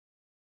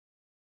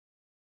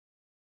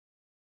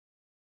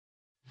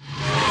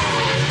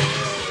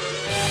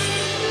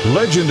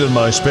Legend in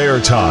My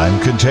Spare Time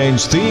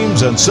contains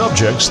themes and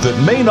subjects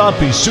that may not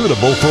be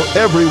suitable for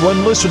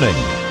everyone listening.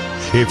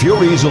 If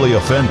you're easily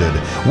offended,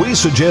 we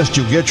suggest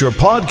you get your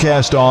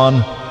podcast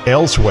on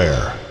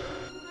elsewhere.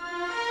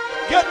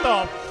 Get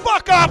the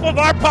fuck off of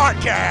our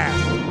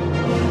podcast!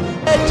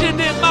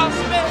 Legend in My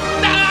Spare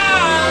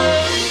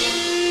Time,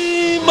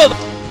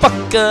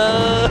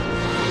 motherfucker!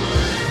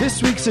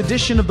 This week's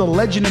edition of the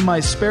Legend in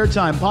My Spare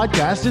Time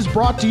podcast is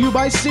brought to you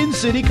by Sin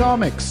City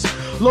Comics.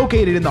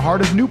 Located in the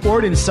heart of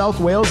Newport in South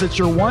Wales, it's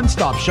your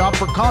one-stop shop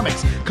for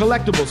comics,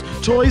 collectibles,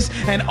 toys,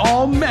 and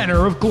all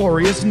manner of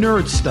glorious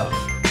nerd stuff.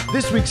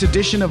 This week's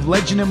edition of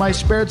Legend in My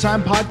Spare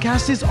Time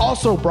podcast is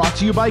also brought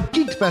to you by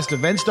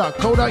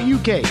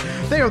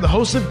geekfestevents.co.uk. They are the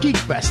hosts of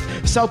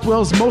GeekFest, South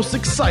Wales' most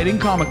exciting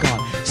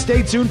Comic-Con.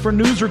 Stay tuned for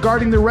news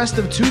regarding the rest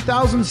of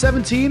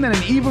 2017 and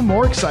an even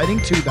more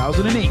exciting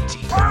 2018.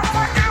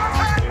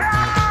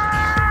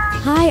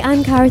 Hi,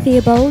 I'm Cara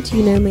Theobald.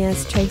 You know me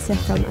as Tracer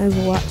from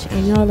Overwatch,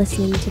 and you're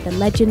listening to the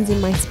Legends in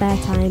My Spare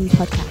Time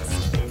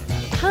podcast.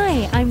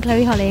 Hi, I'm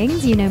Chloe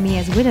Hollings. You know me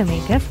as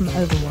Widowmaker from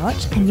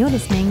Overwatch, and you're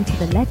listening to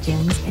the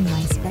Legends in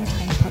My Spare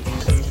Time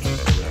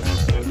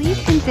podcast. Please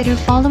consider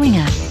following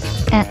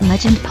us at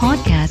Legend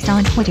Podcast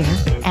on Twitter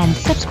and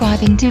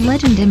subscribing to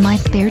Legend in My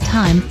Spare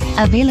Time,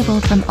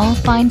 available from all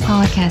fine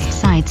podcast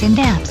sites and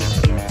apps.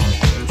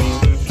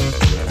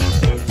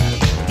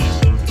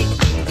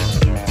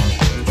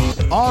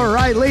 All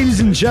right, ladies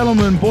and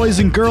gentlemen, boys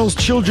and girls,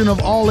 children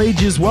of all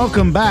ages,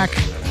 welcome back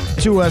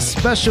to a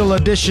special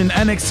edition,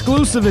 an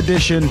exclusive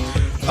edition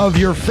of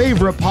your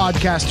favorite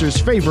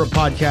podcaster's favorite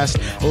podcast,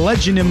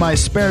 Legend in My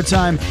Spare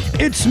Time.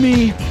 It's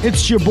me,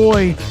 it's your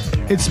boy,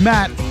 it's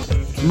Matt,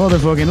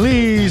 motherfucking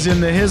Lee's in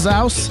his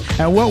house.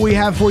 And what we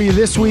have for you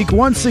this week,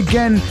 once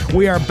again,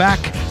 we are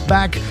back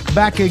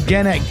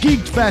again at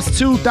GeekFest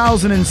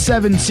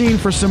 2017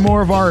 for some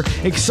more of our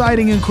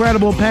exciting,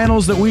 incredible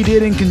panels that we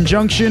did in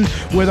conjunction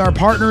with our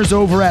partners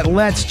over at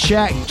Let's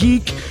Chat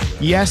Geek.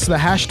 Yes, the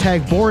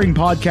hashtag boring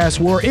podcast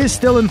war is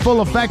still in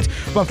full effect,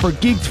 but for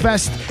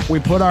GeekFest, we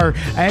put our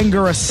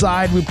anger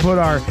aside, we put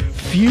our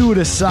feud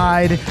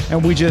aside,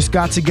 and we just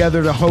got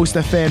together to host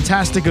a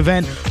fantastic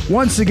event.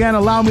 Once again,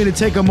 allow me to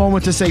take a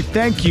moment to say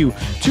thank you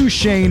to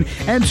Shane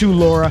and to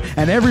Laura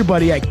and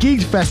everybody at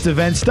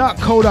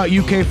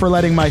geekfestevents.co.uk for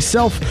letting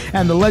myself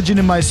and the Legend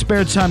in My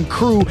Spare Time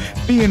crew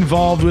be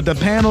involved with the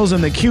panels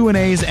and the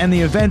Q&As and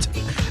the event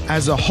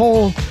as a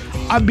whole.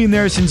 I've been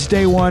there since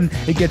day one.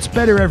 It gets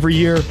better every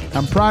year.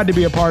 I'm proud to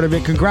be a part of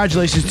it.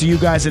 Congratulations to you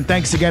guys, and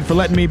thanks again for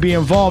letting me be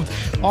involved.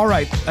 All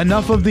right,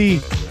 enough of the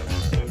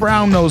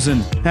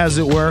brown-nosing, as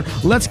it were.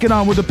 Let's get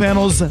on with the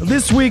panels.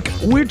 This week,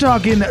 we're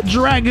talking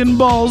Dragon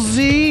Ball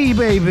Z,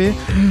 baby.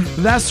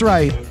 That's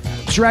right.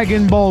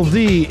 Dragon Ball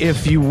Z,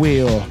 if you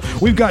will.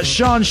 We've got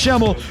Sean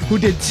Schemmel, who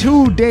did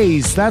 2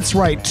 days, that's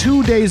right,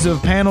 2 days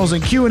of panels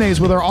and Q&As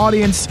with our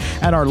audience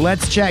and our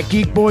Let's Chat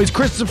Geek boys,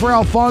 Christopher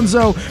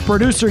Alfonso,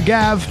 producer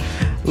Gav.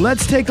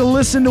 Let's take a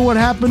listen to what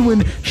happened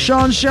when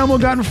Sean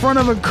Schemmel got in front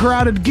of a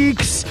crowd of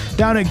geeks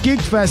down at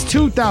GeekFest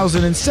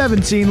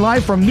 2017,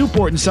 live from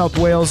Newport in South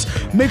Wales.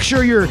 Make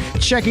sure you're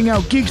checking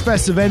out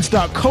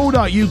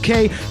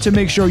geekfestevents.co.uk to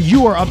make sure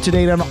you are up to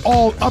date on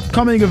all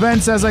upcoming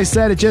events. As I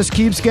said, it just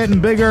keeps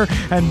getting bigger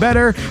and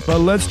better, but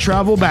let's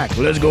travel back.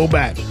 Let's go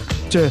back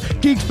to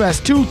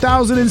GeekFest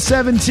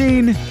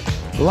 2017,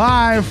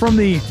 live from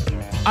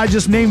I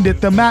just named it,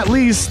 the Matt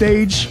Lee's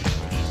stage,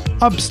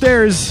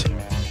 upstairs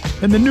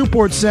in the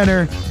Newport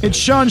Center. It's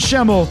Sean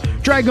Schemmel,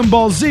 Dragon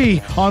Ball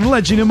Z on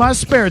Legend in My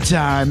Spare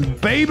Time,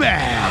 baby.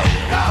 I'm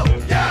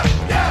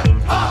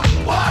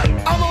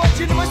a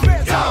legend in my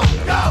spare time.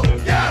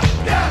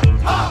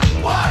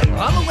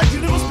 I'm a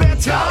legend in my spare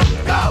time.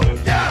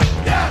 I'm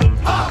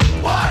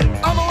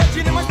a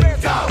legend in my spare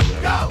time.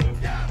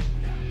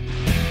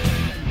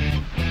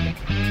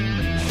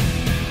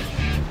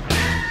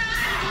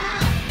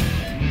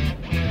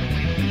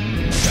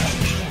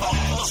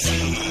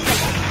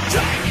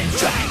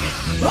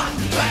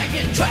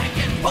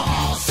 Dragon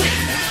Ball Z.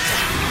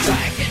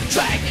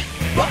 Dragon,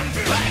 run,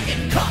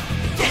 dragon, come,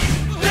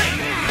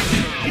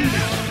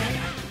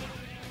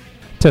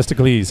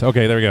 Testicles.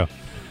 Okay, there we go.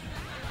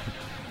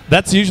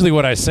 That's usually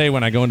what I say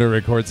when I go into a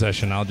record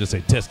session. I'll just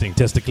say testing,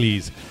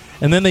 testicles.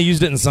 And then they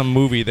used it in some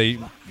movie.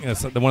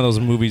 It's one of those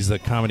movies, the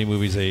comedy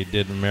movies they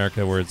did in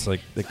America, where it's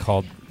like there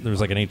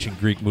was like an ancient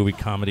Greek movie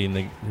comedy, and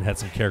they had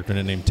some character in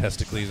it named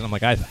Testicles. And I'm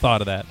like, I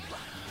thought of that.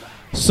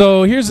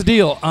 So here's the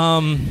deal.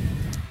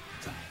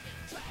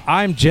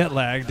 I'm jet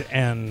lagged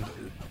and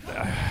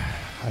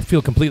I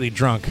feel completely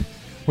drunk,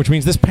 which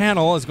means this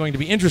panel is going to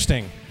be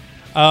interesting.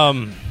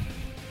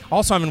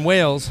 Also, I'm in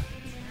Wales.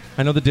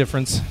 I know the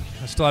difference.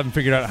 I still haven't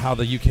figured out how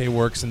the UK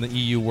works and the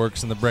EU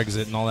works and the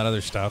Brexit and all that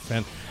other stuff.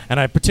 And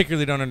I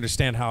particularly don't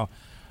understand how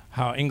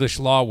English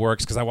law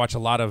works, because I watch a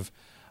lot of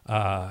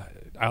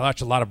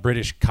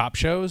British cop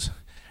shows.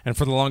 And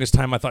for the longest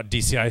time, I thought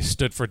DCI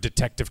stood for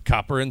Detective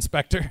Copper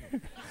Inspector.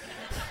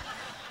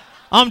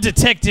 I'm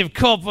Detective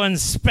Copper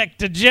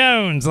Inspector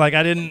Jones. Like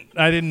I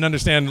didn't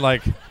understand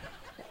like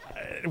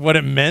what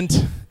it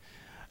meant.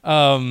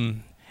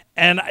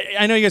 And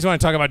I know you guys want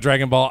to talk about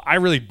Dragon Ball. I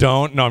really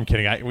don't. No, I'm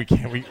kidding. We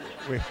can't.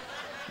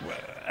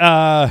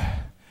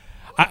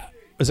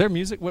 Is there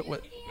music?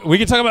 What? We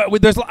can talk about.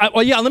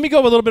 Well, yeah. Let me go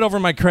a little bit over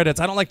my credits.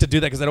 I don't like to do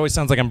that because it always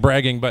sounds like I'm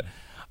bragging. But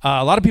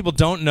a lot of people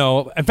don't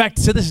know. In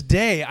fact, to this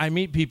day, I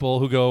meet people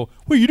who go,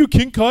 "Well, you do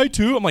King Kai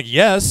too?" I'm like,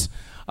 "Yes."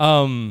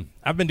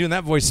 I've been doing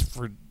that voice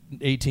for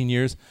 18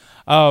 years.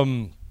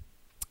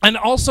 And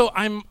also,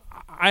 I'm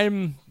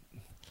kind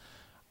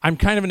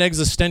of an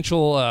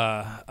existential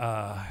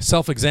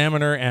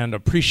self-examiner and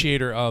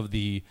appreciator of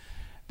the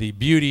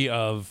beauty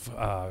of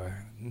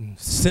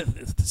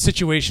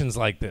situations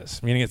like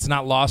this. Meaning, it's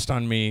not lost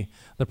on me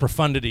the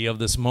profundity of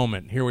this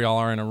moment. Here we all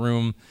are in a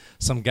room.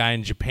 Some guy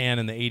in Japan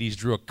in the 80s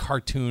drew a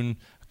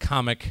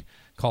comic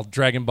called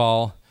Dragon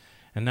Ball,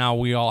 and now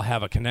we all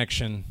have a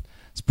connection.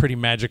 It's pretty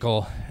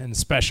magical and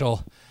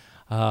special.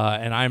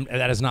 And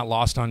that is not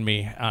lost on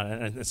me.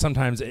 And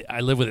sometimes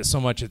I live with it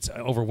so much it's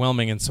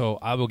overwhelming, and so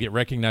I will get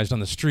recognized on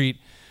the street,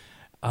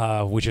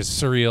 which is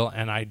surreal,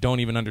 and I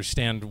don't even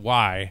understand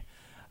why.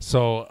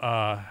 So,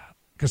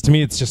 because to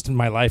me it's just in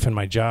my life and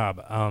my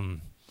job,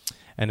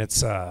 and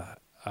it's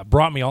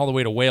brought me all the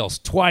way to Wales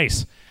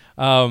twice,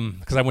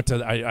 because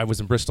I was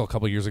in Bristol a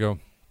couple of years ago.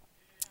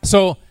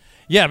 So.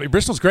 Yeah,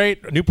 Bristol's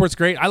great. Newport's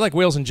great. I like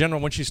Wales in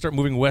general. Once you start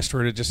moving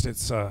westward,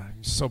 it's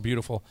so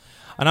beautiful.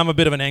 And I'm a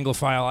bit of an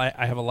Anglophile.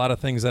 I have a lot of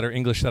things that are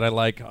English that I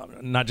like,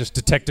 not just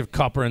detective,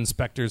 copper,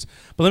 inspectors.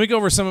 But let me go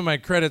over some of my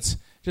credits,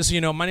 just so you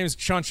know. My name is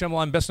Sean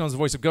Schemmel. I'm best known as the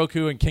voice of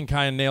Goku and King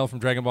Kai and Nail from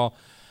Dragon Ball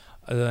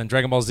and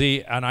Dragon Ball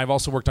Z. And I've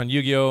also worked on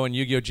Yu-Gi-Oh! And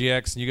Yu-Gi-Oh!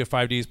 GX and Yu-Gi-Oh!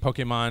 5Ds,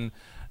 Pokemon.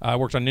 I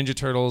worked on Ninja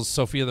Turtles,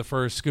 Sophia the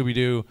First,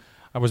 Scooby-Doo.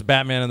 I was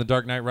Batman in The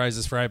Dark Knight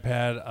Rises for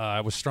iPad. I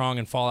was Strong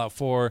in Fallout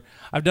 4.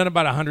 I've done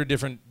about 100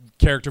 different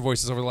character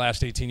voices over the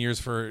last 18 years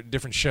for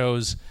different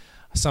shows,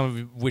 some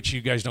of which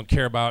you guys don't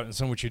care about and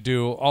some of which you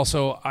do.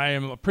 Also, I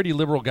am a pretty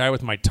liberal guy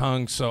with my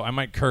tongue, so I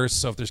might curse.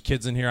 So if there's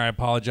kids in here, I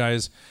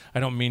apologize. I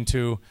don't mean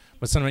to.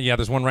 But sometimes,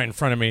 there's one right in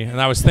front of me.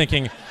 And I was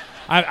thinking,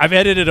 I've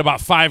edited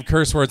about 5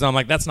 curse words, and I'm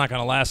like, that's not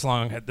going to last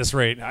long at this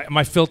rate.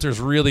 My filter's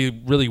really,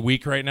 really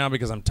weak right now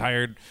because I'm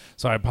tired,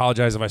 so I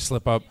apologize if I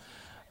slip up.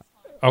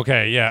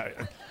 Okay, yeah.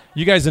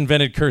 You guys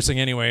invented cursing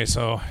anyway,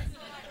 so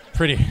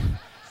pretty...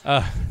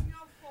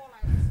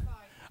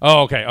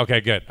 Oh,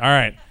 okay, good. All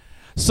right.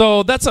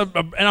 So that's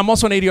and I'm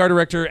also an ADR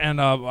director and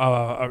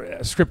a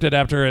script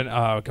adapter, and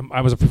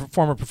I was a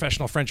former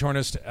professional French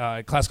hornist,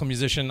 classical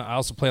musician. I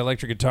also play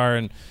electric guitar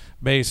and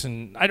bass,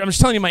 and I'm just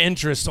telling you my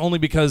interests only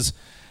because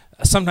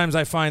sometimes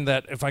I find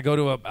that if I go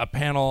to a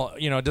panel,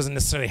 it doesn't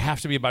necessarily have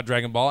to be about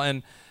Dragon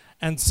Ball,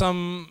 and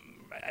some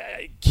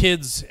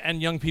kids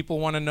and young people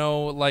want to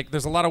know, like,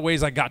 there's a lot of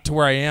ways I got to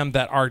where I am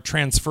that are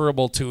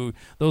transferable to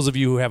those of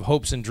you who have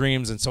hopes and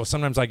dreams. And so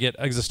sometimes I get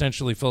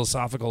existentially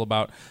philosophical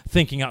about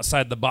thinking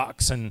outside the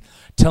box and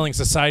telling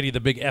society the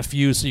big F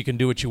you so you can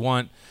do what you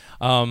want,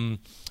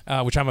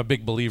 which I'm a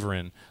big believer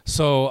in.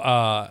 So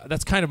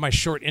that's kind of my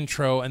short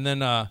intro. And then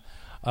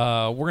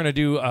we're going to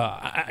do,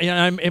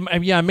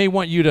 I may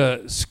want you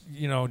to,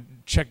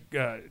 check...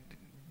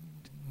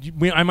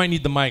 I might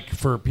need the mic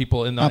for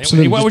people in the...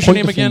 Absolutely. What was your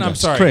name again? I'm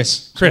sorry.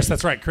 Chris. Chris,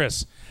 that's right,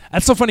 Chris.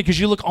 That's so funny because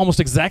you look almost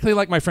exactly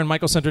like my friend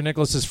Michael Center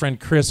Nicholas's friend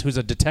Chris, who's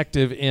a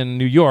detective in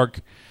New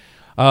York.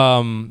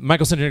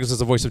 Michael Center Nicholas is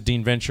the voice of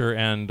Dean Venture,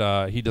 and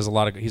he does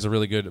he's a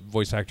really good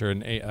voice actor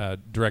and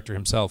director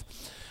himself.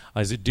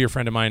 He's a dear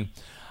friend of mine.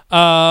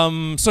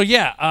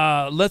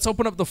 Let's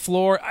open up the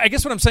floor. I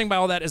guess what I'm saying by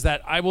all that is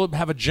that I will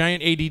have a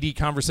giant ADD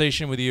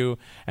conversation with you,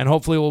 and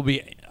hopefully it will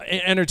be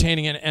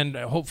entertaining and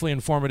hopefully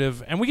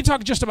informative. And we can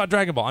talk just about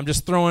Dragon Ball. I'm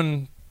just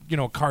throwing,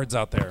 cards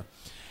out there.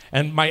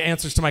 And my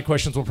answers to my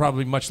questions will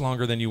probably be much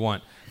longer than you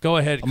want. Go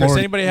ahead, Chris.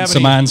 Anybody have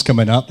some any hands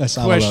coming up? Let's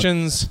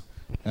questions?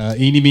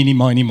 Eeny, meeny,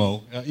 miny,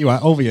 mo. You are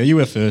over here. You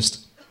were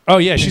first. Oh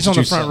yeah, she's on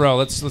the front row.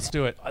 Let's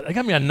do it. I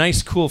got me a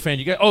nice, cool fan.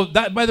 You got.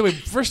 By the way,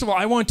 first of all,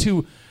 I want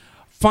to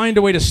find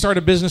a way to start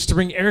a business to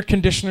bring air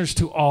conditioners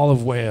to all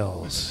of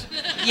Wales.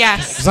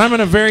 Yes. Because I'm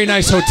in a very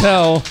nice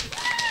hotel.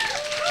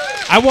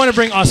 I want to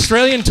bring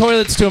Australian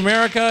toilets to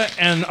America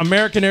and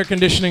American air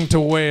conditioning to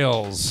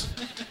Wales.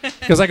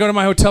 Because I go to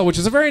my hotel, which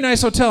is a very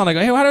nice hotel, and I go,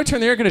 hey, how do I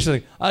turn the air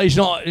conditioning? It's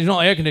not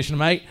air conditioning,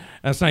 mate.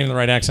 That's not even the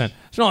right accent.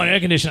 It's not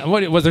air conditioning.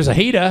 Well, there's a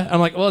heater. I'm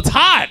like, well, it's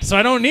hot, so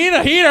I don't need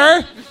a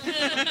heater.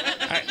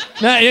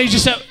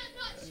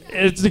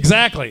 It's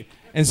exactly.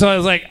 And so I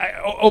was like, I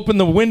opened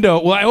the window.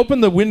 Well, I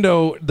opened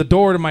the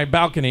door to my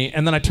balcony,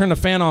 and then I turned the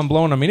fan on,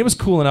 blowing on me. And it was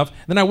cool enough.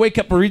 Then I wake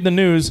up and read the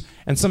news,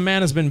 and some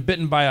man has been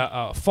bitten by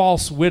a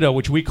false widow,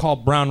 which we call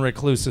brown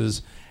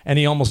recluses, and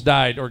he almost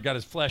died or got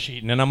his flesh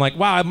eaten. And I'm like,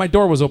 wow, my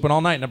door was open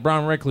all night, and a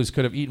brown recluse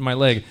could have eaten my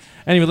leg.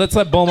 Anyway, let's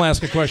let Bulma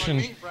ask a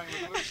question.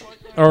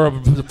 Or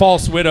a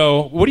false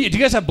widow. Do you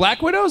guys have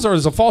black widows, or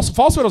is a false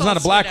widow's not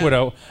a black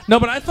widow? No,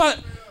 but I thought,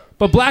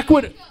 but black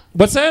widow.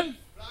 What's that? Black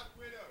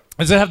widow.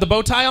 Does it have the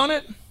bow tie on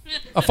it?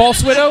 A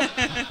false widow?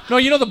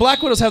 No, the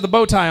black widows have the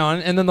bow tie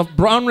on, and then the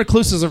brown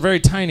recluses are very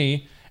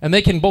tiny, and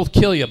they can both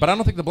kill you. But I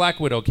don't think the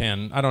black widow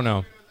can. I don't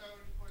know.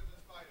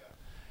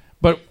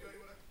 But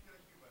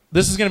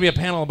This is going to be a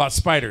panel about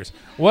spiders.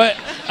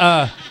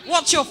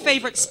 What's your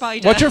favorite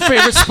spider? What's your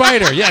favorite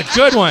spider? Yeah,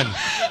 good one.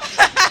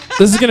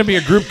 This is going to be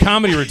a group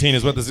comedy routine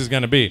is what this is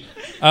going to be.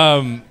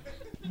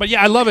 But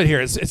yeah, I love it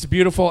here. It's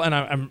beautiful, and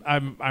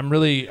I'm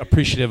really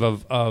appreciative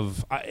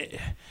of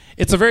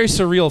it's a very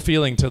surreal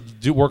feeling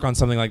to work on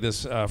something like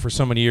this for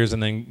so many years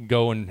and then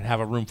go and have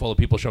a room full of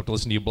people show up to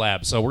listen to you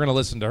blab. So we're going to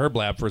listen to her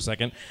blab for a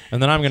second,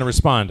 and then I'm going to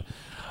respond.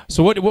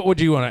 So what would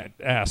you want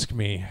to ask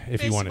me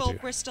if you wanted to? First of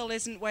all, Bristol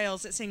isn't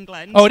Wales, it's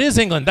England. Oh, it is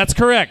England. That's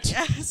correct.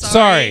 Yeah,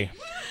 sorry.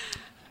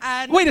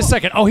 And wait a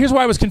second. Oh, here's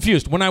why I was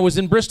confused. When I was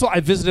in Bristol, I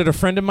visited a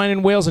friend of mine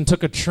in Wales and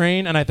took a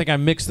train, and I think I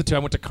mixed the two. I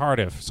went to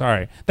Cardiff.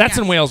 Sorry. That's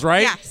in Wales,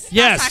 right?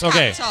 Yes.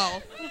 Okay.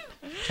 Capital.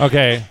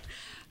 Okay.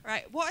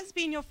 Right. What has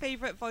been your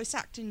favorite voice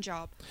acting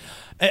job?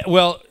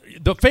 Well,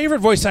 the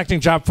favorite voice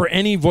acting job for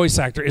any voice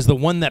actor is the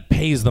one that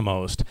pays the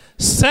most.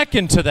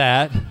 Second to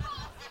that...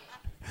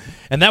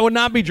 And that would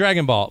not be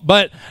Dragon Ball.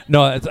 But,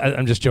 no,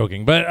 I'm just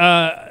joking.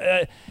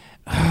 But,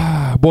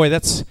 boy,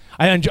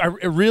 I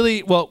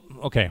really, well,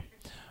 okay.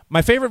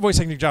 My favorite voice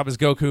acting job is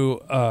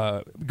Goku.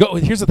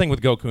 Here's the thing with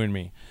Goku and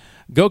me.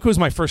 Goku is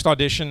my first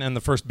audition and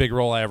the first big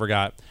role I ever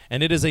got.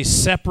 And it is a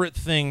separate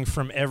thing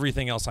from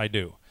everything else I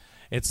do.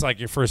 It's like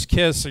your first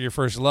kiss or your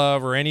first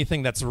love or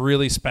anything that's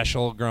really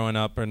special growing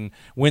up. And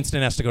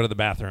Winston has to go to the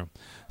bathroom.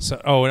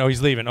 So, oh, no,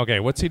 he's leaving.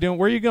 Okay, what's he doing?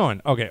 Where are you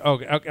going? Okay.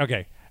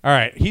 All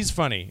right, he's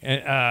funny.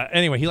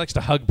 Anyway, he likes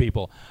to hug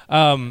people.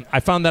 I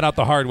found that out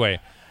the hard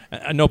way.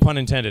 No pun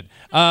intended.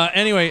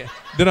 Anyway,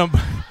 then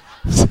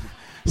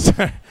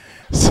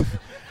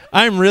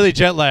I'm really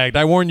jet lagged.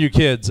 I warn you,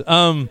 kids.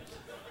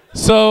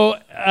 So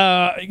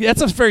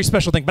that's a very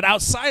special thing. But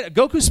outside,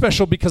 Goku's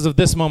special because of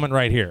this moment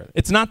right here.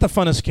 It's not the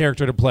funnest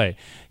character to play.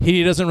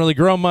 He doesn't really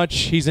grow much.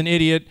 He's an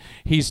idiot.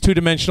 He's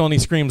two-dimensional, and he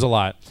screams a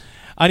lot.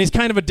 And he's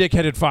kind of a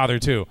dickheaded father,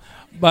 too.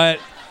 But...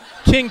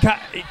 King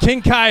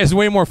Kai is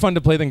way more fun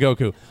to play than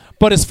Goku.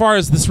 But as far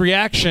as this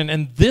reaction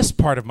and this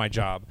part of my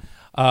job,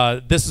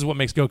 this is what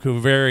makes Goku a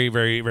very,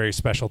 very, very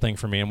special thing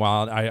for me. And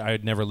while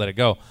I'd never let it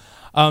go.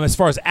 As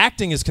far as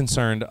acting is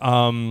concerned,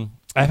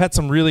 I've had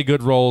some really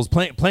good roles.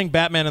 Playing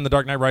Batman in The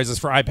Dark Knight Rises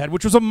for iPad,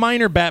 which was a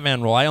minor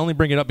Batman role. I only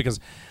bring it up because...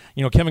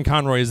 Kevin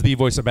Conroy is the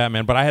voice of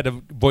Batman, but I had to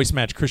voice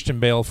match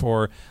Christian Bale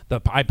for the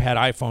iPad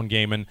iPhone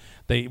game, and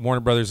Warner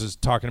Brothers is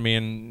talking to me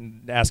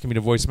and asking me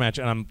to voice match,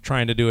 and I'm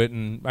trying to do it,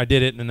 and I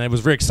did it, and it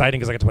was very exciting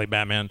because I got to play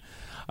Batman,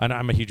 and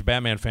I'm a huge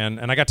Batman fan,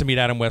 and I got to meet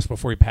Adam West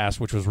before he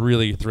passed, which was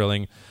really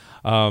thrilling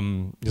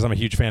because I'm a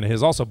huge fan of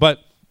his also. But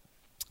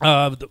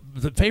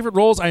the favorite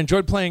roles, I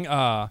enjoyed playing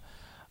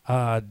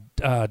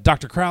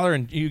Dr. Crowler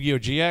and Yu-Gi-Oh!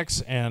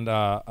 GX and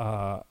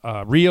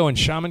Rio and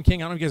Shaman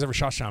King. I don't know if you guys ever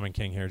saw Shaman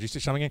King here. Did you see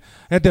Shaman King?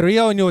 At the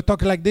Rio, and you were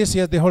talking like this.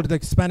 You had the whole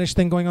Spanish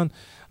thing going on.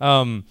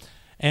 I'm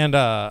trying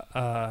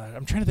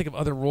to think of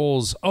other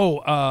roles.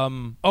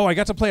 I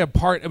got to play a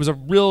part. It was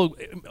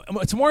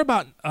it's more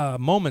about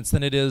moments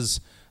than it is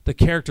the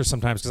character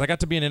sometimes, because I got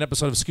to be in an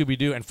episode of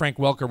Scooby-Doo, and Frank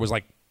Welker was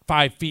like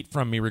 5 feet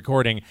from me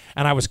recording,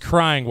 and I was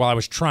crying while I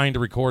was trying to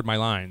record my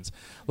lines.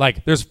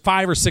 Like, there's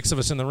 5 or 6 of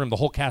us in the room, the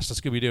whole cast of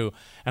Scooby-Doo,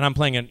 and I'm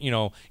playing the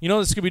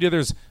Scooby-Doo,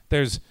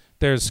 there's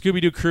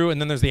Scooby-Doo crew,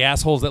 and then there's the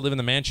assholes that live in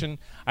the mansion.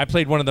 I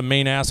played one of the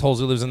main assholes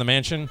who lives in the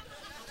mansion,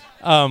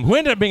 who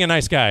ended up being a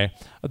nice guy.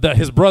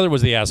 His brother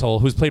was the asshole,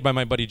 who's played by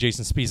my buddy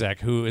Jason Spizak,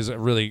 who is a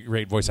really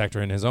great voice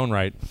actor in his own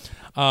right,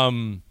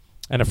 and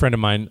a friend of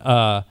mine.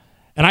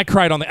 And I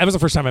cried that was the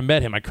first time I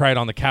met him. I cried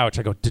on the couch.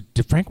 I go,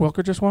 did Frank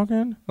Welker just walk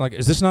in? Like,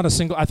 is this not a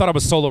single? I thought it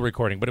was solo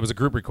recording, but it was a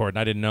group record, and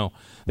I didn't know.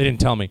 They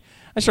didn't tell me.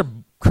 I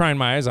started crying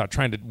my eyes out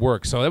trying to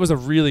work. So that was a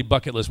really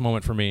bucket list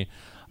moment for me.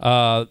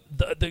 I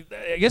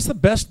guess the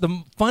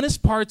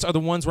funnest parts are the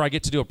ones where I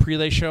get to do a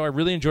prelay show. I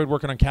really enjoyed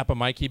working on Kappa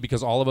Mikey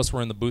because all of us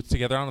were in the booth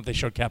together. I don't know if they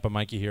showed Kappa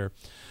Mikey here.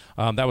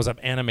 That was an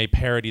anime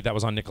parody that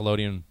was on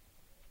Nickelodeon.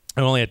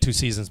 I only had 2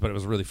 seasons, but it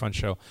was a really fun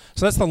show.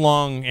 So that's the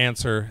long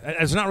answer.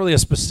 It's not really a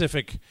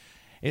specific...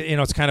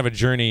 it's kind of a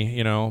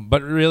journey,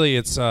 but really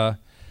it's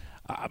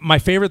my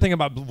favorite thing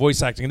about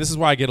voice acting, and this is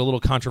why I get a little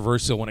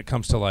controversial when it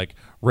comes to like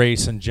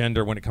race and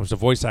gender when it comes to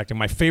voice acting.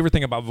 My favorite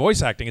thing about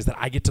voice acting is that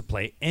I get to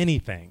play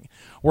anything,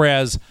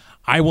 whereas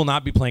I will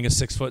not be playing a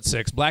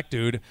 6'6" black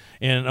dude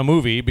in a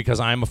movie because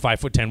I'm a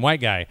 5'10" white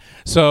guy.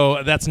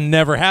 So that's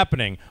never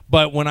happening.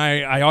 But when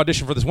I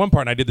auditioned for this one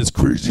part and I did this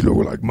crazy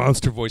like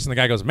monster voice, and the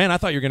guy goes, "Man, I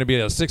thought you were going to be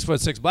a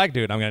 6'6" black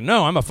dude." I'm going,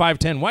 "No, I'm a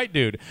 5'10" white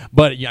dude,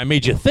 but I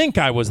made you think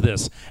I was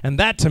this." And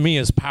that to me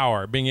is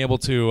power, being able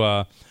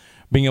to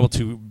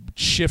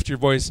shift your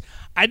voice.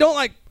 I don't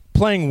like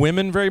playing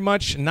women very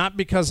much, not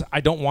because I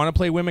don't want to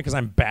play women, because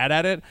I'm bad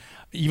at it.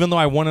 Even though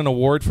I won an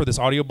award for this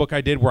audiobook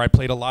I did where I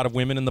played a lot of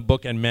women in the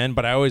book and men,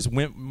 but I always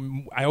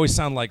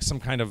sound like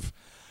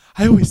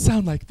I always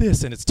sound like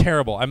this, and it's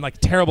terrible. I'm like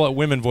terrible at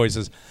women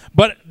voices.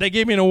 But they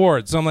gave me an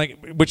award, so I'm like,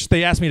 which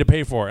they asked me to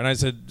pay for, and I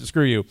said,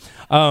 screw you.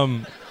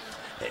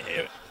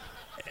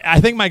 I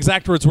think my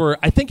exact words were,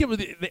 I think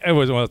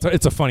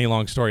it's a funny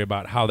long story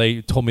about how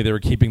they told me they were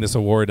keeping this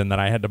award and that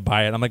I had to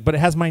buy it. I'm like, but it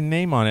has my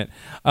name on it.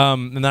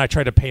 And then I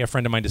tried to pay a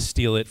friend of mine to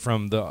steal it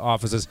from the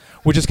offices,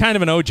 which is kind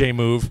of an OJ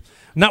move,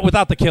 not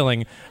without the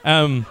killing.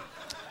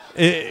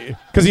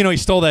 Because, he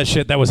stole that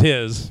shit that was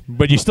his,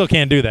 but you still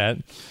can't do that.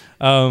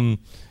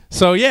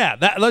 So,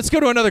 yeah, let's go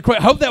to another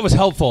question. Hope that was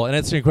helpful in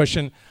answering your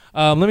question.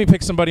 Let me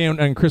pick somebody,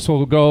 and Chris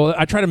will go.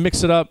 I try to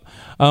mix it up.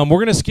 We're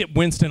going to skip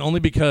Winston only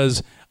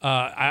because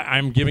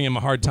I'm giving him a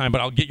hard time,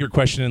 but I'll get your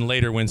question in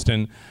later,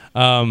 Winston.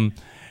 Way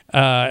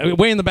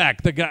in the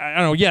back, the guy,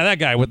 I don't know, that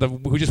guy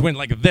who just went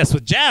like this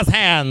with jazz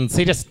hands.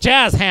 He just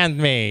jazz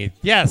handed me.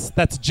 Yes,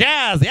 that's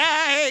jazz.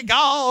 Yay,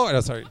 go.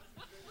 Oh, sorry.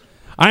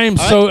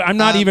 I'm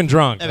not even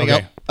drunk. There we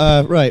go.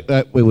 Right,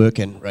 we're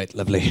working. Right,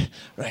 lovely.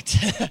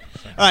 Right.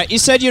 All right, you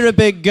said you're a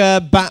big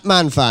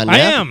Batman fan, yeah? I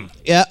am.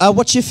 Yeah,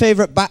 what's your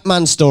favorite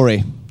Batman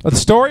story? The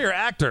story or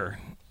actor?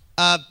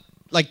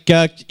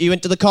 You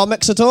into the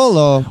comics at all,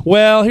 or?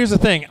 Well, here's the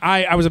thing.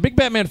 I was a big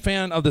Batman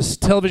fan of this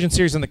television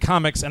series and the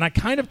comics, and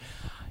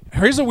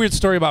here's a weird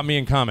story about me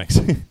and comics.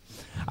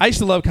 I used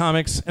to love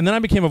comics, and then I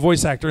became a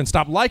voice actor and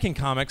stopped liking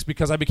comics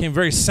because I became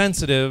very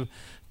sensitive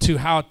to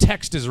how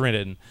text is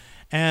written.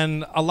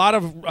 And a lot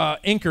of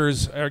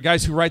inkers, or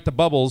guys who write the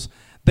bubbles,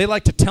 they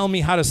like to tell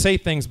me how to say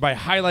things by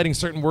highlighting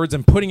certain words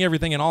and putting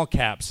everything in all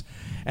caps.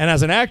 And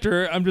as an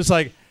actor, I'm just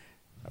like,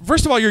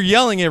 first of all, you're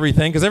yelling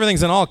everything because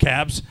everything's in all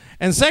caps.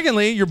 And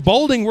secondly, you're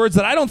bolding words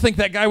that I don't think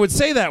that guy would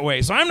say that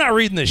way. So I'm not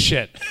reading this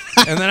shit.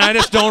 And then I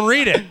just don't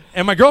read it.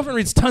 And my girlfriend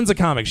reads tons of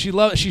comics.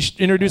 She's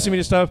introducing me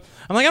to stuff.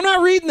 I'm like, I'm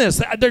not reading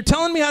this. They're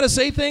telling me how to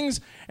say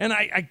things, and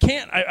I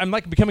can't. I'm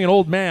like becoming an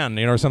old man,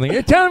 or something.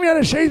 You're telling me how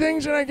to say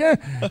things, and I can't.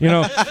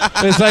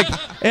 It's like,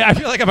 I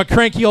feel like I'm a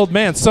cranky old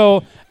man.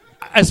 So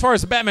as far as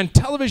the Batman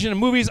television and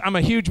movies, I'm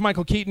a huge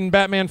Michael Keaton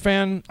Batman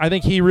fan. I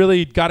think he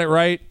really got it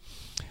right.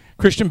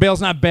 Christian Bale's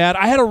not bad.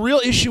 I had a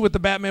real issue with the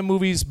Batman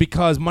movies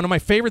because one of my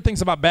favorite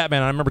things about Batman,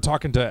 and I remember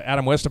talking to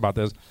Adam West about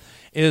this,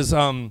 is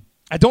I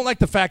never liked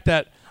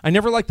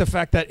the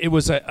fact that it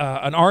was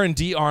an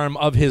R&D arm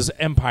of his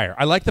empire.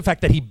 I like the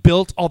fact that he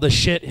built all the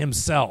shit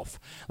himself.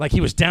 Like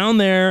he was down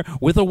there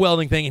with a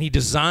welding thing and he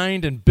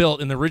designed and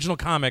built in the original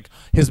comic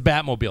his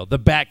Batmobile, the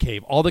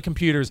Batcave, all the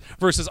computers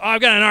versus, I've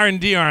got an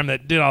R&D arm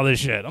that did all this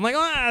shit. I'm like,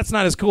 that's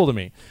not as cool to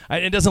me.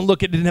 It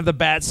didn't have the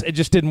bats. It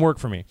just didn't work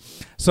for me.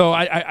 So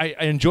I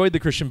enjoyed the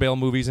Christian Bale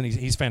movies and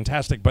he's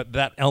fantastic, but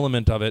that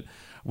element of it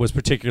was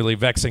particularly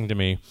vexing to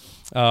me.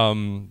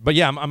 But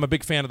yeah, I'm a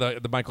big fan of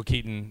the Michael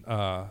Keaton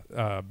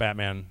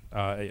Batman,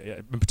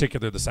 in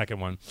particular the second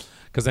one,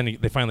 because then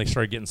they finally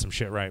started getting some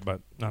shit right.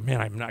 But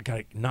man, I'm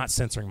not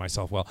censoring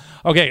myself well.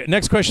 Okay,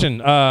 next question.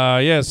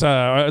 Yes,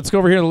 let's go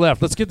over here to the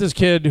left. Let's get this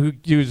kid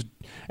who's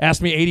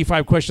asked me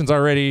 85 questions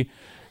already,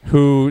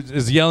 who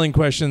is yelling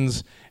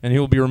questions, and he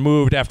will be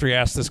removed after he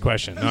asks this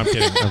question. No, I'm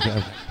kidding.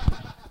 Okay.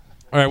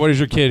 All right, what is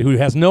your kid who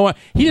has he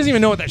doesn't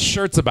even know what that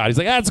shirt's about. He's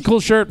like, it's a cool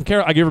shirt from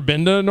Carolina. Have you ever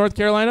been to North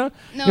Carolina?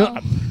 No.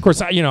 Of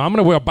course, I'm going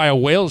to buy a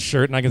Wales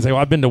shirt, and I can say,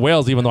 well, I've been to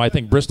Wales, even though I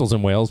think Bristol's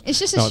in Wales. It's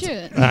just a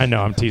shirt. I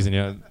know, I'm teasing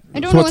you. I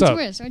don't know what to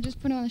wear, so I just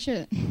put on a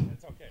shirt.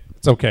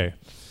 It's okay.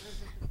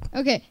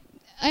 Okay,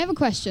 I have a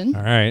question.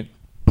 All right.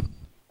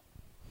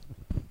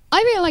 I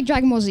really like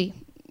Dragon Ball Z,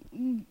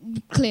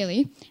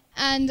 clearly,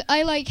 and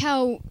I like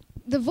how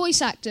the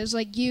voice actors,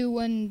 like you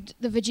and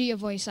the Vegeta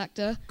voice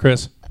actor...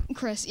 Chris,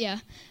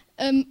 yeah.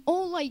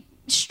 All like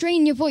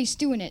strain your voice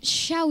doing it,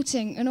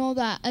 shouting and all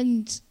that.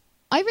 And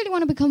I really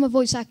want to become a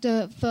voice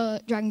actor for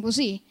Dragon Ball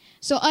Z.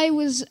 So I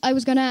was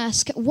going to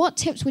ask, what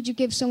tips would you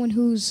give someone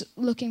who's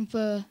looking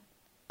for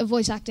a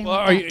voice acting? Well,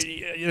 like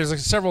that?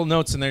 There's several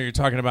notes in there you're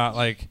talking about,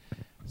 like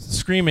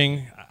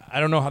screaming.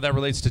 I don't know how that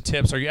relates to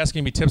tips. Are you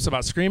asking me tips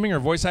about screaming or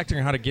voice acting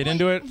or how to get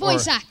into it?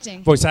 Voice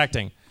acting. Voice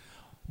acting.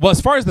 Well,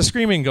 as far as the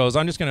screaming goes,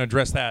 I'm just going to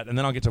address that, and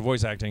then I'll get to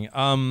voice acting.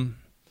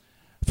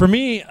 For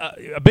me,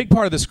 a big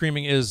part of the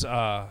screaming is,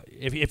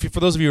 if for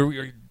those of you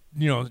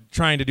who are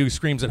trying to do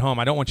screams at home,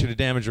 I don't want you to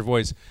damage your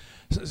voice.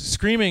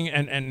 Screaming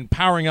and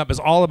powering up is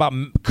all about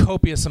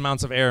copious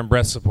amounts of air and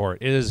breath support.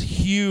 It is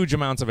huge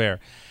amounts of air.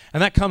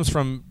 And that comes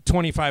from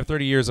 25,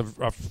 30 years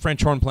of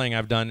French horn playing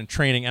I've done and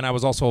training, and I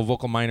was also a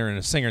vocal minor and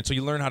a singer, so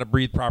you learn how to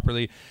breathe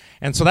properly.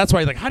 And so that's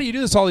why, like, how do you do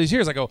this all these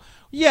years? I go,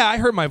 yeah, I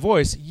hurt my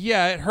voice.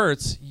 Yeah, it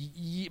hurts,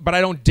 but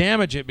I don't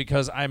damage it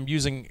because I'm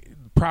using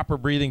proper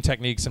breathing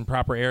techniques and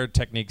proper air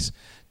techniques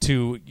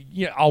to,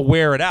 I'll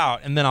wear it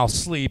out and then I'll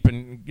sleep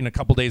and in a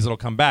couple days it'll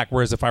come back.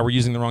 Whereas if I were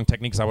using the wrong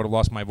techniques, I would have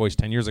lost my voice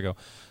 10 years ago.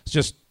 It's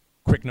just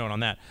quick note on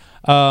that.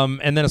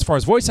 And then as far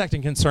as voice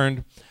acting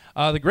concerned,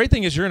 the great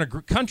thing is you're in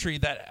a country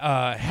that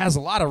has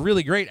a lot of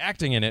really great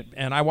acting in it.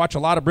 And I watch a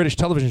lot of British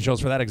television shows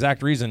for that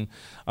exact reason,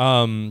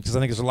 because I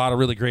think there's a lot of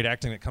really great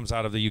acting that comes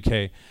out of the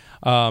UK.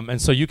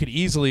 And so you could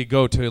easily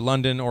go to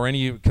London or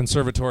any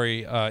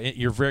conservatory,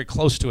 you're very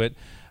close to it,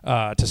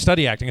 to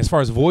study acting. As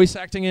far as voice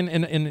acting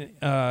in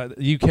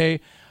the UK,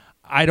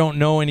 I don't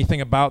know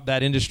anything about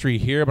that industry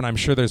here, but I'm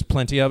sure there's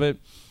plenty of it.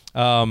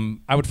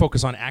 I would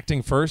focus on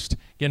acting first,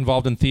 get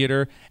involved in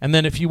theater, and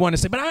then if you want to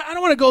say, but I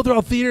don't want to go through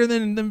all theater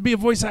and then be a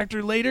voice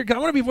actor later, because I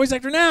want to be a voice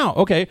actor now.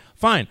 Okay,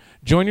 fine.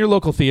 Join your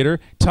local theater.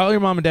 Tell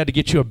your mom and dad to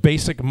get you a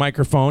basic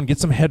microphone, get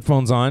some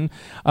headphones on,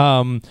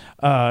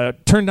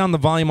 turn down the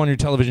volume on your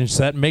television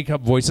set, make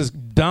up voices,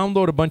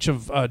 download a bunch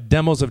of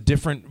demos of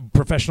different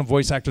professional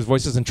voice actors'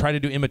 voices and try to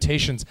do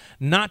imitations,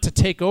 not to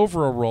take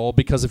over a role,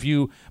 because if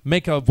you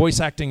make a voice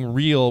acting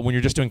reel when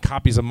you're just doing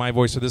copies of my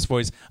voice or this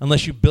voice,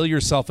 unless you bill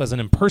yourself as an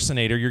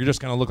impersonator, you're just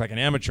going to look like an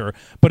amateur.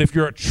 But if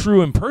you're a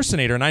true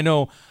impersonator, and I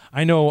know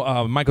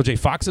Michael J.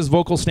 Fox's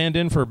vocal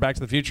stand-in for Back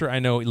to the Future, I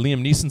know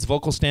Liam Neeson's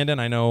vocal stand-in,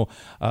 I know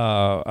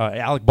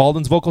Alec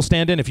Baldwin's vocal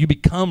stand-in. If you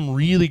become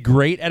really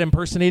great at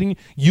impersonating,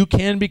 you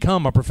can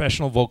become a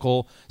professional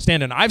vocal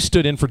stand-in. I've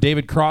stood in for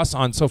David Cross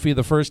on Sophia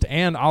the First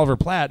and Oliver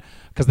Platt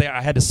because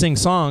I had to sing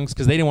songs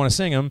because they didn't want to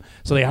sing them,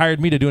 so they hired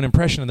me to do an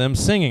impression of them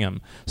singing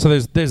them. So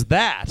there's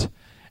that,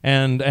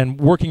 and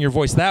working your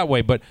voice that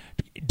way. But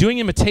doing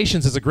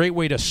imitations is a great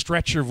way to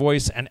stretch your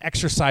voice and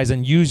exercise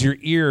and use your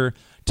ear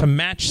to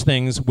match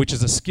things, which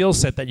is a skill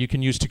set that you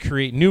can use to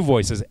create new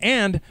voices.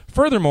 And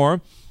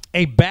furthermore,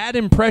 a bad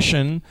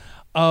impression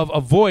of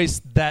a voice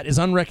that is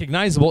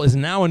unrecognizable is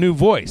now a new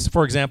voice.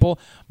 For example,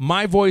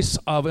 my voice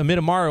of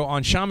Amitamaro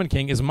on Shaman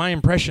King is my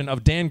impression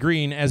of Dan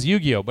Green as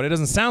Yu-Gi-Oh! But it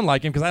doesn't sound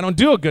like him because I don't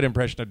do a good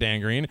impression of Dan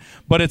Green,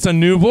 but it's a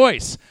new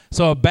voice.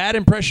 So a bad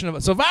impression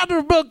of... So if I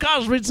do Bill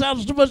Cosby, it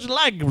sounds too much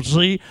like him,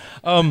 see?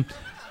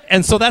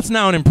 And so that's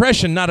now an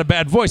impression, not a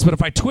bad voice. But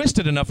if I twist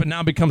it enough, it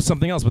now becomes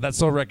something else. But that's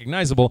so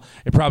recognizable,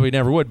 it probably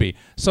never would be.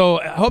 So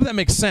I hope that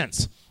makes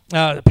sense.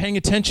 Paying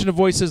attention to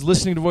voices,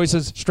 listening to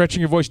voices, stretching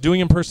your voice,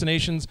 doing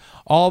impersonations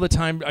all the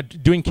time,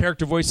 doing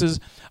character voices.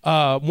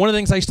 One of the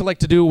things I used to like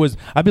to do was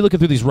I'd be looking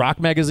through these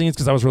rock magazines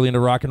because I was really into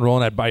rock and roll,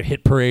 and I'd buy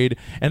Hit Parade,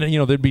 and then,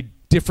 there'd be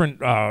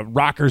different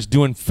rockers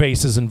doing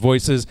faces and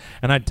voices,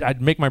 and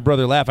I'd make my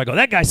brother laugh. I go,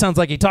 that guy sounds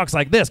like he talks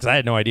like this, because I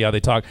had no idea how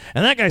they talk,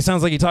 and that guy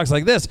sounds like he talks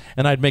like this,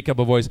 and I'd make up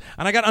a voice.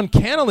 And I got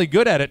uncannily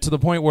good at it to the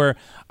point where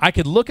I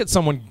could look at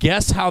someone,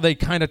 guess how they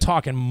kind of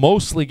talk, and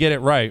mostly get it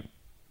right.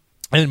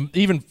 And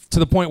even to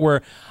the point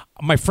where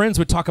my friends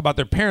would talk about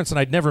their parents and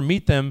I'd never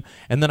meet them,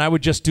 and then I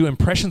would just do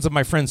impressions of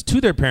my friends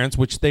to their parents,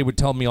 which they would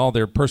tell me all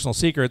their personal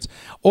secrets,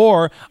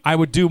 or I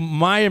would do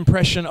my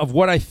impression of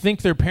what I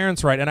think their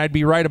parents write, and I'd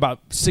be right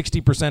about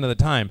 60% of the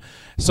time.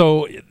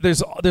 So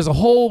there's a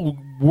whole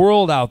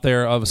world out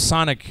there of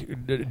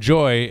sonic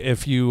joy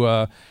if you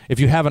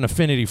have an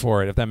affinity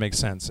for it, if that makes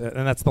sense.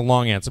 And that's the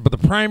long answer. But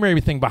the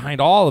primary thing behind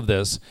all of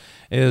this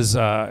is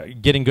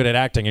getting good at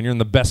acting, and you're in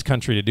the best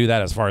country to do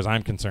that, as far as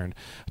I'm concerned,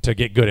 to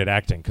get good at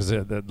acting, because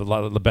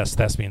the best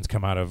thespians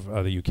come out of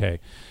the UK,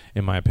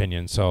 in my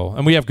opinion. So,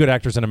 and we have good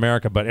actors in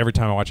America, but every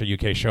time I watch a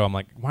UK show, I'm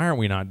like, why aren't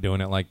we not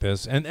doing it like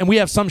this? And we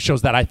have some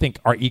shows that I think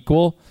are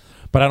equal,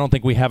 but I don't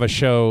think we have a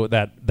show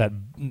that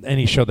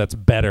any show that's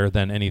better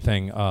than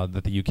anything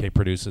that the UK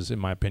produces, in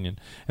my opinion.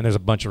 And there's a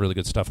bunch of really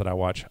good stuff that I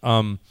watch.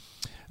 So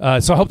I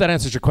hope that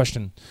answers your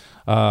question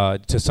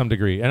to some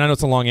degree. And I know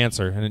it's a long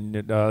answer. And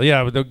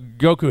yeah, the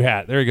Goku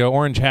hat. There you go,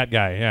 orange hat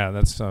guy. Yeah,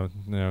 that's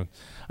I'm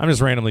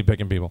just randomly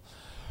picking people.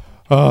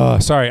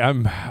 Sorry,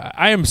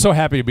 I am so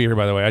happy to be here.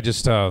 By the way, I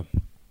just I'm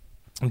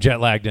jet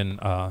lagged and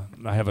I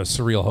have a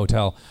surreal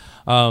hotel,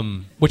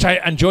 which I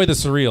enjoy the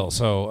surreal.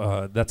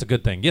 So that's a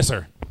good thing. Yes,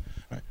 sir.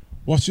 Right.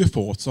 What's your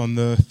thoughts on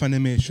the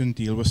Funimation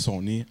deal with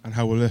Sony and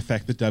how will it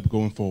affect the dub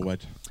going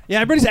forward? Yeah,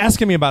 everybody's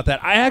asking me about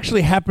that. I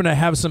actually happen to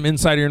have some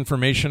insider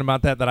information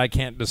about that I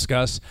can't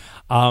discuss.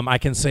 I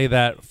can say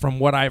that from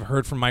what I've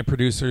heard from my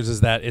producers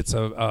is that it's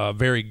a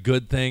very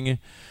good thing.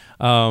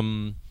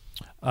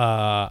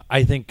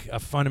 I think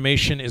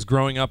Funimation is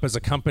growing up as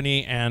a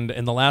company, and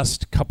in the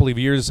last couple of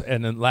years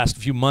and in the last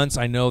few months,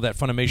 I know that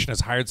Funimation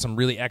has hired some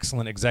really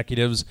excellent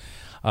executives,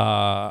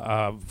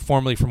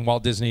 formerly from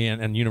Walt Disney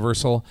and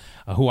Universal,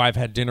 who I've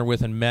had dinner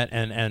with and met,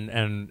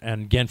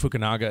 and Gen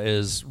Fukunaga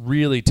is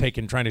really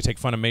trying to take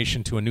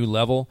Funimation to a new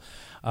level,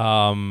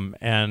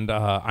 and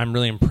I'm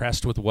really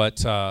impressed with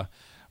what's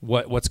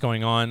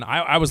going on.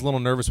 I was a little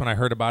nervous when I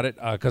heard about it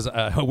because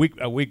a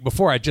week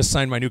before I just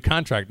signed my new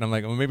contract, and I'm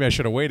like, well, maybe I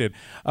should have waited.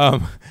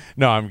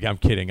 No, I'm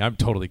kidding. I'm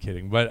totally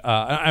kidding. But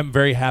I'm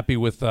very happy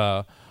with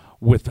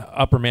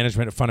upper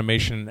management at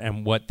Funimation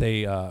and what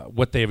they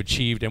have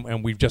achieved,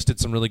 and we've just did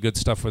some really good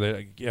stuff for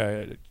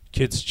the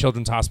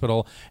Children's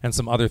Hospital and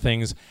some other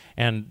things,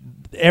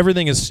 and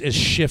everything is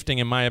shifting,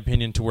 in my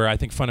opinion, to where I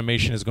think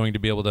Funimation is going to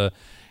be able to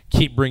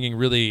keep bringing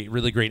really,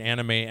 really great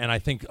anime. And I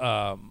think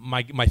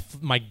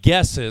my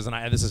guess is,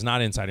 and this is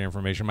not insider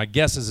information, my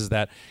guess is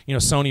that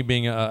Sony,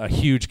 being a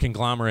huge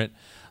conglomerate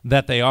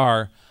that they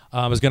are,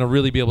 is going to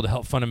really be able to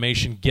help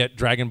Funimation get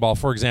Dragon Ball,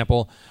 for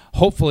example,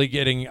 hopefully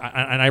getting,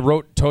 and I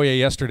wrote Toya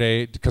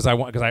yesterday because I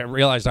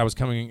realized I was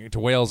coming to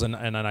Wales and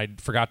I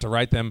forgot to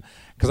write them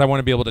because I want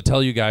to be able to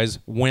tell you guys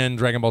when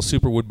Dragon Ball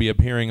Super would be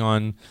appearing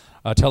on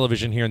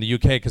television here in the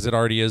UK, because it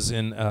already is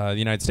in the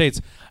United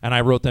States. And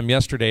I wrote them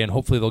yesterday, and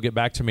hopefully they'll get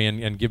back to me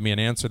and give me an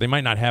answer. They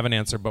might not have an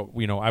answer, but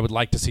I would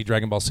like to see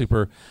Dragon Ball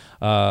Super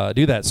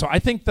do that. So I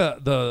think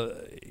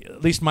the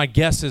at least my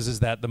guess is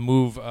that the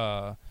move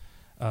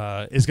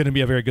is going to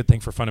be a very good thing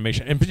for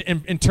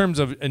Funimation in terms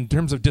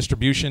of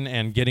distribution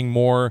and getting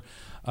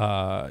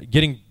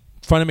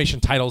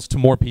Funimation titles to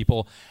more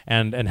people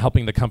and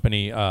helping the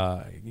company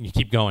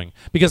keep going.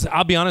 Because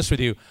I'll be honest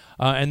with you,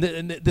 and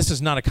this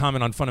is not a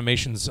comment on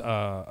Funimation's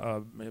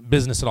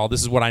business at all.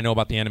 This is what I know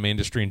about the anime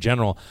industry in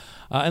general.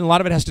 And a lot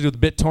of it has to do with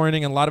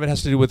BitTorrenting, and a lot of it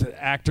has to do with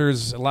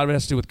actors, a lot of it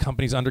has to do with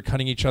companies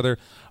undercutting each other.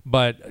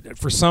 But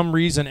for some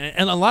reason,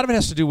 and a lot of it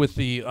has to do with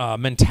the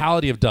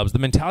mentality of dubs. The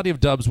mentality of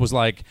dubs was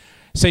like,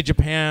 say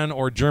Japan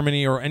or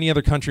Germany or any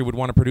other country would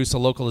want to produce a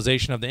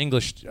localization of the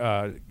English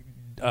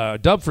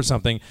dub for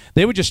something,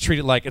 they would just treat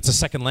it like it's a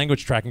second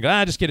language track and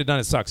go, just get it done,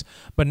 it sucks.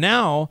 But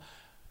now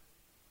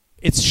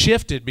it's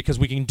shifted because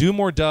we can do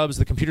more dubs.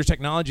 The computer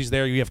technology is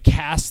there. You have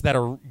casts that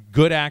are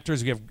good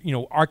actors. We have,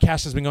 our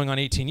cast has been going on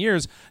 18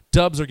 years.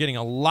 Dubs are getting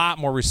a lot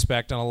more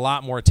respect and a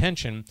lot more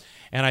attention.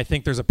 And I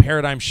think there's a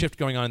paradigm shift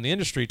going on in the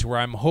industry to where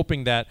I'm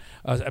hoping that,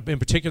 in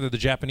particular, the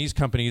Japanese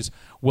companies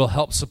will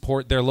help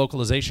support their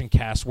localization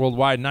casts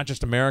worldwide, not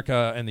just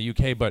America and the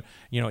UK, but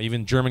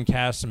even German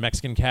casts and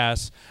Mexican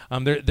casts.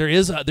 There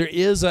is,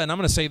 and I'm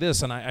going to say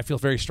this, and I feel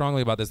very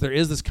strongly about this. There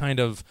is this kind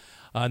of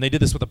and they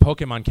did this with the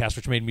Pokemon cast,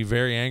 which made me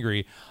very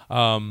angry.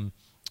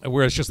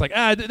 Where it's just like,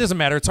 it doesn't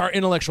matter. It's our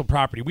intellectual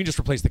property. We just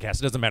replace the cast.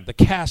 It doesn't matter. The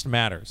cast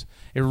matters.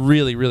 It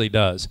really, really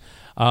does.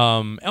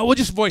 We'll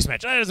just voice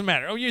match. It doesn't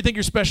matter. Oh, you think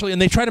you're special?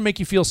 And they try to make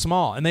you feel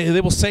small. And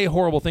they will say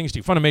horrible things to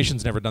you.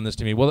 Funimation's never done this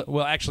to me.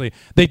 Well, actually,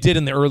 they did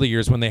in the early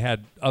years when they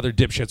had other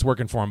dipshits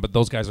working for them, but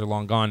those guys are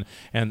long gone.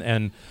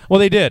 And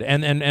they did.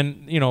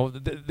 And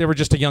they were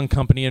just a young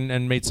company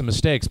and made some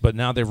mistakes, but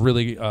now they've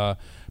really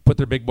put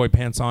their big boy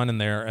pants on,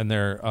 and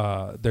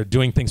they're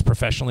doing things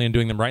professionally and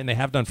doing them right, and they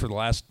have done for the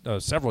last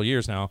several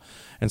years now.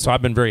 And so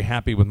I've been very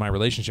happy with my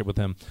relationship with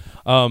them.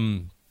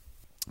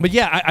 But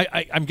yeah,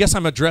 I guess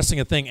I'm addressing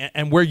a thing,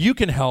 and where you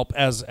can help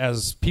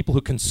as people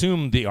who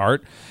consume the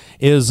art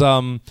is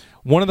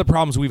one of the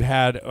problems we've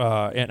had,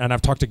 and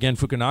I've talked to Gen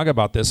Fukunaga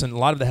about this, and a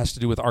lot of that has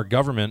to do with our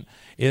government,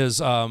 is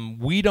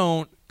we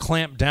don't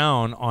clamp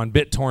down on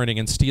BitTorrenting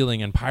and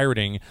stealing and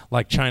pirating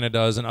like China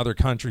does and other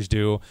countries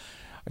do.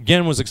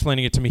 Gen was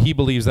explaining it to me. He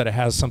believes that it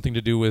has something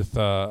to do with,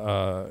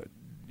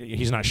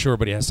 he's not sure,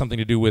 but it has something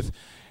to do with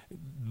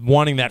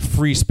wanting that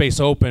free space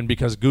open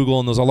because Google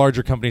and those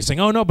larger companies saying,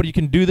 oh, no, but you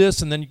can do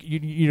this, and then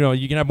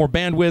you can have more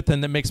bandwidth,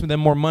 and that makes them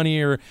more money,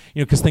 or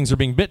because things are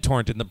being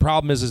BitTorrented. And the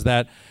problem is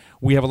that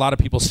we have a lot of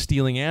people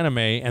stealing anime,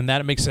 and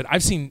that makes it.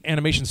 I've seen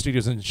animation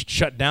studios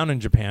shut down in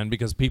Japan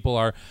because people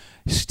are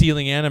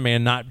stealing anime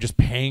and not just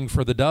paying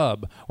for the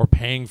dub or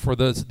paying for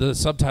the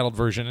subtitled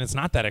version. And it's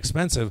not that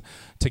expensive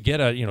to get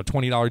a $20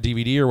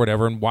 DVD or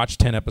whatever and watch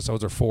 10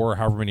 episodes or 4 or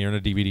however many are in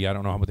a DVD. I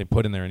don't know what they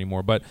put in there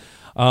anymore. But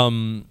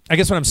I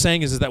guess what I'm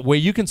saying is that way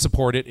you can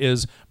support it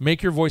is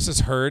make your voices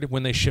heard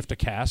when they shift a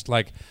cast.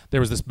 Like there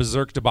was this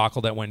Berserk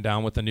debacle that went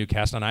down with the new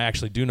cast, and I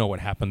actually do know what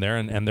happened there,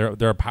 and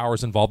there are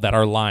powers involved that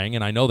are lying,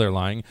 and I know they're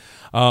lying.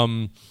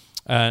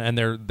 And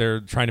they're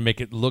trying to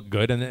make it look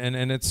good,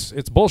 and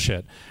it's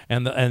bullshit.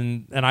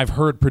 And I've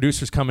heard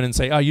producers come in and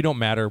say, "Oh, you don't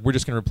matter. We're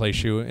just going to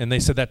replace you." And they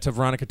said that to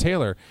Veronica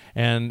Taylor,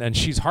 and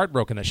she's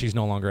heartbroken that she's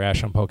no longer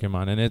Ash on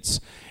Pokemon.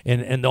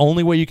 And the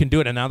only way you can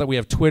do it, and now that we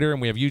have Twitter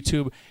and we have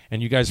YouTube,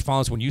 and you guys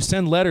follow us, when you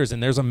send letters,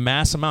 and there's a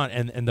mass amount,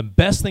 and the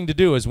best thing to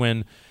do is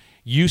when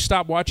you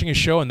stop watching a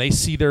show and they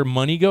see their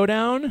money go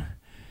down.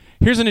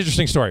 Here's an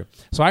interesting story.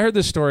 So I heard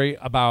this story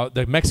about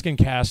the Mexican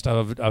cast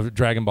of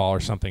Dragon Ball or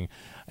something.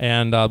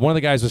 And one of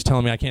the guys was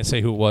telling me, I can't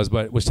say who it was,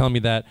 but was telling me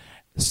that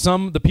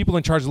the people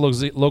in charge of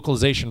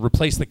localization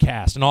replaced the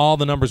cast, and all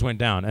the numbers went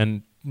down.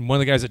 And one of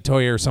the guys at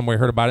Toei or somewhere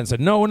heard about it and said,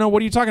 no,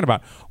 what are you talking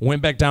about?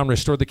 Went back down,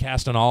 restored the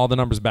cast, and all the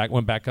numbers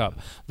went back up.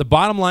 The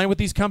bottom line with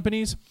these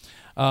companies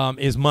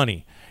is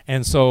money.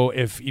 And so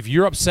if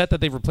you're upset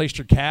that they've replaced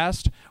your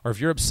cast, or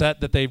if you're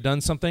upset that they've done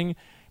something,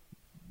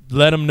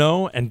 let them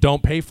know and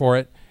don't pay for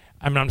it.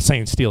 I'm not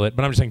saying steal it,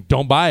 but I'm just saying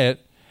don't buy it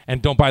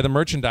and don't buy the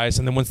merchandise.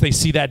 And then once they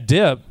see that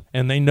dip,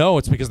 and they know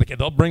it's because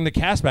they'll bring the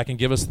cast back and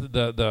give us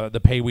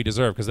the pay we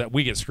deserve, because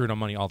we get screwed on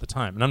money all the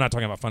time. And I'm not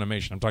talking about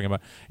Funimation. I'm talking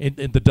about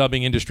in the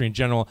dubbing industry in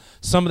general.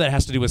 Some of that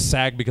has to do with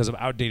SAG because of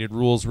outdated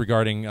rules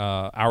regarding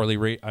hourly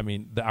rate. I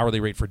mean, the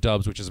hourly rate for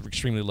dubs, which is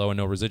extremely low and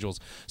no residuals.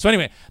 So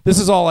anyway, this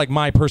is all like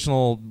my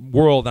personal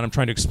world that I'm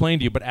trying to explain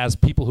to you. But as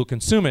people who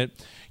consume it,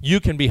 you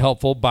can be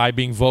helpful by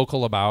being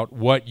vocal about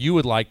what you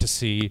would like to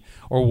see,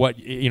 or what,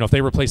 if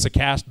they replace the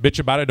cast, bitch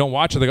about it, don't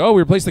watch it. They go, oh,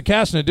 we replaced the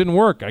cast and it didn't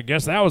work. I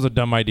guess that was a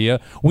dumb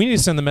idea. We need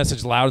to send the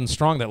message loud and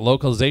strong that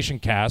localization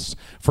casts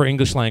for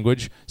English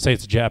language, say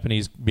it's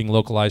Japanese being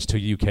localized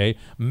to UK,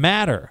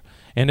 matter.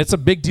 And it's a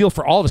big deal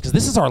for all of us, because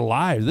this is our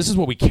lives. This is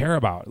what we care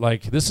about.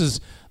 Like, this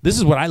is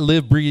what I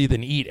live, breathe,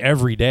 and eat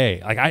every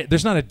day. Like,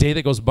 there's not a day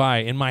that goes by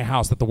in my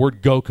house that the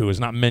word Goku is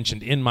not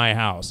mentioned in my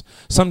house.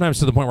 Sometimes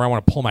to the point where I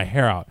want to pull my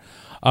hair out.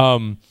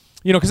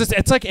 Because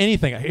it's like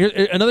anything.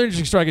 Another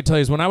interesting story I could tell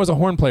you is when I was a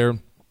horn player,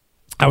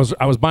 I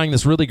was buying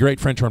this really great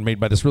French horn made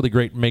by this really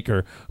great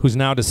maker who's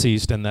now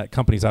deceased, and that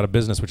company's out of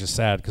business, which is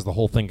sad because the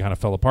whole thing kind of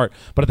fell apart.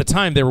 But at the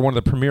time, they were one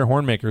of the premier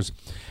horn makers,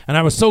 and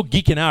I was so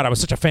geeking out. I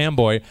was such a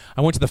fanboy.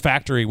 I went to the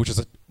factory, which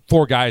is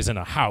 4 guys in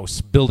a house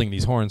building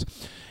these horns,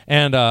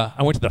 and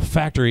I went to the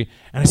factory,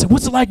 and I said,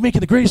 "What's it like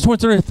making the greatest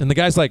horns on earth?" And the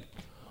guy's like,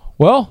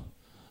 "Well,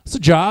 it's a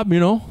job,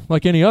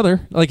 like any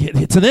other. Like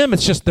to them,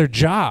 it's just their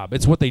job.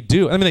 It's what they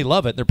do. I mean, they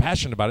love it. They're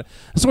passionate about it.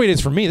 That's the way it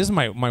is for me. This is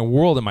my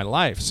world and my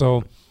life.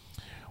 So."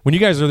 When you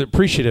guys are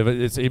appreciative,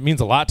 it means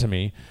a lot to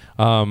me,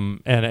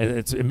 and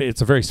it's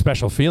a very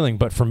special feeling.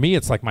 But for me,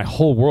 it's like my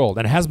whole world,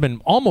 and it has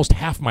been almost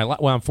half my life.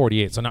 Well, I'm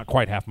 48, so not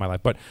quite half my life,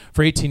 but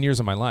for 18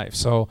 years of my life.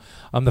 So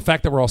the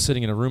fact that we're all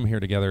sitting in a room here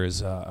together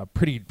is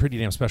pretty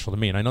damn special to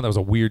me. And I know that was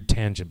a weird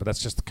tangent, but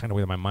that's just the kind of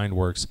way that my mind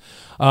works.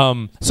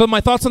 So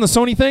my thoughts on the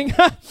Sony thing.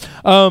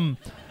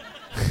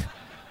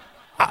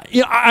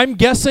 I'm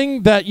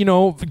guessing that,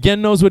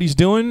 Gen knows what he's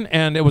doing,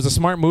 and it was a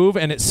smart move,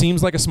 and it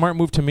seems like a smart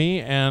move to me,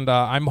 and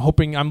I'm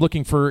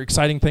looking for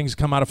exciting things to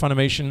come out of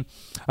Funimation,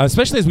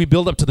 especially as we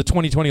build up to the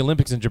 2020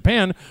 Olympics in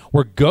Japan,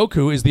 where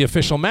Goku is the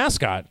official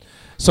mascot.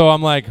 So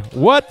I'm like,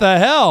 what the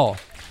hell?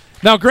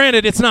 Now,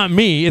 granted, it's not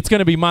me. It's going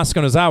to be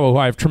Masako Nozawa, who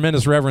I have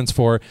tremendous reverence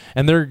for,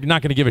 and they're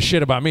not going to give a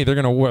shit about me. They're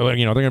going to, they're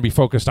going to be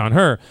focused on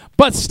her.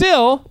 But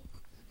still...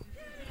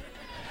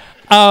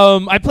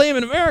 I play him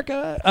in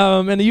America,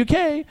 and the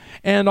UK,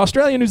 and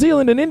Australia, New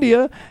Zealand, and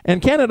India,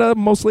 and Canada,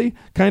 mostly,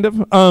 kind of.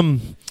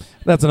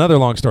 That's another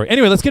long story.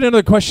 Anyway, let's get into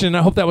the question.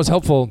 I hope that was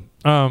helpful,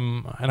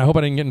 and I hope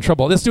I didn't get in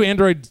trouble. Let's do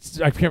Android.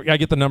 I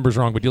get the numbers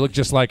wrong, but you look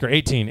just like her.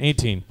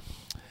 18.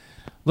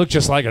 Look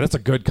just like her. That's a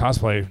good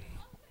cosplay.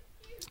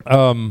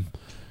 I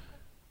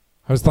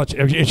was thought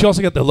she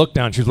also got the look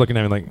down. She was looking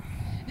at me like...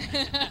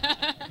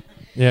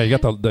 Yeah, you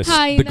got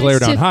the glare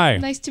down. Hi.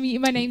 Nice to meet you.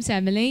 My name's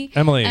Emily.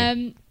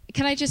 Emily.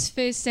 Can I just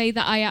first say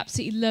that I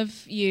absolutely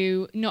love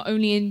you, not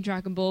only in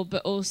Dragon Ball,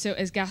 but also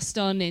as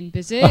Gaston in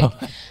Berserk,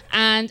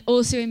 and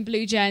also in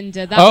Blue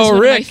Gender. That was one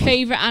of my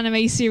favorite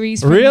anime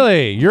series.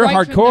 Really? You're right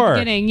hardcore. From the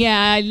beginning. Yeah,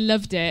 I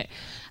loved it.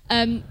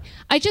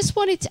 I just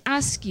wanted to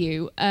ask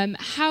you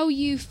how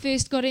you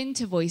first got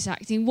into voice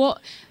acting.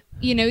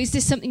 Is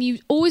this something you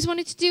always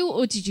wanted to do,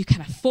 or did you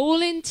kind of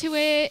fall into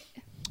it?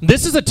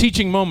 This is a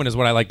teaching moment is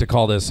what I like to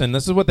call this. And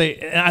this is what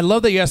I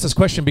love that you asked this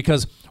question,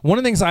 because one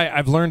of the things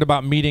I've learned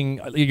about meeting,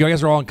 you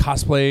guys are all in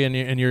cosplay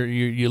and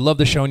you love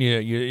the show and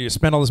you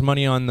spend all this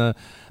money on the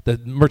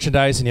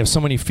merchandise and you have so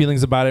many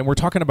feelings about it. And we're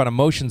talking about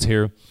emotions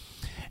here.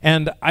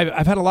 And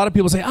I've had a lot of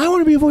people say, I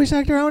want to be a voice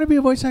actor. I want to be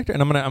a voice actor.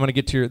 And I'm gonna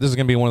get to this is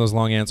going to be one of those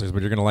long answers,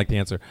 but you're going to like the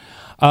answer.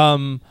 I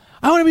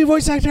want to be a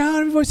voice actor. I want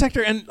to be a voice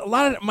actor. And a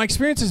lot of my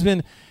experience has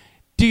been,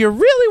 do you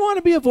really want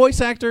to be a voice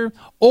actor,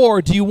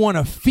 or do you want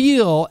to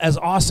feel as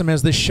awesome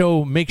as this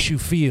show makes you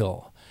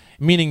feel?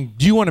 Meaning,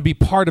 do you want to be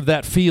part of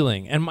that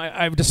feeling? And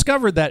I've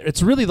discovered that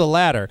it's really the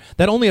latter,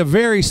 that only a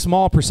very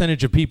small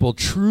percentage of people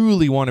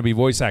truly want to be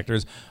voice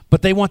actors,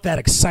 but they want that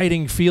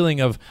exciting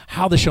feeling of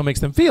how the show makes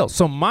them feel.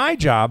 So my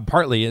job,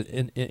 partly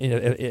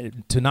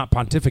to not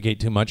pontificate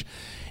too much,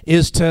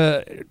 is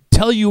to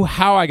tell you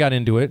how I got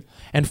into it,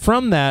 and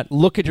from that,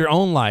 look at your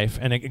own life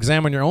and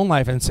examine your own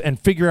life and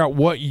figure out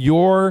what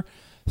your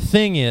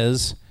thing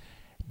is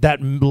that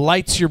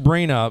lights your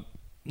brain up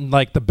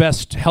like the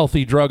best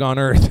healthy drug on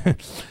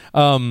earth.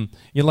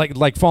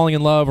 Like falling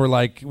in love, or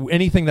like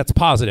anything that's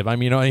positive. I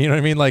mean, you know what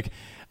I mean? Like,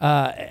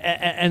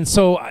 and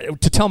so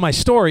to tell my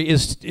story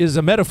is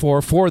a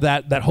metaphor for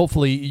that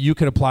hopefully you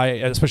could apply,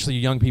 especially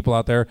young people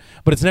out there,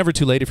 but it's never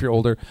too late if you're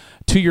older,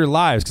 to your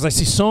lives. Because I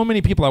see so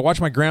many people. I watched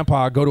my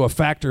grandpa go to a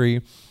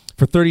factory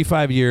for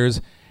 35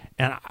 years,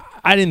 and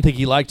I didn't think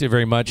he liked it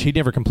very much. He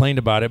never complained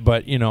about it,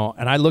 but, and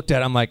I looked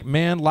at it, I'm like,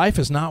 man, life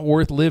is not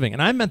worth living.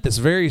 And I meant this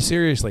very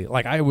seriously.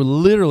 Like, I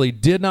literally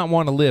did not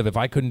want to live if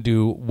I couldn't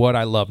do what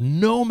I love,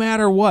 no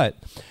matter what.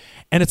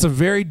 And it's a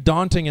very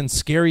daunting and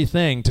scary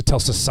thing to tell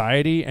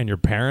society and your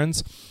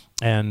parents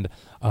and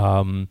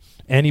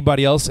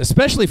anybody else,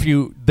 especially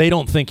if they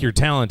don't think you're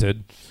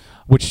talented,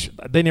 which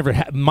they never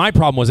had. My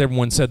problem was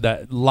everyone said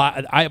that.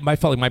 I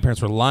felt like my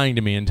parents were lying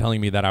to me and telling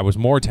me that I was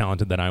more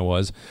talented than I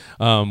was,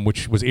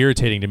 which was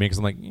irritating to me because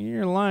I'm like,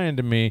 you're lying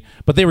to me.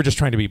 But they were just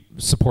trying to be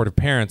supportive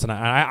parents, and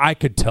I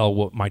could tell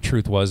what my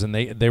truth was, and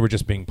they were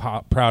just being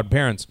proud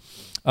parents.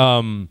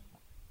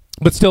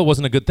 But still, it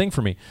wasn't a good thing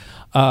for me.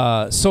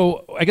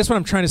 So I guess what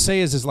I'm trying to say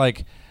is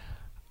like,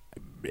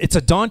 it's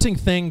a daunting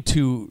thing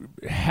to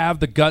have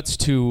the guts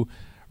to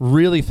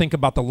really think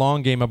about the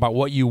long game, about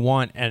what you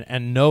want,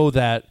 and know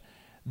that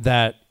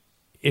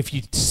if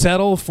you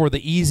settle for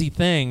the easy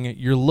thing,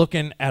 you're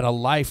looking at a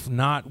life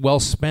not well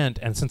spent.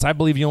 And since I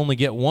believe you only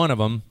get one of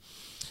them,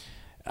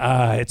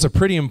 it's a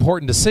pretty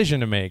important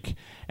decision to make.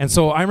 And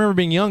so I remember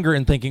being younger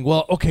and thinking,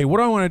 well, okay, what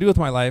do I want to do with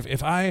my life?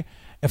 If I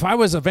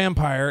was a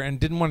vampire and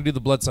didn't want to do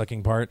the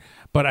blood-sucking part,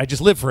 but I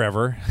just lived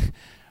forever,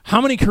 how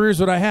many careers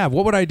would I have?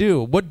 What would I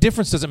do? What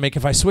difference does it make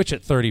if I switch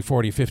at 30,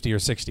 40, 50, or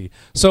 60?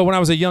 So when I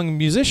was a young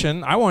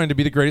musician, I wanted to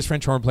be the greatest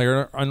French horn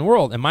player in the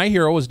world. And my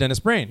hero was Dennis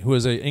Brain, who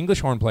was an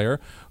English horn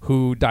player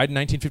who died in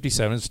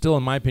 1957. Still,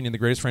 in my opinion, the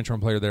greatest French horn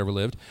player that ever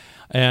lived.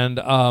 And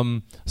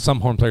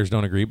some horn players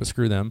don't agree, but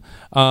screw them,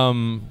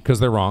 because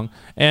they're wrong.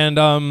 And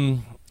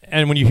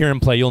when you hear him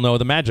play, you'll know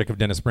the magic of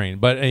Dennis Brain.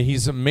 But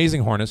he's an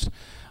amazing hornist.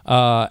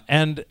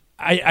 And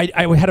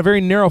I had a very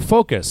narrow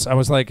focus. I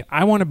was like,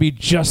 I want to be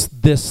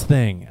just this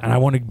thing, and I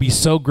want to be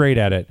so great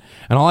at it.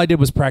 And all I did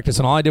was practice,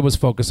 and all I did was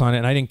focus on it,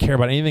 and I didn't care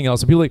about anything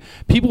else. And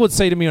people would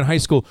say to me in high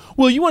school,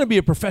 well, you want to be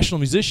a professional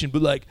musician,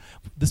 but like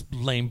this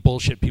lame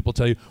bullshit people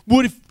tell you,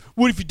 what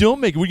if you don't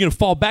make it? We're going to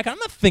fall back? I'm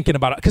not thinking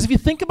about it. Because if you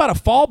think about a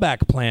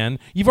fallback plan,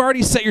 you've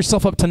already set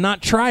yourself up to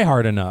not try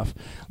hard enough.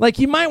 Like,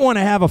 you might want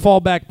to have a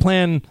fallback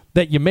plan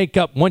that you make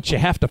up once you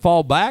have to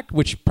fall back,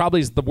 which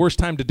probably is the worst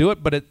time to do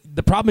it. But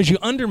the problem is you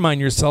undermine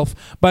yourself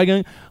by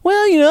going,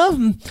 well,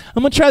 I'm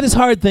going to try this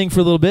hard thing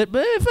for a little bit.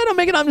 But if I don't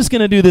make it, I'm just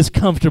going to do this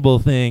comfortable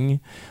thing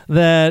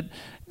that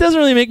doesn't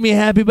really make me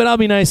happy, but I'll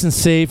be nice and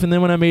safe. And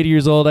then when I'm 80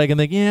 years old, I can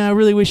think, yeah, I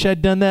really wish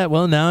I'd done that.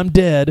 Well, now I'm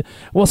dead.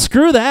 Well,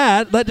 screw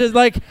that. That just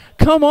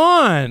come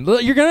on.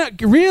 You're going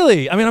to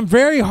really, I'm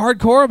very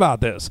hardcore about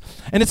this.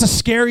 And it's a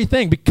scary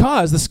thing,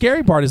 because the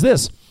scary part is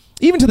this.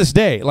 Even to this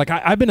day,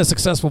 I've been a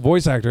successful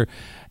voice actor,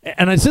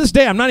 and to this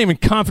day, I'm not even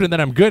confident that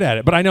I'm good at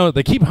it. But I know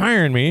they keep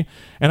hiring me,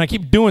 and I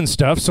keep doing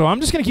stuff. So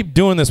I'm just going to keep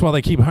doing this while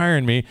they keep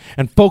hiring me,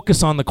 and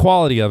focus on the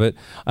quality of it,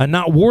 and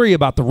not worry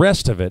about the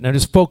rest of it. And I'm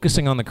just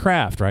focusing on the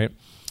craft, right?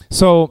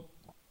 So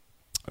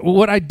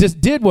what I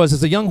just did was,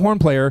 as a young horn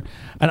player,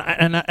 and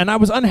I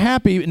was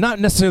unhappy, not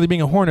necessarily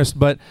being a hornist,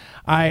 but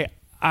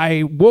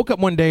I woke up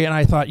one day and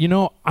I thought,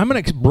 I'm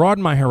going to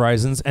broaden my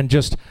horizons and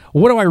just,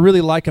 what do I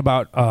really like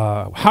about,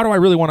 how do I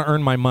really want to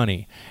earn my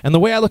money? And the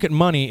way I look at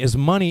money is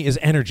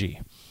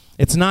energy.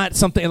 It's not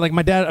something like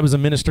my dad was a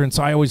minister, and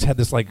so I always had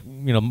this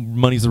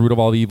money's the root of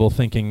all evil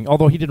thinking,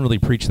 although he didn't really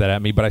preach that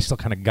at me, but I still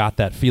kind of got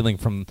that feeling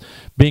from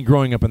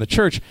growing up in the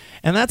church.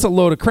 And that's a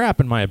load of crap,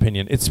 in my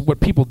opinion. It's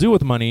what people do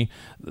with money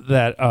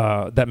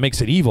that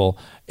makes it evil.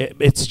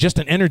 It's just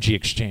an energy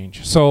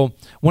exchange. So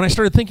when I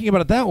started thinking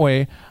about it that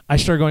way, I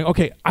started going,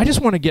 okay, I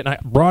just want to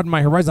broaden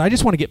my horizon. I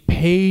just want to get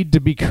paid to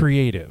be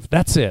creative.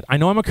 That's it. I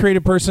know I'm a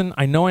creative person.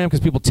 I know I am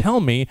because people tell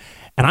me,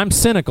 and I'm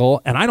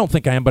cynical, and I don't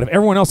think I am, but if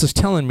everyone else is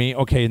telling me,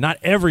 okay, not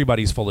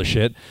everybody's full of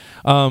shit.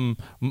 A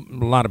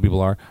lot of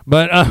people are,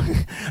 but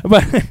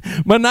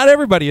not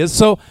everybody is.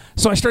 So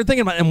I started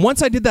thinking about it, and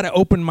once I did that, I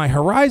opened my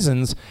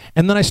horizons,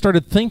 and then I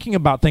started thinking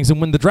about things. And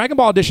when the Dragon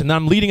Ball audition, then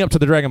I'm leading up to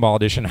the Dragon Ball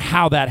audition,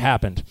 how that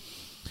happened.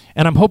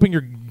 And I'm hoping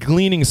you're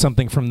gleaning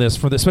something from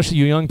this, especially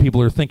you young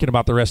people who are thinking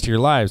about the rest of your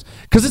lives.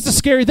 Because it's a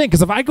scary thing.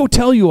 Because if I go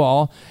tell you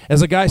all,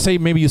 as a guy, say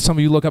maybe some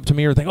of you look up to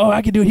me or think, oh,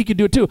 I can do it, he can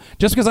do it too.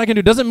 Just because I can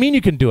do it doesn't mean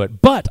you can do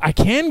it. But I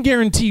can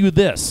guarantee you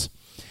this.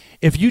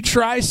 If you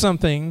try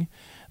something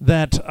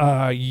that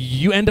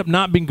you end up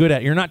not being good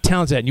at, you're not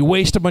talented at, and you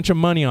waste a bunch of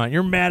money on,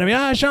 you're mad at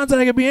me, Sean said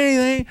I could be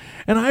anything,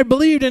 and I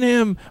believed in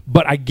him.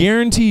 But I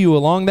guarantee you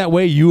along that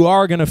way, you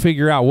are going to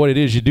figure out what it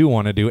is you do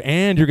want to do,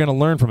 and you're going to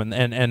learn from it.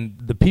 And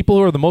the people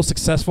who are the most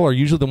successful are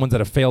usually the ones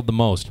that have failed the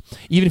most,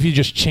 even if you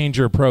just change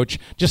your approach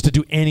just to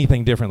do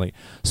anything differently.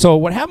 So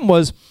what happened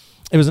was,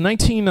 it was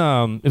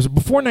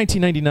before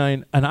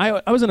 1999, and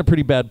I was in a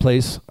pretty bad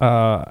place.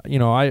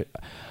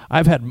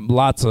 I've had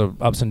lots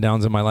of ups and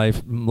downs in my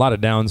life, a lot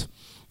of downs.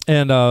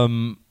 And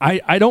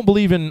I don't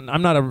believe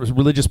I'm not a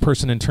religious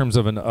person in terms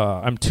of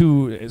I'm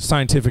too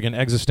scientific and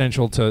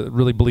existential to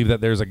really believe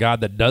that there's a God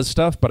that does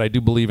stuff, but I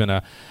do believe in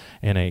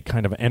a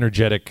kind of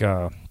energetic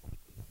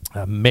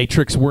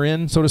matrix we're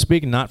in, so to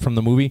speak, not from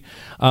the movie.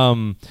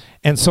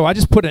 And so I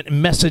just put a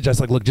message. I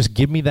was like, look, just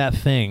give me that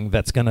thing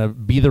that's going to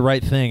be the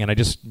right thing. And I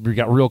just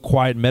got real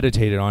quiet,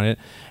 meditated on it.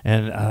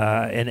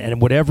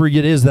 And whatever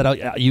it is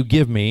that you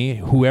give me,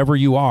 whoever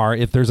you are,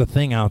 if there's a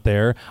thing out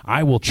there,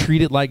 I will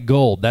treat it like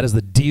gold. That is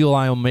the deal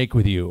I will make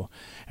with you.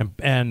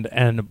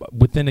 And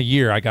within a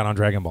year, I got on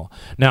Dragon Ball.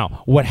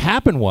 Now, what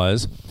happened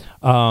was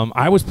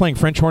I was playing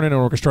French horn in an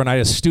orchestra, and I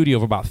had a studio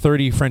of about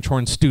 30 French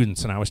horn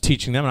students, and I was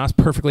teaching them, and I was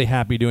perfectly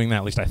happy doing that.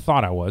 At least I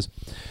thought I was.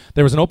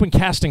 There was an open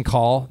casting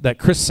call that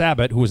Chris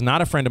Sabat, who was not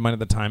a friend of mine at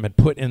the time, had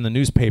put in the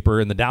newspaper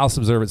in the Dallas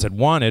Observer. It said,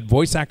 wanted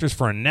voice actors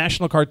for a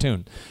national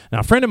cartoon. Now,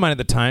 a friend of mine at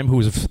the time, who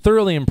was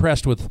thoroughly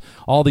impressed with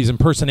all these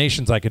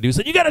impersonations I could do,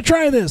 said, you got to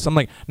try this. I'm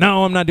like,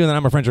 no, I'm not doing that.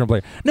 I'm a French horn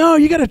player. No,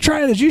 you got to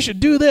try this. You should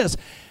do this.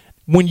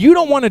 When you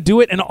don't want to do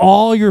it and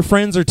all your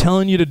friends are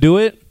telling you to do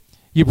it,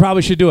 you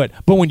probably should do it.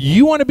 But when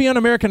you want to be on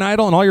American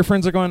Idol and all your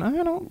friends are going,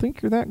 I don't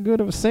think you're that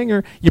good of a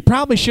singer, you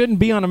probably shouldn't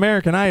be on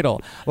American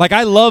Idol. Like,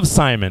 I love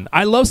Simon.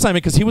 I love Simon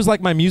because he was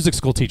like my music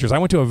school teachers. I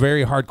went to a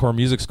very hardcore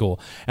music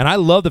school. And I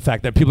love the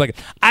fact that people are like,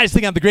 I just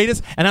think I'm the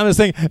greatest. And I'm just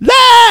saying, and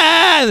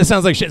it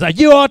sounds like shit. It's like,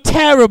 you are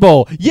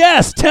terrible.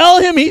 Yes,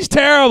 tell him he's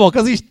terrible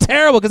because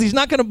he's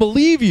not going to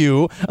believe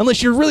you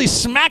unless you're really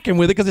smacking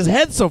with it because his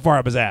head's so far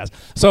up his ass.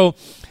 So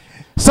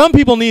Some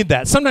people need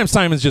that. Sometimes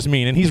Simon's just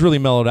mean, and he's really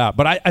mellowed out.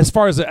 But as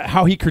far as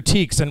how he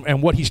critiques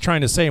and what he's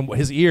trying to say and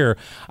his ear,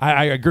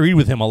 I agree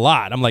with him a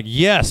lot. I'm like,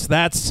 yes,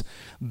 that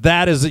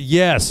is a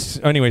yes.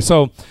 Anyway,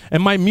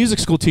 and my music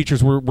school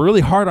teachers were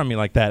really hard on me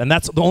like that, and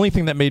that's the only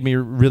thing that made me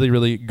really,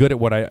 really good at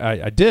what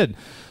I did.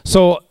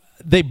 So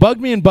they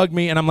bugged me,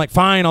 and I'm like,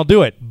 fine, I'll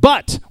do it.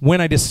 But when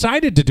I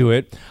decided to do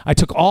it, I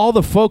took all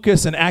the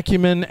focus and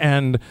acumen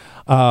and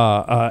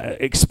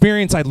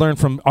experience I'd learned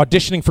from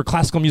auditioning for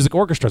classical music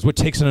orchestras, which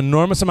takes an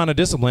enormous amount of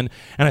discipline,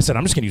 and I said,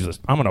 I'm just going to use this.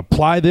 I'm going to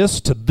apply this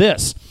to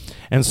this.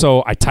 And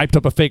so I typed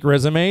up a fake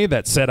resume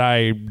that said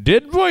I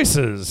did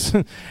voices,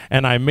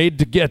 and I made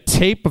to get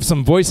tape of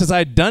some voices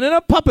I'd done in a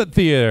puppet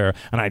theater,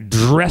 and I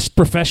dressed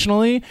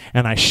professionally,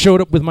 and I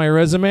showed up with my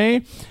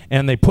resume,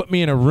 and they put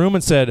me in a room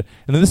and said,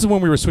 and this is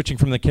when we were switching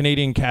from the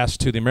Canadian cast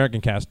to the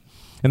American cast,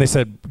 and they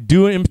said,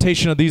 do an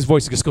imitation of these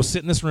voices. Just go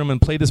sit in this room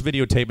and play this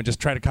videotape and just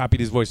try to copy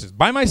these voices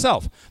by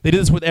myself. They did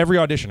this with every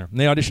auditioner, and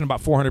they auditioned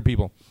about 400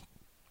 people.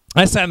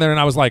 I sat there,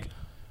 and I was like,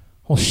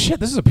 well, shit,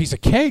 this is a piece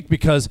of cake,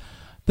 because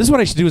this is what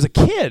I used to do as a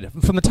kid.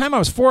 From the time I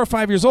was 4 or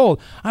 5 years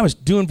old, I was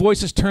doing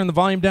voices, turn the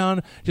volume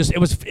down. It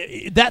was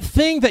that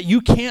thing that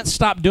you can't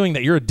stop doing,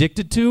 that you're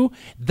addicted to,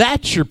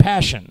 that's your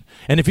passion.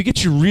 And if you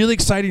get you really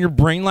excited, your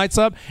brain lights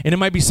up, and it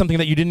might be something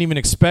that you didn't even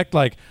expect,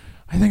 like,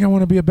 I think I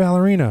want to be a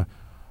ballerina.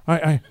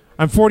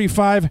 I'm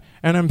 45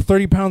 and I'm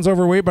 30 pounds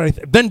overweight,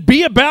 but then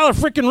be a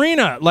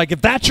ballerina. Like,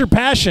 if that's your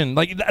passion,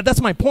 like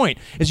that's my point.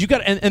 Is you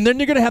got, and then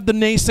you're gonna have the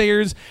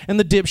naysayers and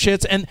the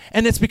dipshits, and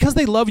it's because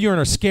they love you and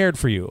are scared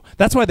for you.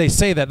 That's why they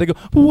say that. They go,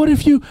 well, what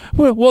if you?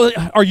 Well,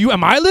 are you?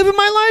 Am I living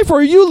my life, or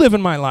are you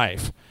living my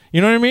life?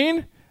 You know what I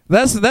mean?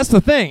 That's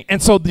the thing.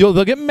 And so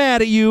they'll get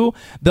mad at you.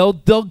 They'll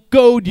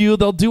goad you.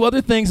 They'll do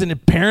other things,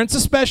 and parents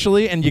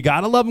especially. And you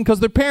gotta love them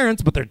because they're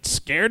parents, but they're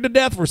scared to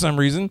death for some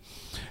reason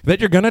that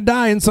you're gonna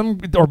die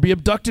or be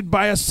abducted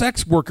by a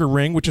sex worker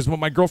ring, which is what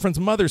my girlfriend's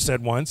mother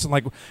said once. And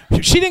like,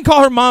 she didn't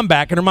call her mom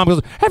back, and her mom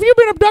goes, "Have you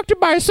been abducted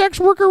by a sex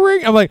worker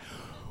ring?" I'm like,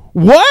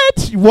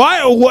 what?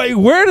 Why?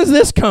 Where does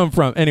this come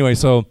from? Anyway,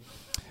 so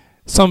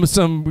some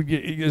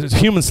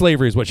human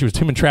slavery is what she was,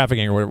 human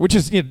trafficking or whatever, which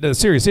is a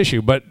serious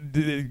issue, but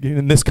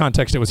in this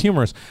context, it was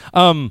humorous.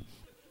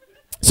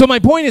 So my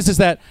point is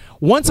that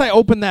once I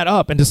opened that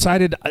up and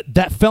decided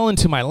that fell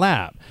into my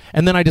lap,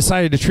 and then I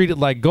decided to treat it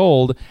like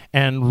gold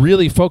and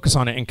really focus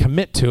on it and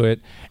commit to it,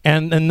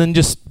 and then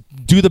just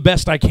do the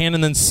best I can,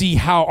 and then see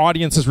how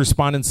audiences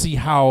respond and see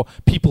how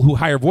people who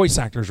hire voice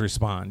actors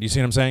respond. You see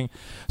what I'm saying?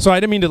 So I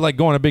didn't mean to like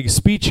go on a big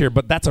speech here,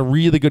 but that's a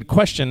really good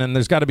question, and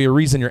there's got to be a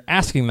reason you're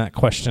asking that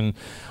question.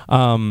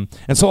 And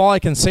so all I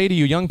can say to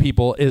you young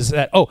people is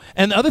that,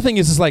 and the other thing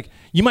is like,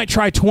 you might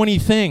try 20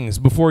 things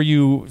before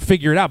you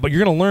figure it out, but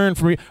you're going to learn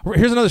from.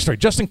 Here's another story.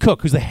 Justin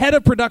Cook, who's the head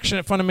of production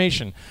at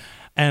Funimation,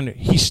 and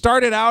he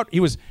started out, he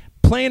was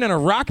playing in a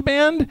rock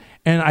band,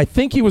 and I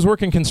think he was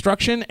working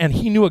construction, and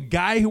he knew a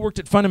guy who worked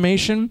at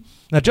Funimation.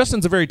 Now,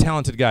 Justin's a very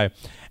talented guy,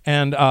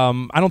 and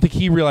I don't think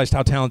he realized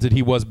how talented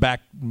he was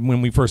back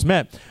when we first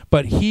met,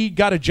 but he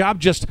got a job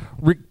just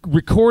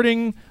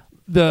recording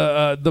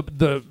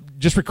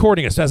just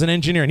recording us as an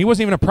engineer, and he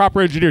wasn't even a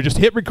proper engineer, just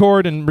hit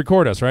record and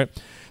record us, right?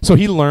 So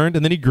he learned,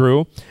 and then he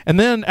grew, and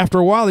then after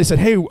a while they said,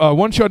 hey, why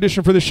don't you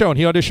audition for this show? And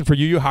he auditioned for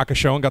Yu Yu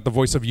Hakusho and got the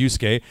voice of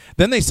Yusuke.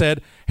 Then they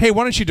said, hey,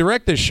 why don't you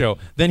direct this show?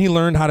 Then he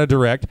learned how to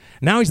direct.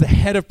 Now he's the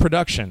head of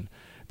production,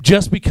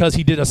 just because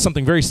he did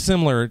something very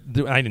similar.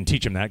 I didn't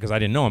teach him that because I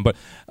didn't know him, but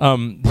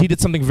he did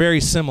something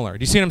very similar.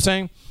 Do you see what I'm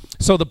saying?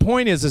 So the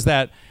point is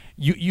that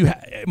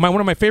one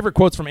of my favorite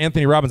quotes from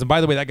Anthony Robbins, and by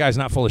the way, that guy's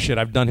not full of shit.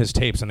 I've done his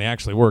tapes, and they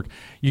actually work.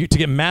 To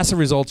get massive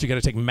results, you got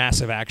to take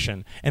massive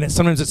action, and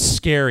sometimes it's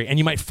scary, and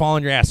you might fall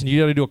on your ass, and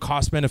you got to do a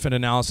cost-benefit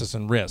analysis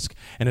and risk,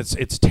 and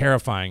it's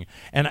terrifying.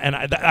 And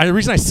the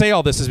reason I say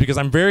all this is because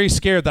I'm very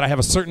scared that I have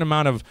a certain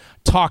amount of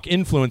talk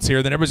influence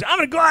here. Then everybody's, I'm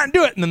going to go out and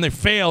do it, and then they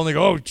fail, and they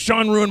go, oh,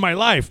 Sean ruined my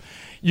life.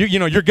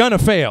 You're gonna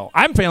fail.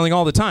 I'm failing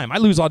all the time. I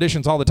lose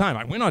auditions all the time.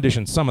 I win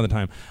auditions some of the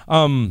time.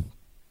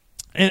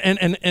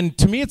 And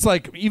to me, it's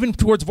like, even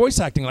towards voice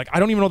acting, like, I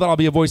don't even know that I'll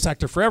be a voice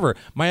actor forever.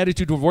 My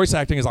attitude toward voice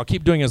acting is I'll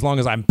keep doing it as long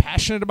as I'm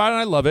passionate about it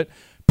and I love it.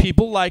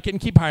 People like it and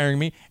keep hiring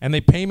me, and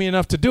they pay me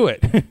enough to do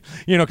it,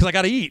 because I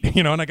got to eat,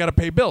 and I got to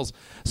pay bills.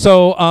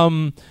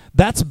 So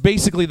that's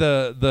basically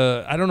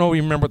the I don't know if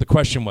you remember what the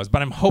question was,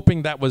 but I'm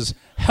hoping that was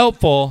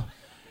helpful.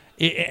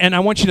 And I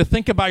want you to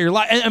think about your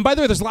life. And by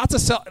the way, there's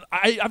lots of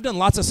I've done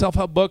lots of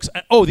self-help books.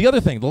 The other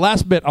thing, the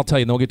last bit I'll tell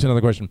you, and then we'll get to another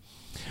question.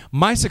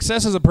 My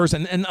success as a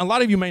person, and a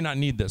lot of you may not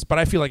need this, but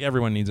I feel like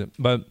everyone needs it.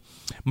 But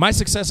my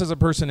success as a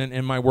person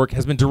in my work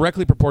has been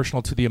directly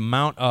proportional to the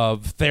amount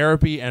of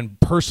therapy and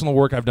personal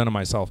work I've done on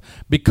myself.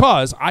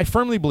 Because I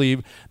firmly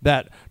believe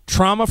that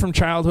trauma from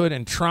childhood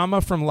and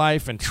trauma from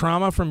life and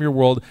trauma from your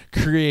world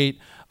create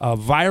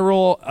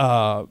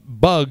viral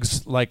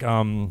bugs like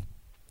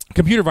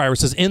computer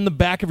viruses in the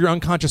back of your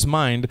unconscious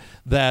mind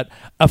that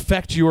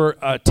affect your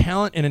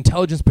talent and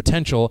intelligence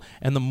potential.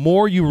 And the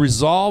more you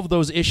resolve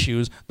those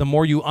issues, the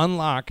more you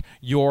unlock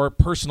your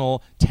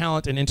personal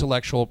talent and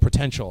intellectual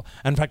potential.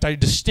 In fact, I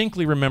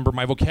distinctly remember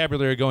my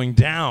vocabulary going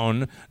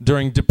down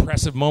during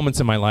depressive moments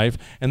in my life,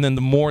 and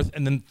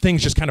then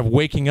things just kind of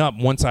waking up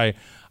once I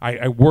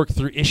worked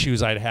through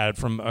issues I'd had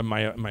from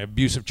my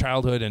abusive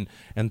childhood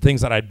and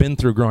things that I'd been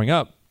through growing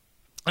up.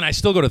 And I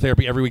still go to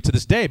therapy every week to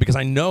this day because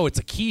I know it's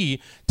a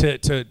key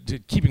to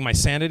keeping my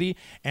sanity.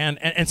 And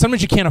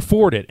sometimes you can't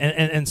afford it.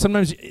 And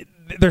sometimes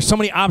there's so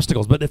many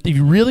obstacles. But if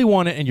you really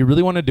want it and you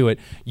really want to do it,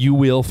 you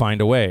will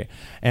find a way.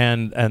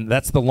 And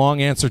that's the long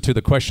answer to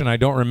the question I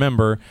don't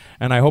remember.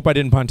 And I hope I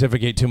didn't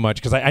pontificate too much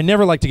because I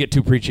never like to get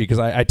too preachy because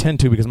I tend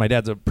to because my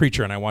dad's a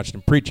preacher and I watched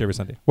him preach every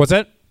Sunday. What's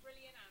that?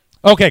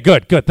 Okay,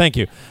 good. Thank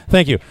you.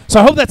 So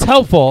I hope that's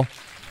helpful.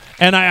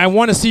 And I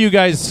want to see you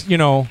guys,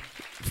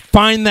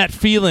 find that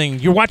feeling.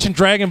 You're watching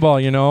Dragon Ball,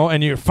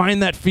 and you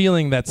find that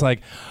feeling that's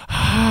like,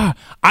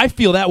 I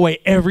feel that way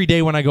every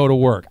day when I go to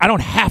work. I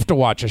don't have to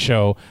watch a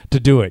show to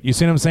do it. You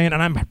see what I'm saying?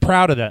 And I'm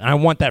proud of that. And I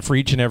want that for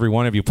each and every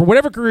one of you, for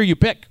whatever career you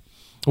pick.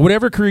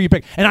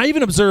 And I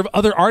even observe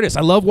other artists.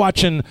 I love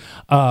watching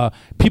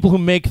people who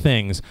make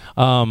things,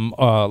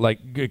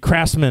 like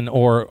craftsmen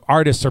or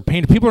artists or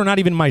painters. People who are not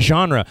even my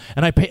genre.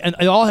 And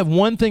they all have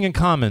one thing in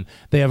common.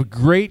 They have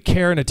great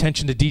care and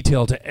attention to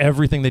detail to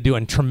everything they do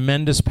and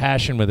tremendous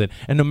passion with it.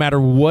 And no matter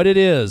what it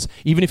is,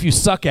 even if you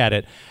suck at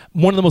it,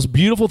 one of the most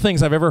beautiful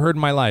things I've ever heard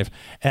in my life,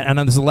 and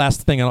this is the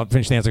last thing, I'll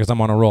finish the answer because I'm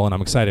on a roll and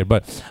I'm excited,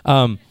 but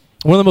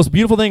one of the most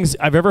beautiful things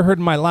I've ever heard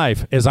in my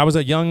life is I was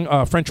a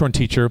young French horn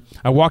teacher.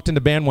 I walked into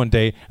band one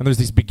day, and there's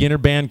these beginner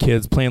band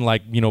kids playing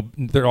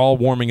they're all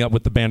warming up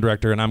with the band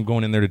director, and I'm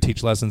going in there to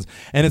teach lessons.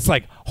 And it's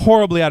like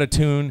horribly out of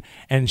tune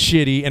and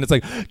shitty, and it's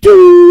like,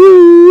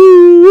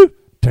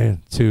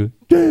 10, 2,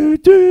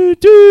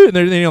 and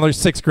they're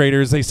sixth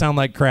graders. They sound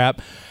like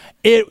crap.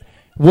 It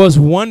was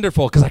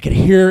wonderful because I could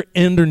hear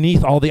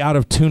underneath all the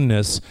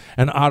out-of-tuneness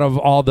and out of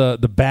all the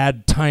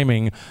bad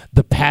timing,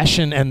 the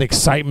passion and the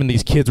excitement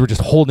these kids were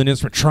just holding an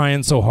instrument,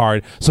 trying so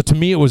hard. So to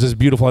me, it was as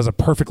beautiful as a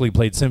perfectly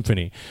played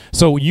symphony.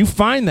 So you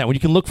find that when you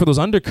can look for those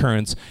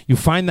undercurrents, you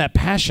find that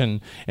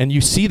passion and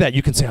you see that,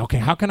 you can say, okay,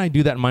 how can I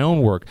do that in my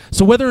own work?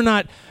 So whether or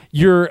not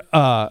you're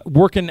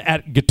working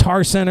at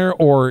Guitar Center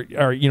or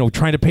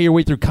trying to pay your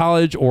way through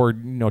college or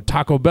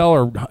Taco Bell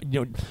or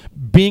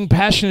being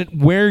passionate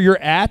where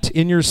you're at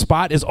in your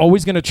spot is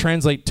always going to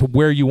translate to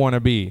where you want to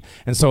be.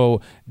 And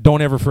so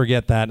don't ever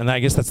forget that. And I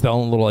guess that's the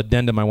only little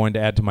addendum I wanted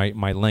to add to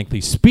my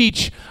lengthy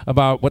speech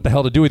about what the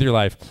hell to do with your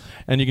life.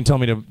 And you can tell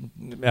me to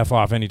F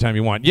off anytime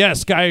you want.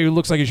 Yes, guy who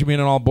looks like he should be in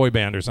an all-boy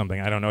band or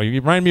something. I don't know. You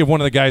remind me of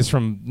one of the guys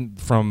from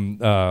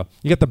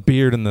you got the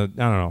beard and I don't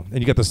know. And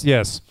you got this,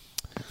 yes.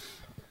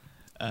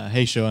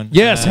 Hey, Sean.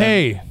 Yes,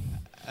 hey.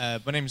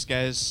 My name's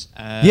Gez.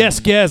 Yes,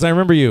 Gez, I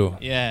remember you.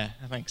 Yeah,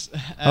 thanks.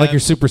 I like your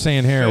Super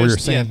Saiyan hair. We were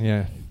saying,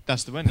 yeah.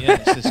 That's the one,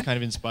 yeah. It's kind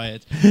of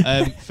inspired.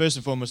 First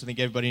and foremost, I think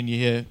everybody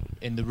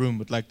in the room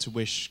would like to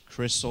wish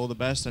Chris all the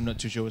best. I'm not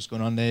too sure what's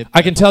going on there.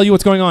 I can tell you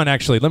what's going on,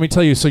 actually. Let me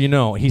tell you so you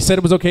know. He said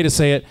it was okay to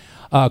say it.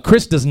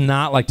 Chris does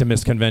not like to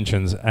miss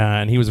conventions,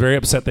 and he was very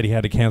upset that he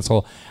had to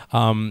cancel.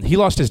 He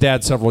lost his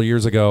dad several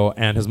years ago,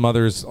 and his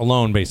mother's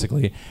alone,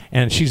 basically.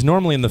 And she's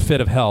normally in the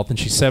fit of health, and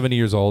she's 70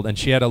 years old, and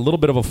she had a little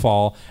bit of a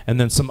fall, and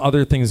then some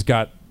other things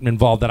got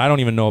involved that I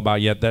don't even know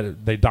about yet,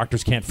 that the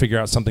doctors can't figure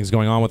out something's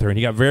going on with her. And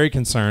he got very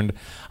concerned.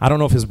 I don't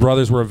know if his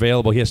brothers were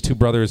available. He has two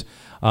brothers.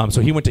 So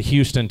he went to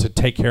Houston to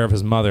take care of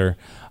his mother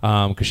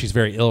because she's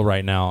very ill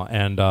right now,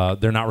 and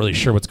they're not really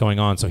sure what's going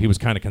on, so he was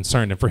kind of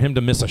concerned. And for him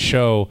to miss a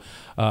show,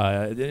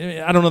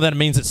 I don't know that it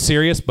means it's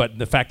serious, but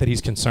the fact that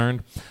he's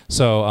concerned,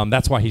 so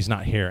that's why he's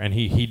not here. And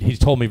he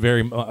told me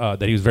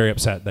that he was very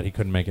upset that he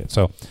couldn't make it.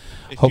 So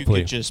if hopefully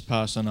you could just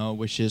pass on our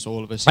wishes,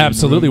 all of us.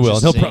 Absolutely will.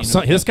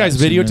 This guy's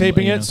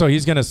videotaping it, so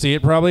he's going to see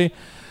it probably.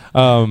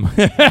 As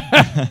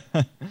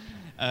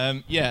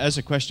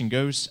the question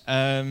goes,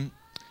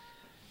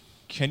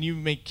 can you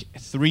make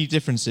 3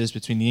 differences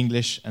between the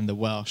English and the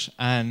Welsh?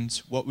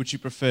 And what would you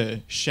prefer,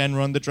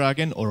 Shenron the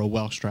dragon or a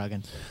Welsh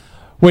dragon?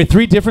 Wait,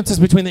 3 differences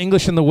between the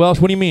English and the Welsh?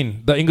 What do you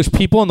mean? The English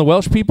people and the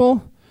Welsh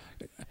people?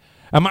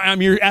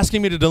 You're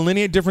asking me to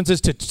delineate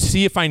differences to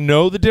see if I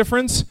know the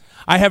difference?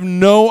 I have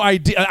no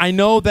idea. I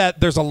know that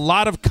there's a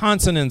lot of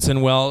consonants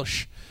in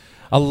Welsh.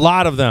 A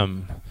lot of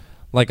them.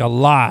 Like a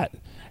lot.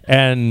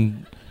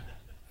 And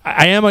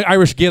I am an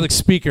Irish Gaelic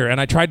speaker, and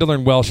I tried to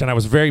learn Welsh, and I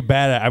was very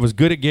bad at it. I was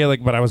good at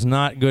Gaelic, but I was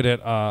not good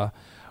at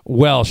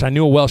Welsh. I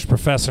knew a Welsh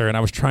professor, and I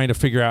was trying to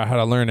figure out how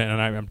to learn it,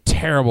 and I'm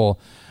terrible.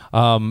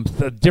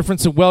 The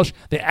difference in Welsh,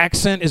 the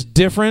accent is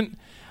different.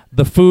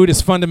 The food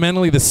is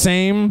fundamentally the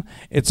same.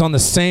 It's on the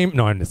same.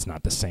 No, it's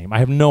not the same. I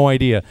have no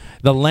idea.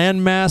 The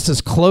landmass is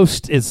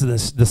close. It's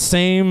the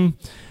same.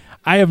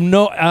 I have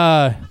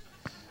no.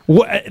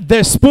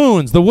 There's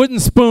spoons. The wooden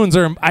spoons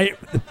are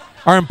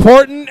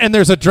important, and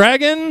there's a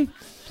dragon.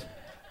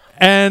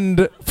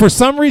 And for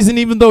some reason,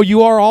 even though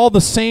you are all the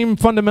same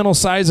fundamental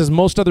size as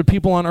most other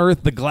people on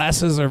Earth, the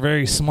glasses are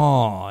very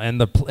small.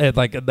 And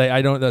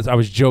I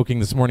was joking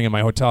this morning in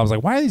my hotel. I was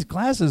like, "Why are these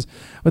glasses?"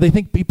 Well, they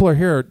think people are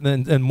here.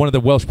 And one of the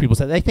Welsh people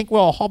said, "They think we're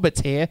all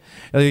hobbits here."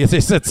 They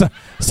said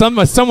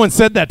someone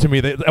said that to me.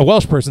 A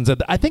Welsh person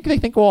said, "I think they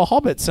think we're all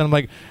hobbits." And I'm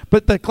like,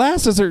 "But the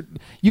glasses are.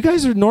 You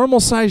guys are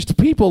normal-sized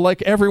people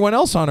like everyone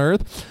else on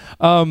Earth."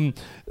 I'm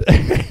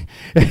an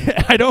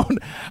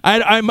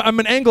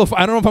Anglophile.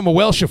 I don't know if I'm a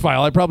Welshophile.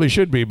 I probably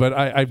should be, but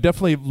I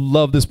definitely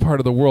love this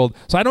part of the world.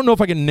 So I don't know if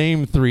I can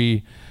name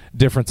 3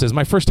 differences.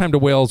 My first time to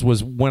Wales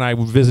was when I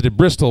visited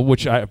Bristol,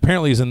 which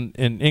apparently is in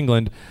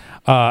England,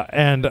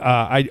 and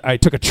I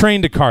took a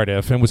train to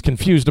Cardiff and was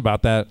confused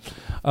about that.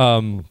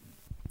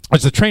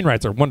 The train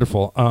rides are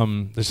wonderful.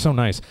 They're so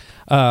nice.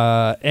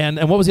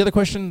 And what was the other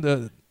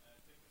question?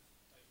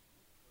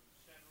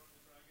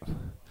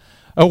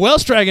 A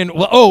Welsh dragon.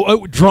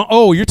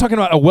 You're talking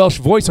about a Welsh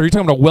voice, or you're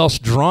talking about a Welsh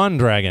drawn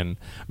dragon?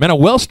 Man, a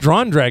Welsh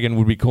drawn dragon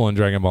would be cool in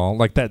Dragon Ball,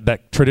 like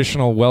that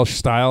traditional Welsh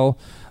style.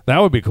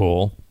 That would be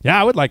cool. Yeah,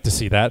 I would like to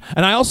see that.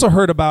 And I also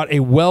heard about a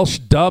Welsh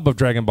dub of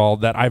Dragon Ball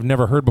that I've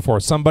never heard before.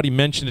 Somebody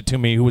mentioned it to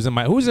me.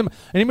 Anybody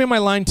in my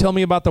line tell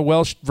me about the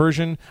Welsh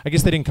version? I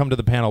guess they didn't come to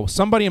the panel.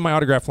 Somebody in my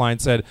autograph line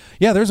said,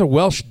 "Yeah, there's a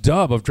Welsh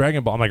dub of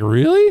Dragon Ball." I'm like,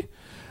 really?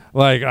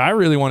 Like, I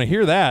really want to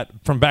hear that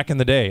from back in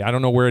the day. I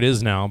don't know where it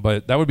is now,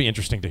 but that would be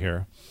interesting to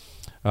hear.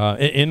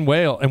 In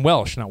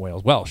Welsh, not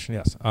Wales. Welsh,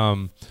 yes.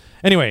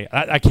 Anyway,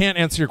 I can't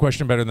answer your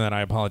question better than that.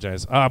 I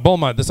apologize.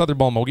 Bulma, this other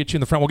Bulma. We'll get you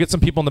in the front. We'll get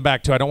some people in the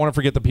back, too. I don't want to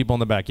forget the people in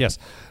the back. Yes.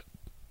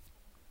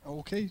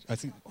 Okay. I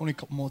think only a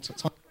couple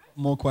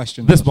more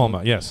questions. This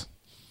Bulma, yes.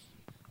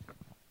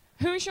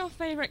 Who's your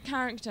favorite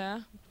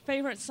character,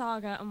 favorite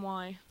saga, and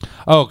why?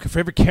 Oh,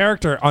 favorite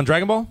character on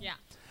Dragon Ball? Yeah.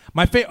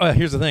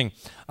 Here's the thing.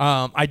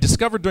 I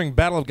discovered during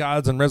Battle of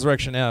Gods and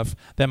Resurrection F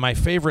that my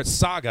favorite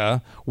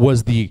saga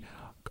was the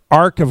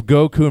arc of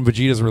Goku and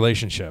Vegeta's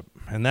relationship.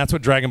 And that's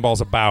what Dragon Ball's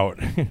about.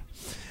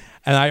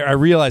 And I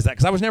realized that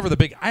because I was never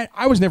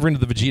I was never into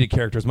the Vegeta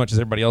character as much as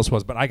everybody else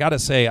was. But I got to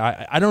say,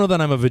 I don't know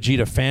that I'm a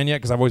Vegeta fan yet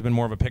because I've always been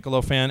more of a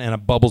Piccolo fan and a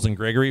Bubbles and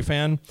Gregory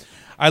fan.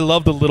 I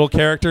love the little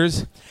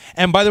characters.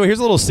 And by the way, here's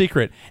a little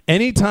secret.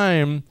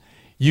 Anytime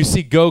you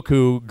see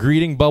Goku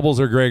greeting Bubbles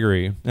or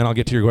Gregory, and I'll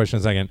get to your question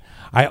in a second,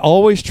 I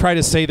always try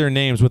to say their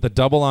names with a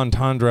double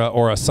entendre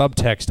or a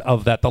subtext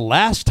of that the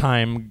last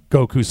time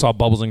Goku saw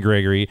Bubbles and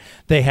Gregory,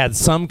 they had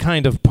some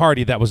kind of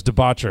party that was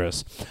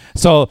debaucherous.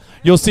 So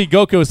you'll see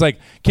Goku is like,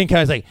 King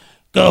Kai's like,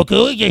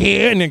 "Goku, you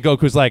here?" And then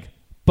Goku's like,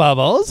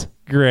 "Bubbles,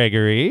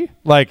 Gregory."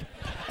 Like,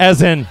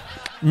 as in,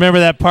 remember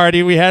that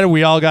party we had?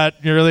 We all got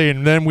early,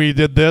 and then we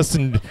did this,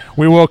 and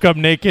we woke up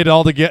naked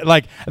all together.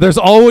 Like, there's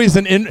always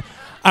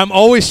I'm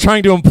always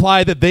trying to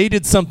imply that they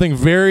did something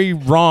very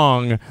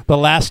wrong the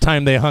last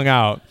time they hung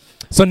out.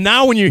 So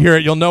now when you hear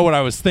it, you'll know what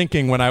I was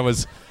thinking when I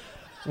was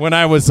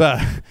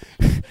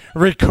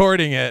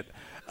recording it.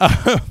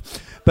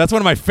 That's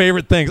one of my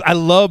favorite things. I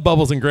love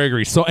Bubbles and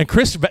Gregory. And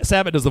Chris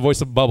Sabat does the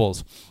voice of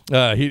Bubbles.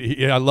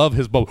 I love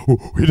his Bubbles.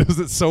 He does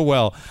it so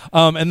well.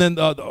 And then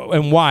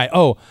and why?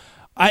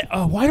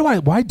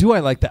 Why do I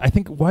like that? I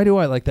think why do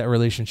I like that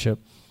relationship?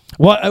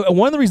 Well,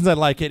 one of the reasons I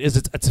like it is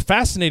it's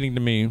fascinating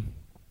to me.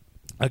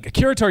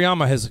 Akira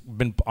Toriyama has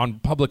been on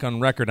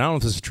record, I don't know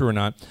if this is true or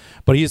not,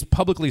 but he has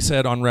publicly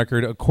said on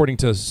record, according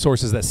to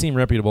sources that seem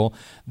reputable,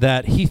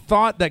 that he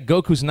thought that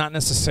Goku's not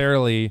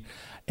necessarily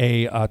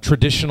a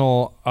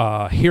traditional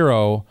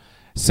hero,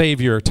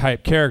 savior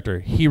type character.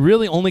 He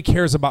really only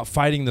cares about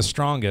fighting the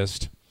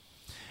strongest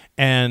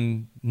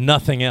and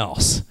nothing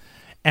else.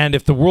 And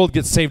if the world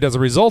gets saved as a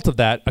result of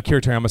that,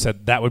 Akira Toriyama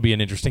said that would be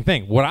an interesting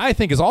thing. What I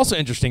think is also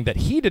interesting that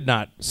he did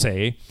not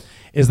say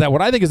is that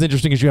what I think is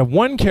interesting is you have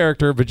one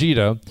character,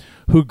 Vegeta,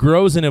 who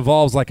grows and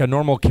evolves like a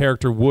normal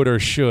character would or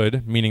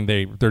should, meaning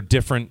they're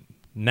different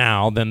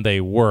now than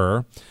they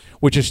were,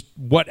 which is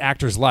what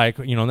actors like.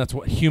 You know, that's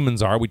what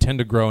humans are. We tend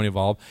to grow and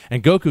evolve.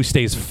 And Goku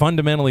stays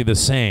fundamentally the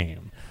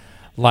same,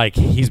 like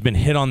he's been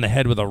hit on the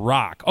head with a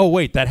rock. Oh,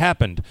 wait, that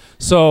happened.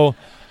 So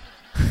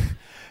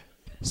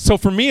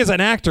for me as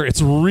an actor,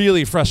 it's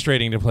really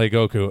frustrating to play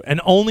Goku. And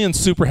only in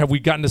Super have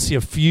we gotten to see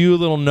a few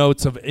little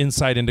notes of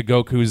insight into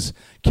Goku's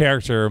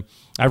character.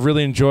 I've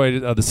really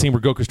enjoyed the scene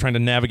where Goku's trying to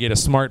navigate a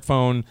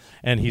smartphone,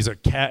 and he's a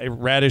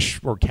radish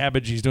or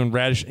cabbage. He's doing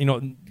radish,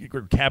 or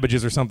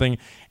cabbages or something,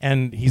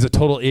 and he's a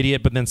total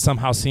idiot, but then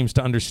somehow seems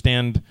to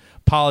understand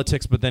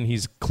politics, but then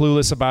he's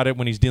clueless about it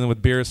when he's dealing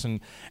with Beerus, and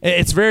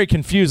it's very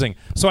confusing.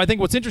 So I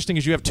think what's interesting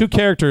is you have two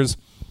characters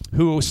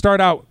who start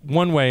out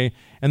one way,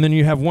 and then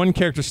you have one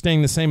character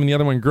staying the same and the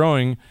other one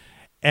growing,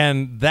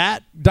 and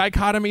that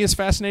dichotomy is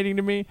fascinating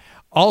to me.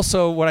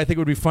 Also, what I think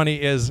would be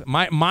funny is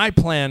my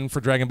plan for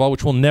Dragon Ball,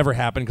 which will never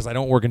happen because I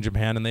don't work in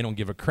Japan and they don't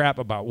give a crap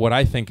about what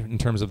I think in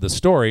terms of the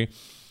story.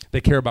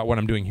 They care about what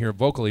I'm doing here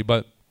vocally,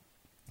 but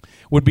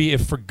would be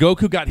if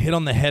Goku got hit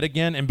on the head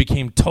again and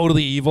became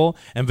totally evil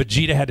and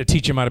Vegeta had to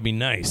teach him how to be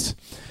nice.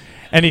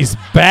 And he's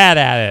bad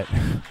at it.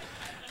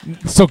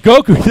 So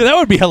Goku, that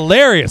would be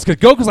hilarious because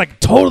Goku's like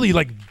totally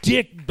like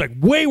dick, like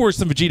way worse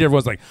than Vegeta.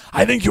 Everyone's like,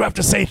 I think you have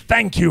to say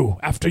thank you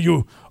after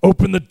you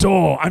open the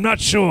door. I'm not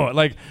sure.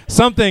 Like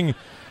something,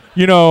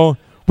 you know,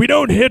 we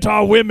don't hit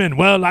our women.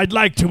 Well, I'd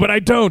like to, but I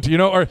don't, you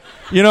know, or,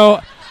 you know,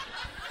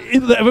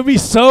 it would be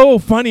so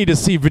funny to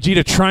see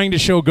Vegeta trying to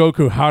show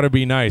Goku how to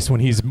be nice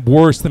when he's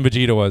worse than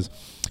Vegeta was.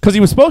 Because he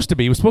was supposed to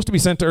be. He was supposed to be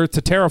sent to Earth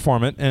to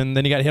terraform it, and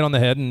then he got hit on the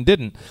head and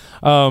didn't.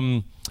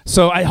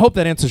 So I hope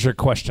that answers your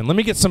question. Let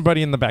me get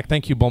somebody in the back.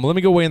 Thank you, Bulma. Let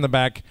me go way in the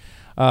back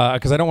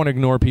because I don't want to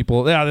ignore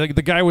people. Yeah,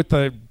 the guy with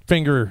the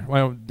finger.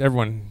 Well,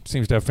 everyone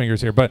seems to have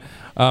fingers here, but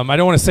I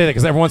don't want to say that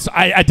because everyone's.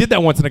 I did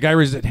that once, and the guy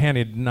raised his hand.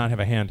 He did not have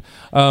a hand.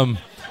 And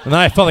then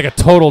I felt like a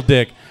total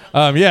dick.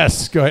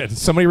 Yes, go ahead.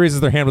 Somebody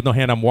raises their hand with no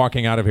hand. I'm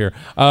walking out of here.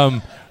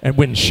 And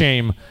in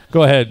shame.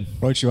 Go ahead.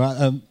 Right, you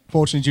are.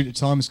 Fortunately, due to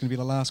time, it's going to be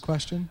the last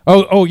question.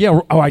 Oh, yeah.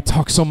 Oh, I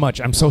talk so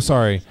much. I'm so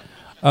sorry.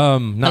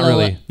 Not Hello,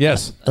 really.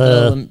 Yes.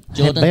 Jordan.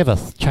 Hey,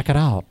 Beavis, check it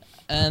out.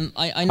 I know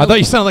I thought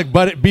you sounded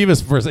like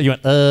Beavis for a second. You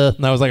went,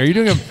 and I was like, are you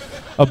doing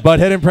a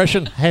Butthead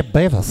impression? Hey,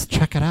 Beavis,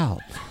 check it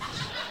out.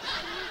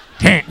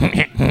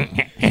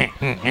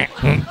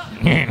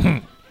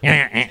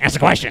 Ask the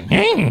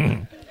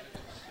question.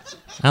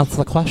 Answer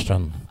the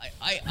question.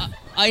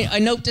 I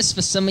noticed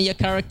for some of your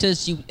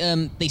characters, you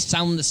they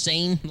sound the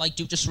same. Like,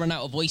 do you just run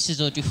out of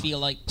voices, or do you feel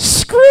like...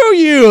 Screw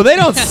you! They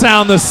don't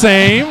sound the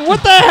same.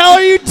 What the hell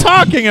are you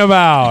talking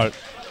about?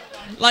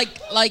 Like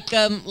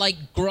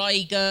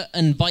Greiger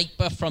and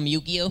Viper from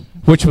Yu-Gi-Oh.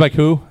 Which, like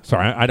who?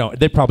 Sorry, I don't.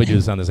 They probably do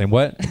sound the same.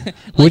 What?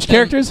 Which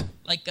characters?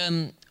 Like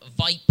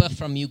Viper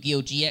from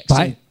Yu-Gi-Oh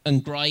GX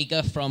and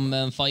Greiger from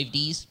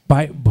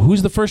 5Ds.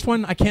 Who's the first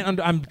one? I can't.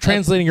 I'm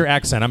translating your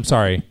accent. I'm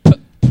sorry.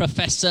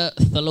 Professor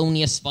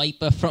Thelonious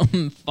Viper from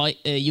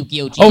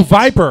Yu-Gi-Oh! GX. Oh,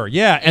 Viper,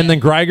 yeah, and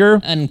then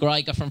Greiger. And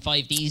Greiger from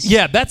 5Ds.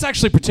 Yeah, that's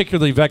actually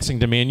particularly vexing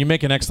to me, and you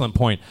make an excellent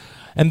point.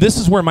 And this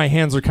is where my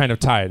hands are kind of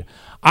tied.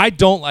 I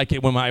don't like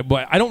it when I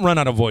don't run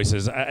out of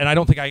voices, and I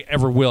don't think I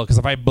ever will, because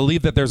if I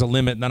believe that there's a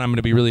limit, then I'm going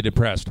to be really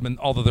depressed,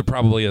 although there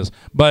probably is.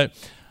 But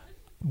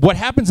what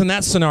happens in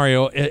that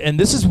scenario, and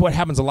this is what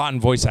happens a lot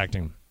in voice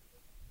acting.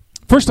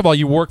 First of all,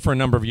 you work for a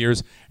number of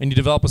years, and you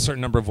develop a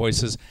certain number of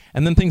voices,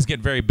 and then things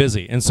get very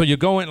busy. And so you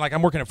go in, like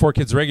I'm working at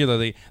 4Kids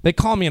regularly. They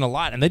call me in a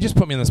lot, and they just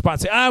put me in the spot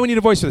and say, we need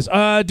a voice for this.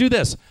 Do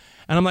this.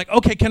 And I'm like,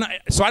 okay, can I?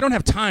 So I don't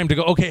have time to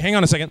go, okay, hang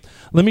on a second.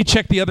 Let me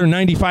check the other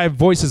 95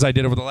 voices I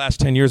did over the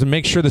last 10 years and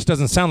make sure this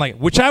doesn't sound like it,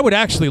 which I would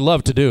actually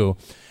love to do.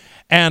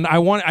 And I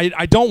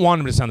don't want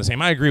them to sound the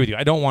same. I agree with you.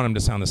 I don't want them to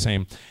sound the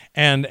same.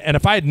 And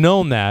if I had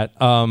known that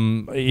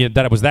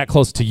that it was that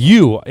close to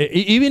you,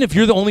 even if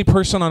you're the only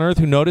person on earth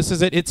who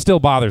notices it, it still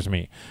bothers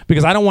me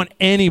because I don't want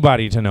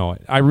anybody to know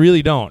it. I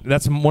really don't.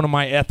 That's one of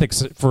my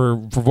ethics for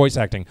voice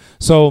acting.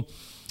 So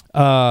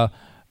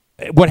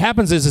what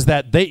happens is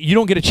that you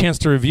don't get a chance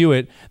to review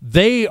it.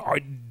 They are,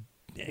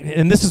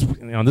 and this is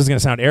going to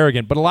sound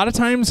arrogant, but a lot of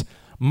times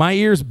my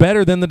ear's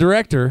better than the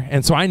director,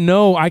 and so I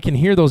know I can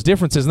hear those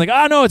differences. And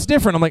like, no, it's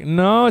different. I'm like,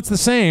 no, it's the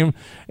same,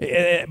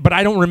 but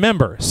I don't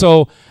remember.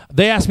 So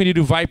they asked me to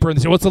do Viper, and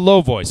they said, well, it's a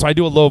low voice. So I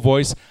do a low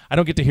voice. I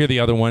don't get to hear the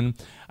other one.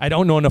 I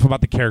don't know enough about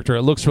the character.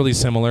 It looks really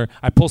similar.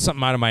 I pull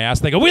something out of my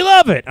ass. They go, we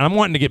love it. And I'm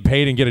wanting to get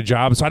paid and get a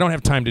job, so I don't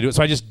have time to do it.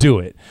 So I just do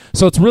it.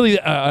 So it's really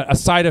a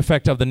side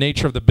effect of the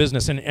nature of the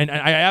business, and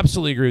I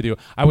absolutely agree with you.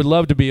 I would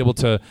love to be able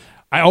to...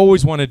 I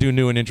always want to do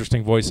new and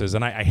interesting voices,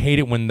 and I hate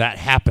it when that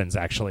happens,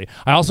 actually.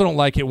 I also don't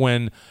like it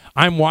when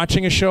I'm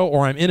watching a show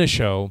or I'm in a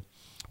show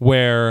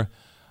where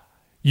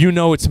you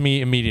know it's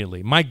me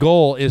immediately. My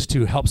goal is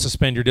to help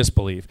suspend your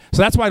disbelief.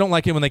 So that's why I don't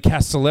like it when they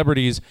cast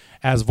celebrities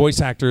as voice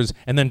actors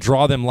and then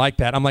draw them like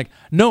that. I'm like,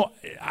 no,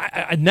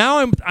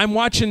 now I'm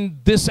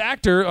watching this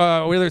actor,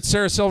 whether it's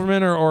Sarah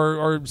Silverman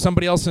or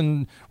somebody else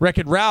in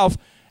Wreck-It Ralph.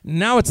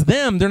 Now it's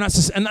them. They're not,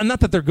 and not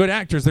that they're good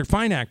actors. They're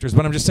fine actors,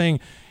 but I'm just saying...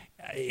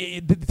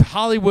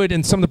 Hollywood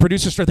and some of the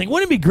producers start thinking,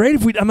 wouldn't it be great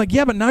if we... I'm like,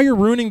 yeah, but now you're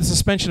ruining the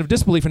suspension of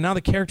disbelief, and now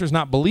the character's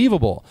not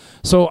believable.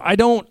 So I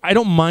don't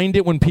mind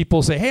it when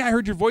people say, hey, I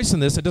heard your voice in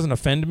this. It doesn't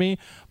offend me,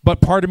 but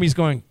part of me is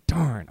going,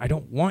 darn, I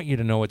don't want you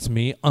to know it's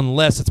me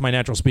unless it's my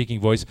natural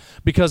speaking voice,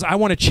 because I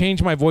want to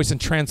change my voice and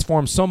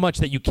transform so much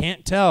that you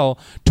can't tell,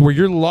 to where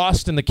you're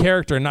lost in the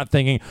character and not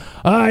thinking,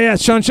 yeah,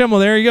 Sean Schemmel,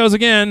 there he goes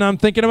again. I'm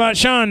thinking about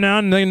Sean now,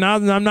 and now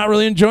I'm not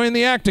really enjoying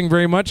the acting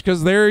very much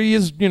because there he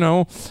is,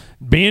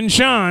 being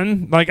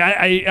Sean. Like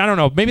I don't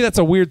know, maybe that's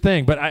a weird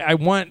thing, but I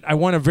want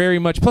a very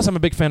much, plus I'm a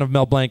big fan of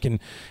Mel Blanc, and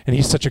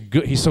he's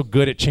so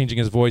good at changing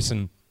his voice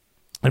and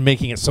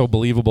making it so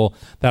believable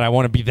that I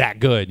want to be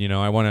that good.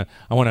 I want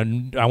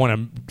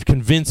to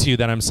convince you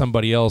that I'm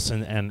somebody else,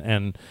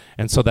 and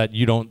so that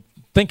you don't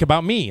think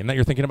about me and that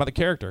you're thinking about the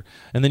character,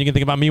 and then you can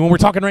think about me when we're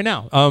talking right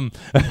now.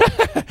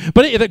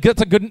 But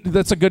that's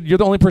a good. You're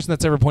the only person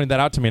that's ever pointed that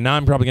out to me. Now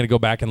I'm probably going to go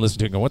back and listen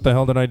to it and go, what the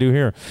hell did I do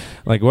here?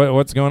 Like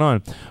what's going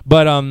on?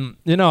 But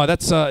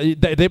that's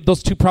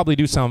those two probably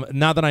do sound.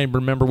 Now that I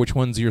remember which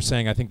ones you're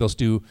saying, I think those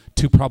two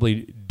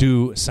probably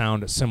do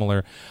sound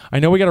similar. I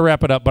know we got to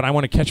wrap it up, but I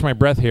want to catch my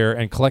breath here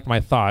and collect my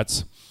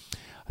thoughts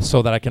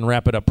so that I can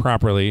wrap it up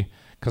properly.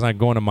 because I'm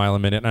going a mile a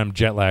minute and I'm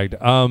jet lagged.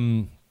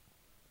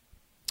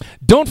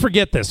 Don't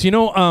forget this. You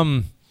know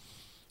how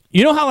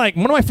like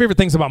one of my favorite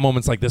things about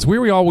moments like this,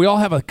 we all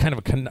have a kind of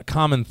a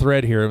common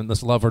thread here in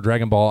this love for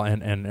Dragon Ball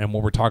and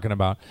what we're talking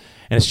about.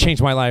 And it's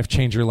changed my life,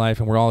 changed your life,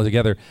 and we're all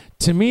together.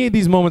 To me,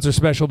 these moments are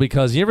special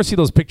because you ever see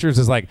those pictures?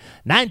 It's like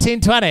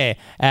 1920,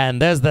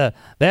 and there's the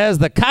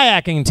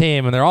kayaking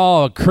team, and they're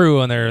all a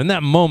crew, and they're in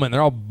that moment,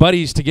 they're all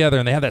buddies together,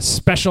 and they have that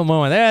special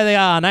moment. There they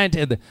are,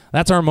 19.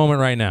 That's our moment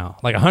right now.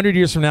 Like 100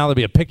 years from now, there'll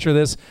be a picture of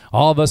this.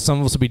 All of us,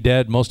 some of us will be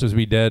dead, most of us will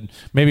be dead,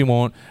 maybe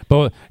won't.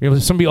 But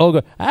somebody will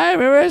go, I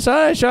remember I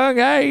saw that young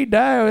guy, he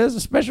died. This is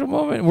a special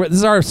moment. This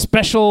is our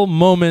special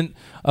moment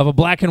of a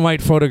black and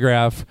white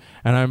photograph,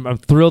 and I'm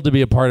thrilled to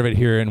be a part of it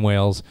here in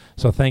Wales.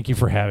 So thank you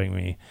for having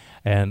me,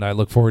 and I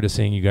look forward to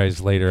seeing you guys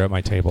later at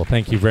my table.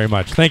 Thank you very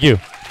much. Thank you.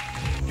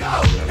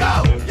 Go,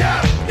 go,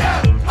 yeah,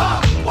 yeah,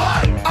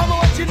 what? I'ma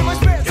let you know my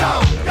spare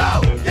time. Go,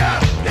 go, yeah,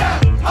 yeah,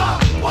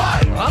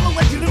 what? I'ma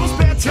let you know my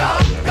spare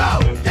time. Go,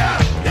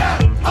 yeah,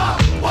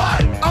 yeah,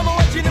 what? I'ma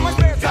let you know my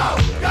spare time.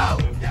 Go, go,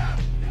 yeah.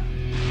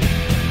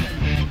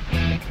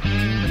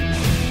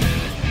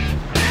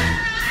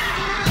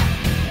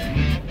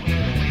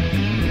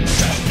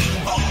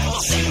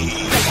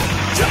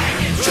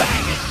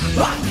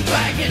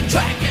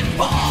 Dragon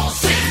Ball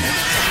Z.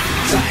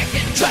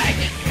 Dragon,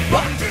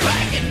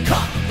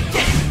 come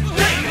get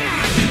me.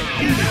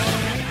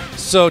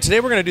 So today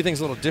we're going to do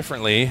things a little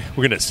differently.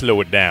 We're going to slow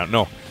it down.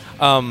 No.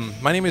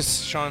 My name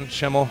is Sean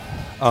Schemmel.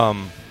 I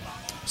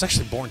was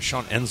actually born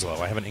Sean Enslow.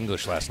 I have an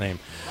English last name.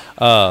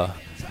 And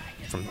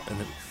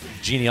the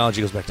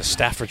genealogy goes back to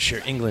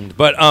Staffordshire, England.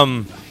 But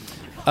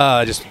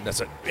just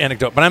that's an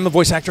anecdote. But I'm the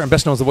voice actor. I'm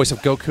best known as the voice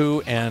of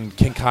Goku and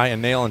King Kai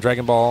and Nail in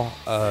Dragon Ball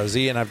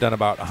Z, and I've done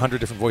about 100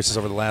 different voices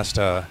over the last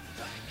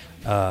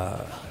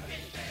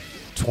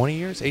 20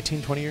 years,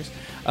 18, 20 years,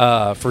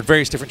 for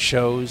various different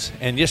shows.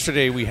 And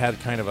yesterday we had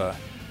kind of a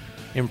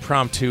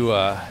impromptu,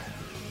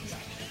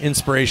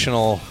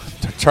 inspirational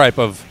type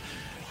of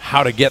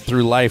how to get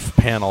through life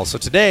panel. So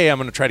today I'm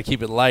going to try to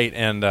keep it light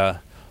and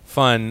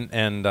fun.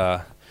 And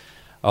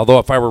although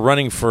if I were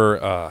running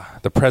for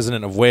the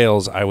president of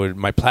Wales,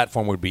 my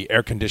platform would be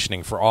air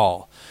conditioning for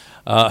all.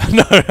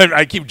 No,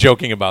 I keep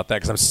joking about that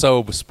because I'm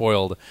so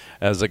spoiled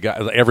as a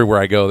guy everywhere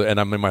I go, and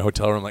I'm in my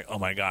hotel room like, oh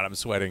my God, I'm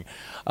sweating.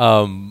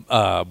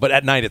 But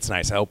at night it's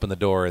nice. I open the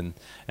door and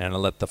I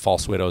let the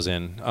false widows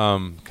in.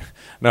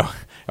 No,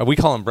 we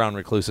call them brown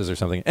recluses or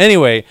something.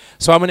 Anyway,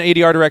 so I'm an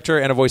ADR director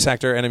and a voice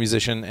actor and a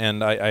musician,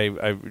 and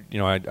I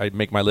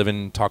make my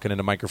living talking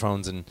into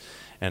microphones and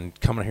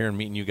coming here and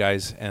meeting you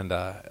guys, and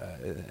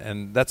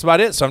that's about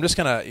it. So I'm just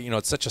gonna,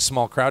 it's such a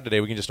small crowd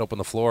today. We can just open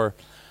the floor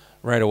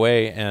right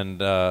away and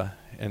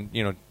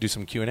do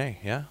some Q&A.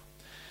 Yeah.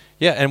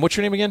 And what's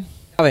your name again?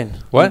 Gavin.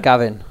 What?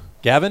 Gavin.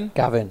 Gavin.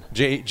 Gavin.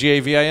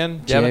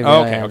 Gavin. Gavin?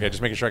 Oh, okay.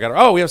 Just making sure I got it.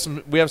 Oh, we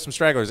have some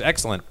stragglers.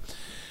 Excellent.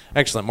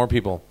 More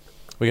people.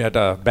 We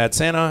got Bad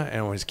Santa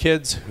and his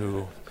kids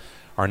who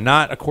are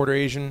not a quarter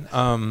Asian.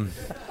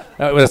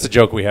 That's a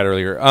joke we had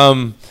earlier.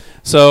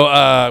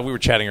 So we were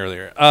chatting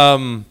earlier.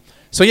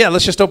 So yeah,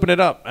 let's just open it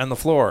up on the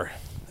floor.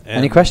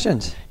 Any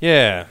questions?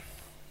 Yeah.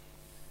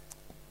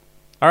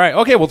 All right.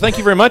 Okay. Well, thank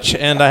you very much,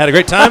 and I had a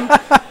great time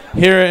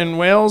here in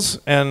Wales.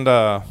 And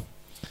I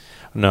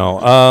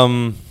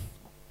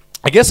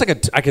guess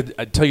I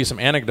could tell you some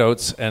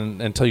anecdotes and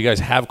until you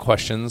guys have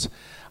questions,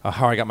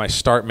 how I got my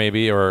start,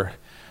 maybe, or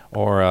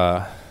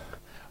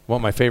what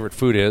my favorite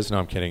food is. No,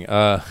 I'm kidding.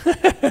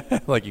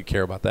 Like you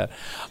care about that.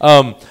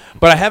 But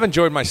I have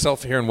enjoyed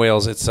myself here in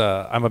Wales.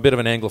 I'm a bit of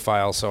an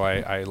Anglophile, so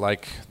I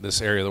like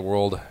this area of the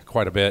world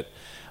quite a bit,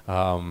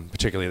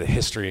 particularly the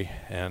history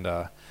and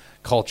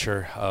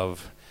culture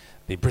of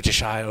the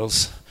British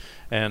Isles,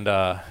 and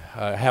I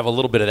have a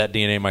little bit of that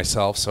DNA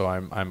myself, so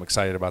I'm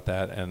excited about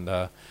that. And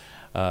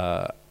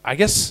I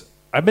guess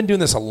I've been doing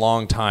this a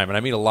long time, and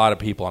I meet a lot of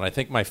people, and I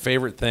think my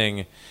favorite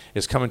thing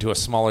is coming to a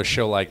smaller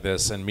show like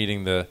this and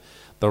meeting the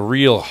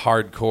real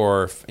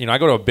hardcore. I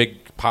go to a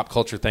big pop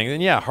culture thing,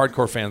 and yeah,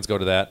 hardcore fans go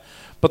to that,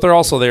 but they're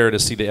also there to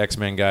see the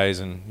X-Men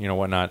guys and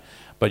whatnot.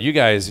 But you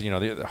guys, the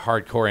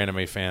hardcore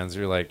anime fans,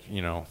 you're like,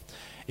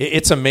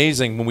 it's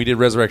amazing when we did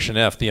Resurrection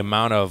F, the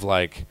amount of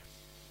like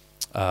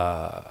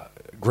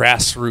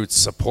grassroots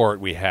support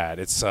we had.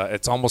 It's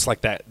almost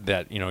like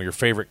that your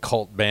favorite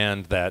cult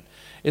band that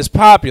is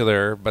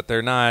popular, but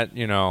they're not,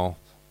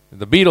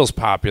 the Beatles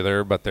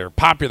popular, but they're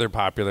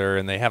popular,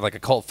 and they have like a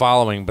cult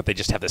following, but they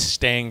just have this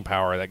staying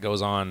power that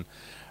goes on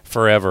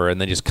forever, and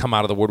they just come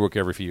out of the woodwork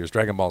every few years.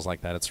 Dragon Ball's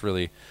like that. It's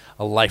really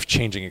a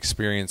life-changing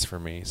experience for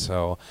me.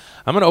 So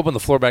I'm going to open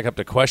the floor back up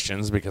to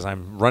questions because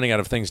I'm running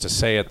out of things to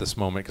say at this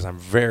moment because I'm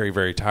very,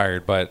 very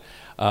tired. But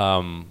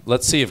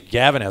let's see if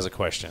Gavin has a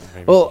question.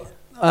 Maybe. Well,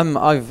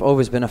 I've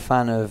always been a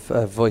fan of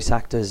voice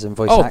actors and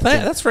voice acting.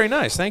 That's very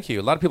nice. Thank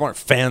you. A lot of people aren't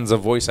fans of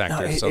voice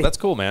actors, so that's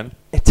cool, man.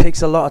 It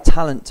takes a lot of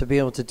talent to be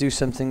able to do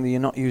something that you're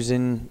not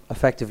using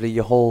effectively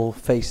your whole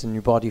face and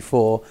your body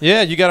for.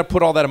 Yeah, you got to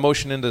put all that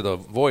emotion into the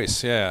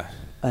voice, yeah.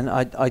 And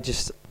I want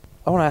to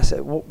ask,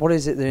 what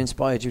is it that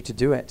inspired you to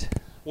do it?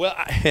 Well,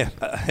 I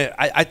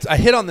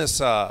hit on this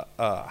how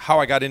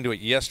I got into it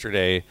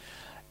yesterday,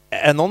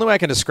 and the only way I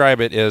can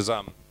describe it is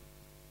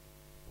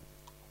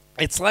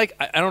it's like,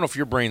 I don't know if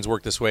your brains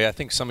work this way. I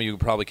think some of you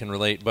probably can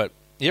relate, but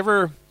you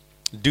ever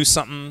do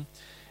something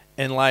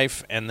in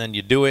life and then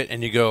you do it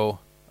and you go,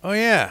 oh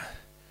yeah,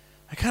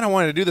 I kind of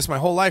wanted to do this my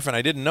whole life and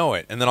I didn't know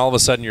it, and then all of a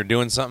sudden you're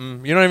doing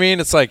something. You know what I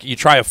mean? It's like you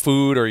try a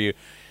food or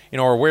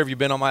or where have you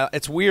been on my...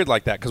 It's weird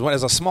like that, because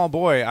as a small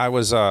boy, I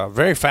was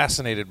very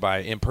fascinated by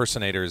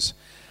impersonators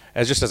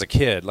just as a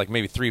kid, like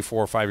maybe 3,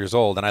 4, 5 years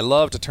old, and I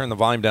loved to turn the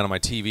volume down on my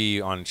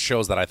TV on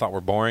shows that I thought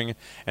were boring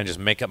and just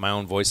make up my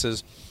own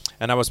voices.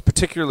 And I was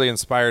particularly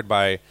inspired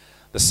by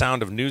the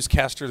sound of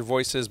newscasters'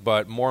 voices,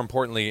 but more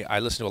importantly, I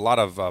listened to a lot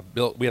of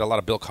we had a lot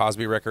of Bill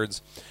Cosby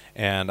records,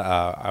 and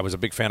I was a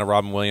big fan of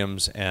Robin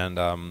Williams,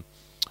 and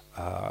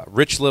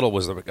Rich Little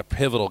was a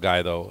pivotal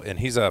guy, though, and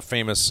he's a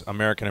famous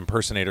American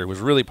impersonator who was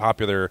really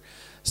popular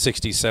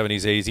 60s,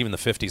 70s, 80s, even the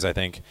 50s, I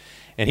think.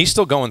 And he's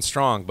still going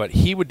strong, but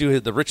he would do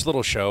the Rich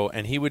Little show,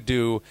 and he would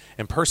do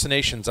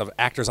impersonations of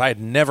actors I had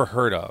never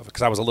heard of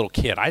because I was a little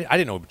kid. I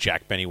didn't know who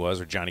Jack Benny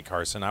was or Johnny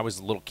Carson. I was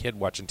a little kid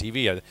watching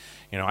TV.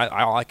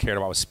 All I cared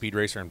about was Speed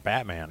Racer and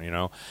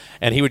Batman,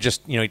 And he would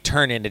just, he'd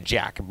turn into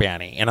Jack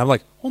Benny. And I'm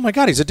like, oh, my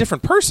God, he's a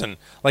different person.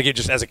 Like, it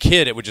just, as a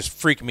kid, it would just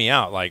freak me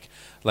out,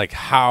 like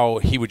how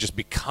he would just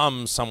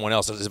become someone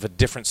else, as if a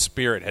different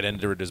spirit had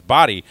entered his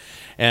body.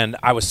 And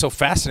I was so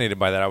fascinated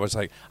by that. I was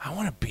like, I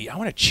want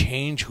to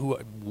change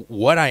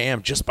what I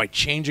am just by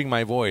changing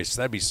my voice.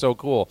 That'd be so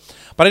cool.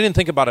 But I didn't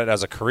think about it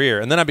as a career.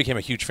 And then I became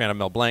a huge fan of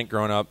Mel Blanc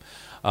growing up.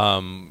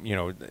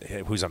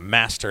 Who's a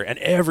master. And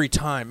every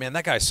time, man,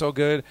 that guy's so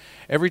good.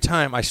 Every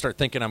time I start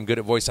thinking I'm good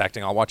at voice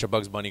acting, I'll watch a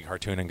Bugs Bunny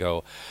cartoon and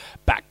go,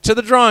 back to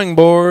the drawing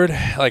board.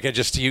 Like,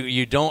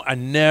 I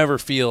never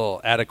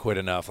feel adequate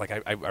enough. Like,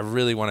 I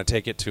really want to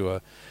take it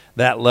to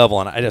that level,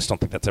 and I just don't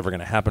think that's ever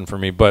going to happen for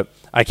me. But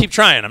I keep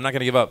trying. I'm not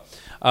going to give up.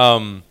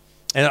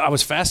 And I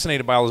was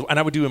fascinated by all those, and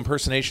I would do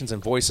impersonations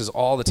and voices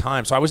all the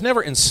time. So I was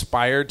never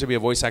inspired to be a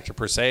voice actor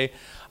per se.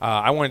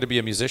 I wanted to be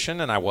a musician,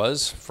 and I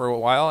was for a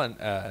while, and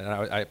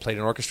I played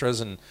in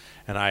orchestras, and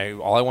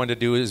all I wanted to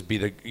do is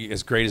be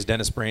as great as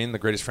Dennis Brain, the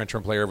greatest French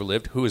horn player ever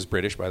lived, who is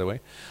British, by the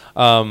way.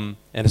 And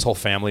his whole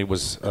family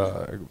was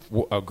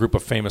a group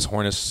of famous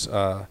hornists,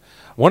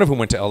 one of whom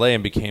went to L.A.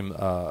 and became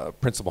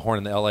principal horn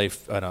in the L.A.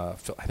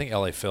 I think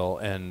L.A. Phil,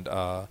 and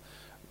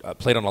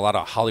played on a lot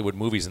of Hollywood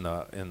movies in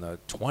the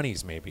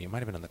 20s, maybe. It might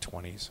have been in the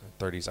 20s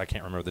or 30s. I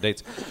can't remember the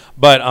dates.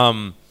 But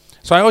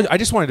so I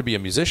just wanted to be a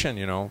musician,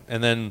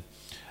 And then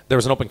there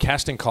was an open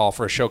casting call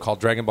for a show called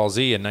Dragon Ball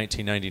Z in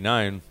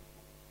 1999.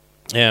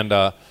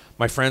 And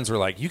my friends were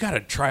like, you got to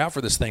try out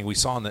for this thing we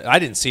saw I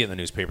didn't see it in the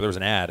newspaper. There was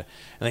an ad.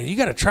 And you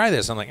got to try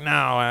this. I'm like, no,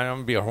 I'm going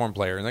to be a horn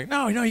player. And they're like,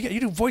 no, you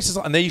do voices.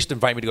 And they used to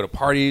invite me to go to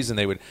parties, and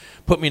they would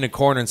put me in a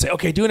corner and say,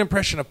 okay, do an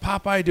impression of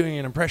Popeye, doing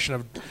an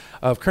impression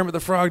of Kermit the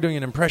Frog, doing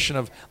an impression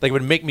of... They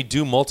would make me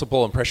do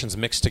multiple impressions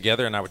mixed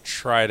together, and I would just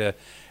try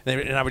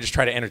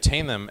to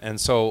entertain them. And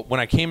so when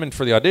I came in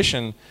for the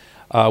audition...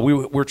 we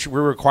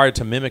were required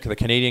to mimic the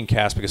Canadian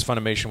cast because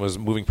Funimation was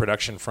moving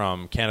production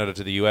from Canada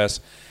to the U.S.,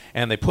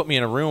 and they put me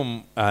in a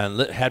room and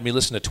had me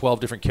listen to 12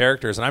 different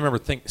characters. And I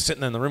remember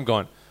sitting in the room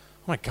going,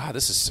 oh, my God,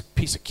 this is a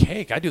piece of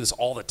cake. I do this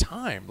all the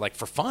time, like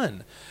for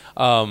fun.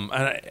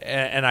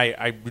 And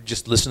I would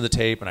just listen to the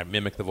tape, and I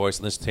mimic the voice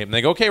and listen to the tape. And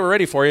they go, okay, we're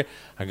ready for you.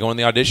 I go in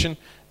the audition,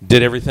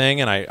 did everything,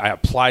 and I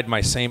applied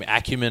my same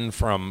acumen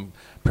from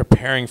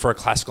preparing for a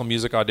classical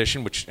music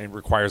audition, which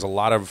requires a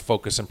lot of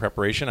focus and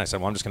preparation. I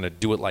said, well, I'm just going to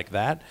do it like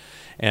that.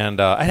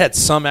 And I had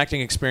some acting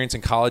experience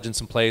in college and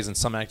some plays, and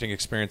some acting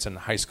experience in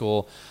high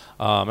school.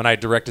 And I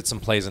directed some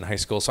plays in high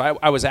school. So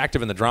I was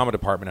active in the drama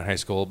department in high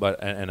school,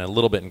 and a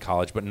little bit in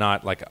college, but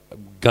not like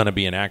gonna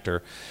be an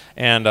actor.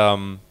 And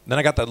then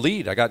I got the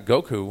lead. I got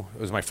Goku.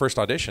 It was my first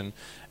audition,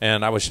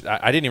 and I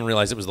didn't even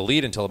realize it was the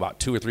lead until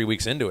about 2 or 3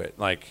 weeks into it.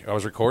 Like, I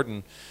was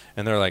recording,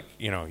 and they're like,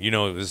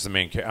 this is the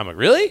main character. I'm like,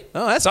 really?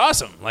 Oh, that's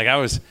awesome. Like, I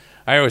was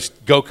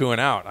Gokuing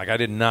out. Like, I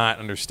did not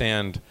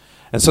understand.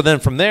 And so then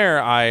from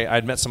there,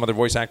 I'd met some other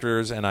voice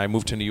actors, and I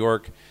moved to New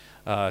York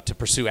to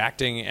pursue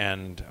acting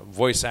and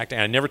voice acting.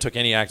 I never took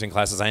any acting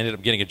classes. I ended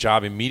up getting a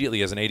job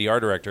immediately as an ADR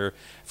director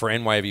for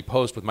NYV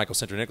Post with Michael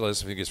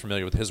Sinter-Nicholas. If you guys are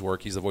familiar with his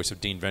work, he's the voice of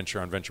Dean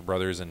Venture on Venture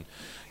Brothers, and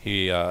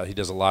he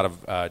does a lot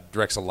of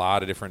directs a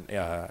lot of different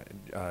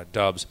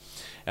dubs.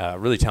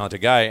 Really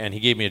talented guy, and he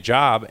gave me a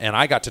job, and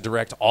I got to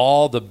direct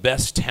all the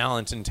best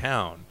talent in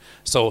town.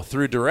 So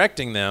through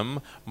directing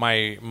them,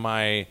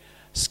 my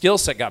skill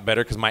set got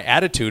better because my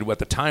attitude at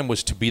the time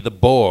was to be the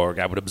Borg.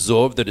 I would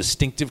absorb the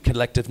distinctive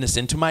collectiveness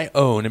into my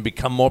own and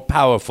become more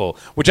powerful,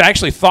 which I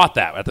actually thought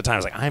that at the time. I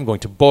was like, I'm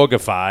going to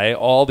Borgify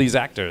all these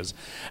actors.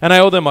 And I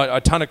owe them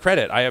a ton of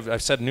credit.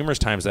 I've said numerous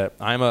times that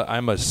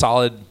I'm a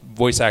solid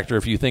voice actor,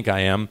 if you think I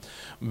am,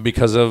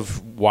 because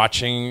of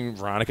watching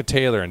Veronica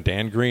Taylor and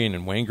Dan Green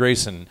and Wayne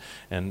Grayson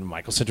and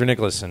Michael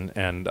Sinter-Nicholas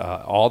and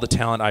all the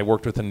talent I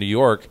worked with in New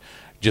York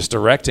just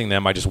directing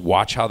them. I just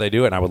watch how they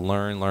do it, and I would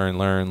learn,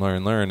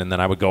 and then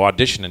I would go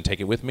audition and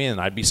take it with me,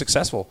 and I'd be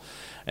successful.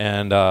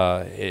 And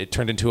it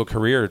turned into a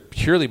career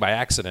purely by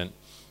accident.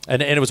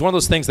 And it was one of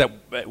those things that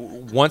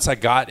once I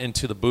got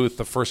into the booth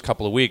the first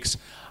couple of weeks,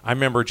 I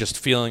remember just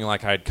feeling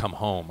like I'd come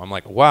home. I'm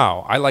like,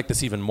 wow, I like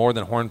this even more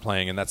than horn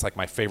playing, and that's like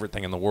my favorite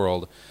thing in the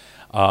world.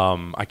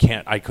 I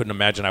couldn't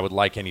imagine I would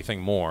like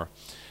anything more.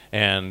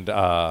 And,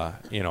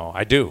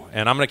 I do.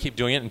 And I'm going to keep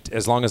doing it. And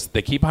as long as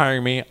they keep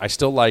hiring me, I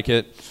still like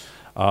it.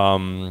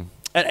 And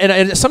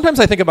sometimes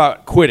I think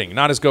about quitting,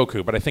 not as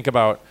Goku, but I think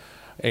about,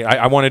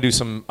 I want to do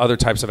some other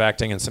types of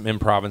acting and some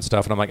improv and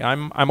stuff. And I'm like,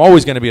 I'm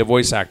always going to be a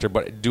voice actor,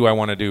 but do I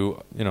want to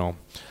do,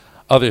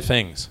 other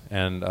things?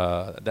 And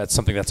that's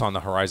something that's on the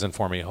horizon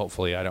for me.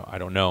 Hopefully, I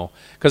don't know,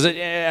 because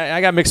I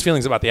got mixed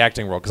feelings about the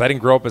acting world because I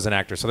didn't grow up as an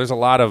actor. So there's a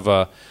lot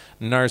of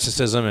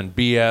narcissism and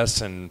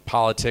BS and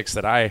politics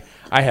that I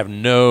have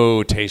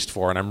no taste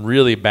for, and I'm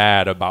really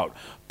bad about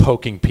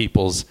poking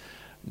people's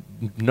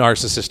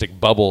narcissistic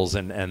bubbles,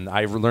 and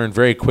I learned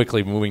very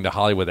quickly moving to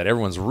Hollywood that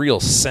everyone's real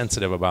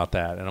sensitive about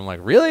that. And I'm like,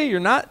 really?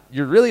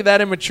 You're really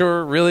that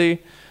immature?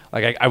 Really?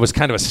 Like I was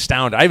kind of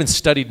astounded. I even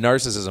studied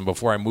narcissism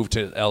before I moved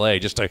to LA,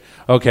 just to,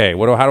 okay,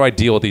 how do I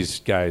deal with these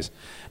guys?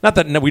 Not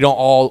that we don't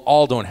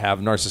all don't have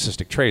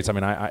narcissistic traits. I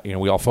mean,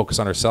 we all focus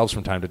on ourselves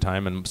from time to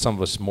time, and some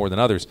of us more than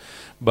others.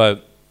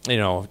 But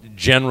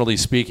generally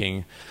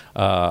speaking,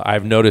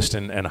 I've noticed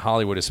in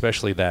Hollywood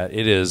especially that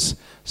it is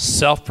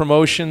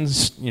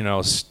self-promotions.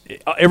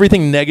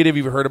 Everything negative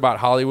you've heard about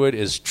Hollywood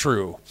is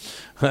true.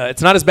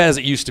 It's not as bad as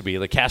it used to be.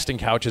 The casting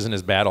couch isn't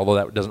as bad, although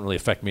that doesn't really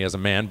affect me as a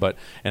man. But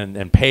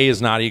and pay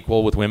is not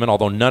equal with women,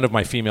 although none of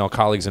my female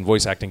colleagues in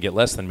voice acting get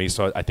less than me.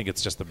 So I think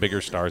it's just the bigger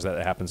stars that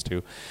it happens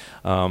to.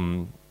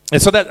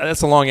 And so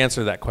that's a long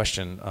answer to that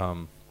question.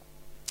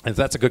 And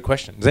that's a good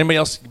question. Has anybody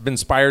else been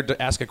inspired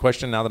to ask a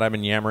question now that I've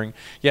been yammering?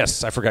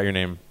 Yes, I forgot your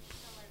name.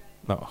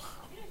 No.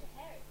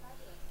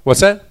 What's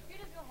that?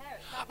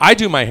 I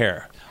do my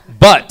hair.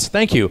 But,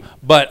 thank you.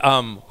 But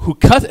who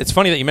cuts? It's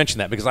funny that you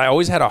mentioned that because I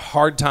always had a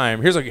hard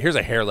time. Here's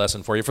a hair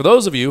lesson for you. For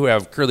those of you who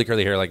have curly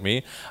hair like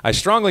me, I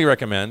strongly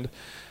recommend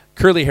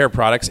curly hair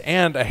products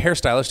and a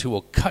hairstylist who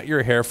will cut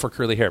your hair for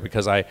curly hair,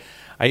 because I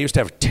used to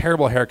have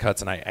terrible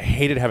haircuts and I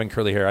hated having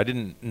curly hair. I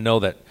didn't know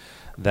that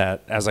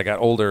as I got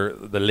older,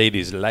 the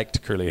ladies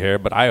liked curly hair,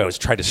 but I always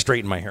tried to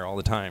straighten my hair all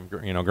the time.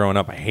 Growing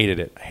up, I hated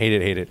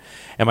it.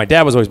 And my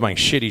dad was always buying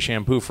shitty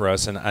shampoo for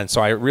us, and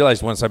so I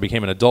realized once I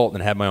became an adult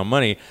and had my own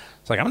money,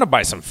 it's like, I'm going to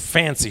buy some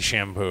fancy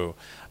shampoo,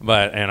 and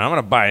I'm going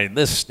to buy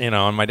this,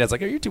 and my dad's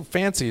like, oh, you're too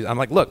fancy. I'm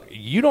like, look,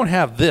 you don't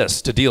have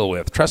this to deal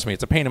with. Trust me,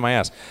 it's a pain in my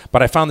ass.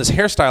 But I found this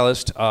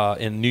hairstylist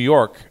in New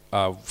York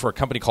for a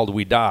company called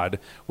Ouidad,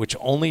 which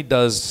only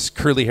does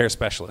curly hair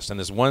specialists. And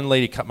this one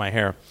lady cut my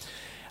hair.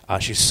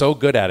 She's so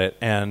good at it,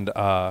 and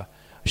there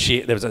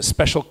was a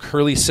special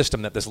curly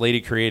system that this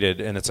lady created,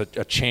 and it's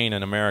a chain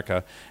in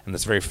America, and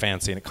it's very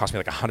fancy, and it cost me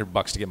like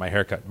 $100 to get my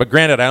hair cut. But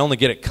granted, I only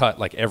get it cut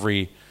like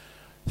every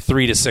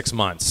 3 to 6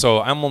 months,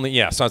 so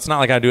so it's not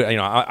like I do it.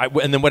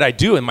 And then what I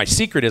do, and my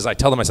secret is, I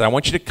tell them, I said, I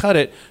want you to cut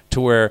it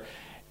to where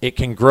it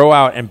can grow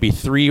out and be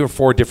 3 or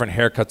 4 different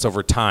haircuts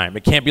over time.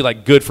 It can't be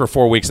like good for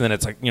 4 weeks and then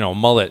it's like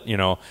mullet,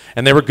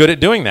 and they were good at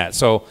doing that.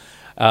 So.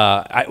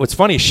 What's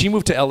funny, she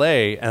moved to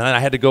L.A., and then I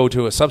had to go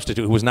to a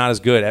substitute who was not as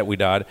good at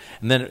Ouidad.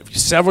 And then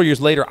several years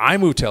later, I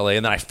moved to L.A.,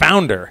 and then I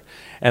found her.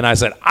 And I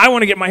said, I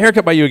want to get my hair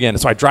cut by you again.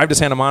 So I drive to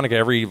Santa Monica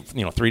every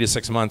 3 to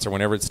 6 months or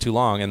whenever it's too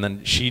long. And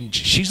then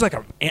she's like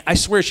I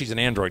swear she's an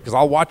android, because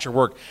I'll watch her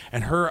work,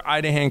 and her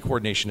eye-to-hand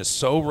coordination is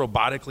so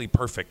robotically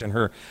perfect, and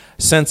her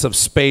sense of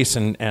space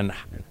and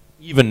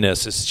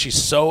evenness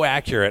she's so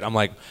accurate. I'm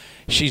like,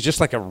 she's just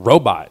like a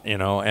robot,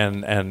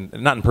 and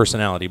not in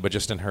personality, but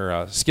just in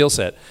her skill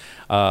set.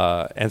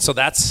 And so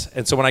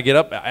when I get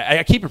up,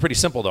 I keep it pretty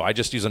simple though. I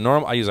just use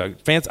I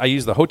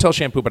use the hotel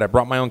shampoo, but I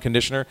brought my own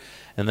conditioner,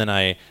 and then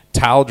I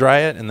towel dry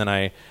it, and then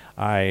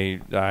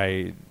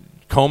I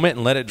comb it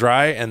and let it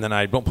dry, and then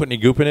I don't put any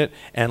goop in it.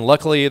 And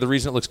luckily, the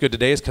reason it looks good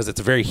today is because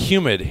it's very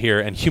humid here,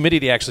 and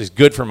humidity actually is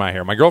good for my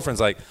hair. My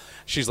girlfriend's like,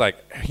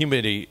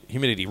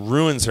 humidity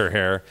ruins her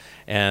hair,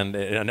 and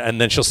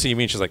then she'll see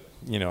me and she's like,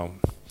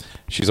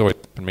 she's always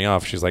putting me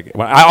off. She's like,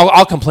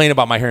 I'll complain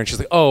about my hair, and she's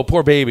like, oh,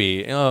 poor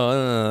baby.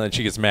 And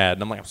she gets mad.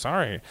 And I'm like, I'm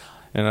sorry.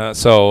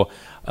 So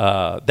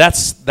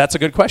that's a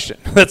good question.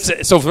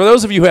 So for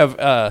those of you who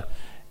have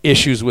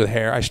issues with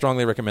hair, I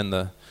strongly recommend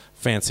the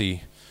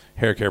fancy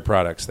hair care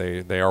products.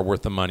 They are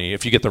worth the money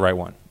if you get the right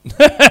one.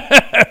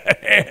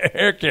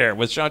 Hair care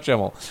with Sean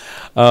Schemmel.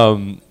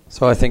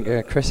 So I think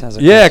Chris has a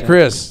question. Yeah,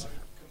 Chris.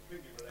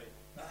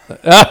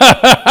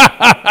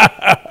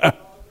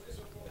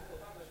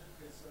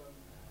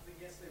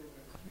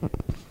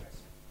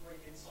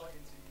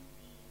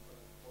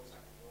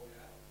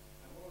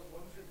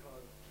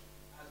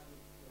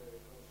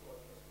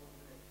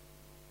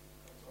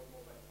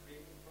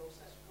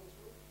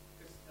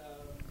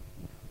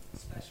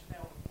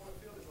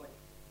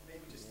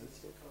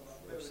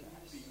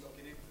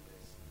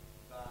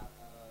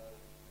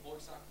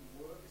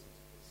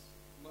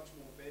 Much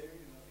more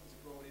varied, and I think it's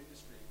a broad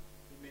industry.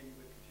 Maybe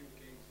with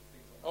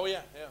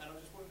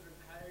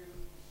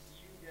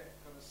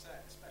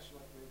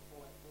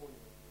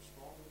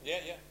Yeah.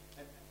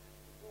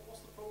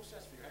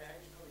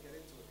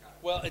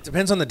 Well, it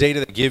depends on the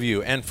data they give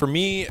you. And for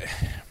me,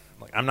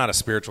 like, I'm not a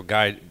spiritual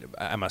guy.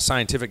 I'm a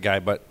scientific guy,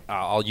 but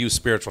I'll use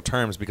spiritual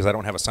terms because I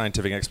don't have a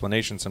scientific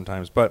explanation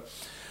sometimes. But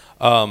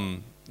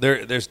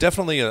there's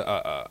definitely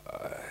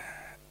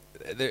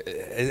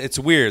it's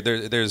weird.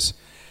 There's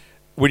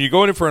when you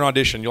go in for an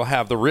audition, you'll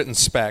have the written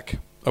spec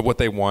of what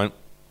they want,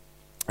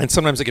 and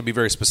sometimes it can be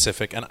very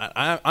specific. And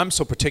I'm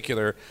so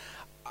particular.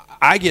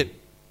 I get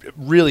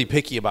really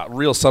picky about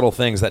real subtle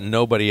things that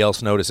nobody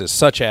else notices,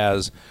 such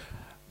as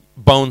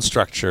bone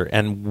structure.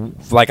 And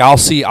like I'll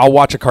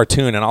watch a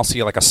cartoon and I'll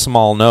see like a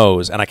small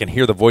nose, and I can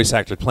hear the voice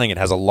actor playing it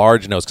has a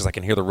large nose because I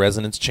can hear the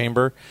resonance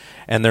chamber,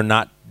 and they're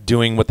not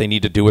doing what they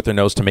need to do with their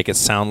nose to make it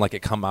sound like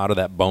it come out of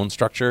that bone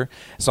structure.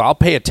 So I'll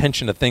pay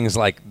attention to things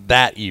like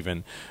that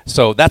even.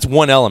 So that's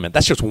one element.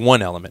 That's just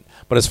one element.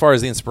 But as far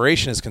as the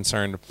inspiration is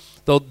concerned,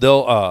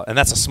 they'll and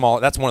that's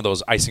one of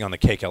those icing on the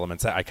cake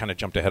elements. That I kind of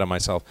jumped ahead of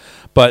myself.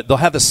 But they'll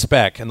have the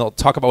spec and they'll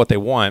talk about what they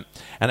want.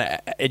 And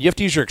you have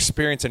to use your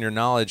experience and your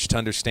knowledge to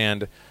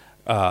understand,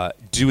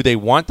 do they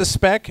want the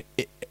spec?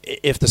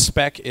 If the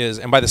spec is,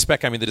 and by the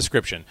spec I mean the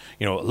description,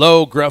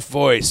 low, gruff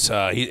voice,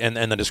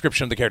 and the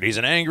description of the character. He's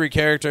an angry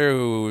character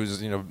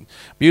who's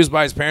abused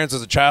by his parents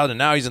as a child, and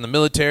now he's in the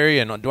military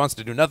and wants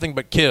to do nothing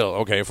but kill.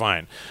 Okay,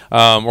 fine,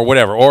 or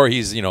whatever. Or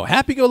he's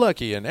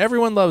happy-go-lucky and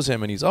everyone loves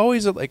him, and he's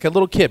always like a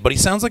little kid, but he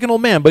sounds like an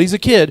old man, but he's a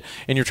kid,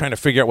 and you're trying to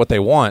figure out what they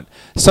want.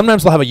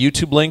 Sometimes they'll have a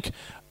YouTube link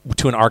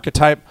to an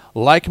archetype,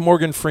 like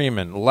Morgan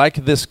Freeman,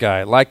 like this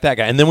guy, like that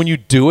guy. And then when you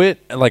do it,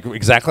 like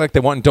exactly like they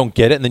want and don't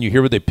get it, and then you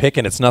hear what they pick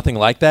and it's nothing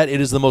like that, it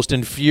is the most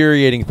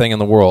infuriating thing in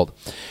the world.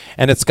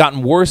 And it's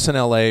gotten worse in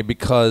LA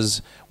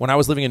because when I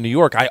was living in New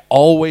York, I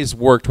always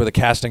worked with a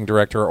casting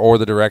director or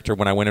the director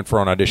when I went in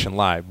for an audition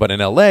live. But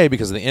in LA,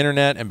 because of the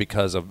internet and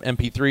because of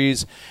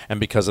MP3s and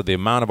because of the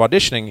amount of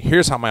auditioning,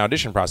 here's how my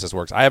audition process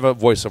works. I have a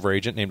voiceover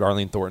agent named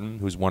Arlene Thornton,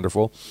 who's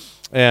wonderful.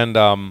 And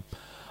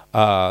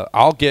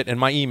I'll get in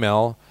my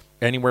email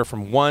anywhere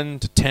from 1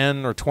 to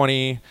 10 or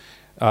 20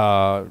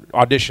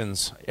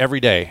 auditions every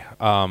day.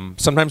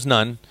 Sometimes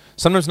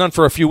none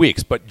for a few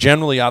weeks, but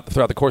generally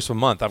throughout the course of a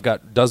month, I've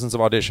got dozens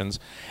of auditions,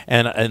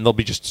 and they'll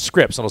be just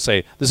scripts. It'll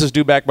say, this is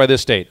due back by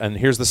this date, and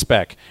here's the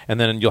spec, and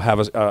then you'll have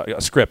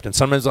a script, and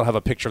sometimes they'll have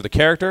a picture of the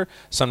character,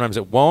 sometimes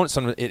it won't,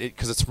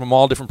 because it's from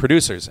all different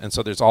producers, and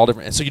so there's all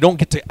different, and so you don't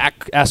get to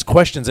ask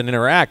questions and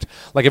interact.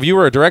 Like if you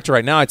were a director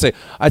right now, I'd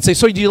say,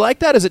 so do you like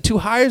that? Is it too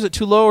high? Is it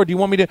too low? Or do you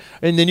want me to?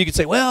 And then you could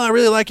say, well, I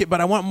really like it,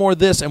 but I want more of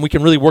this, and we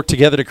can really work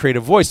together to create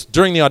a voice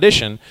during the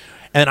audition.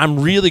 And I'm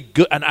really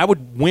good, and I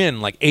would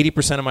win like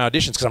 80% of my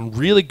auditions because I'm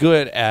really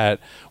good at,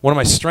 one of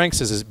my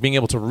strengths is being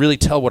able to really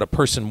tell what a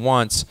person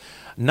wants,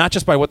 not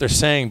just by what they're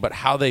saying, but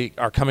how they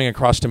are coming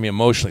across to me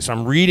emotionally. So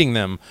I'm reading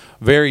them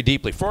very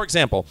deeply. For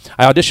example,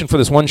 I auditioned for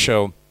this one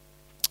show.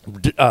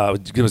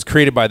 It was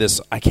created by this,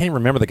 I can't even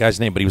remember the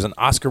guy's name, but he was an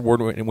Oscar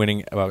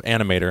award-winning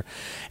animator,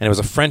 and it was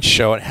a French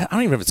show. I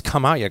don't even know if it's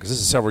come out yet because this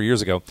is several years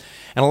ago.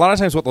 And a lot of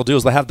times what they'll do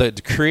is they'll have the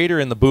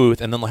creator in the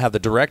booth, and then they'll have the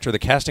director, the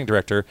casting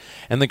director,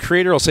 and the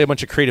creator will say a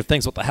bunch of creative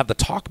things, but they'll have the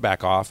talk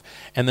back off,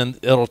 and then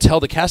it'll tell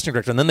the casting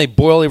director, and then they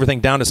boil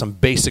everything down to some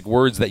basic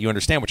words that you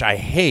understand, which I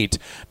hate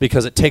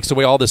because it takes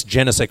away all this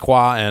je ne sais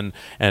quoi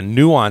and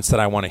nuance that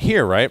I want to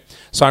hear, right?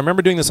 So I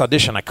remember doing this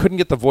audition. I couldn't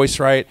get the voice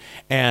right,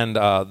 and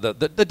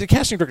the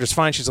casting director's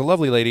fine. She's a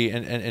lovely lady,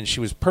 and she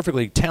was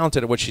perfectly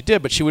talented at what she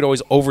did, but she would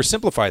always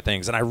oversimplify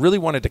things, and I really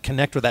wanted to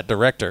connect with that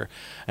director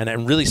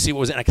and really see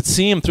what was in. I could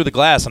see him through the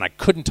glass, and I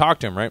couldn't talk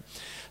to him, right?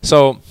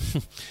 So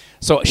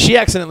she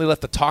accidentally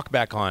left the talk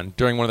back on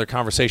during one of their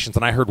conversations,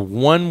 and I heard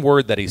one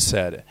word that he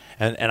said,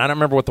 and I don't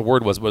remember what the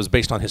word was, but it was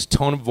based on his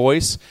tone of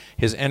voice,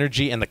 his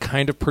energy, and the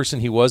kind of person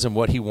he was and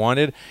what he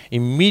wanted.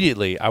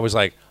 Immediately, I was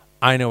like,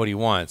 I know what he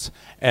wants.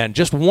 And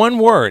just one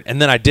word,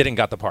 and then I didn't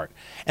got the part.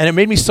 And it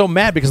made me so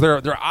mad because there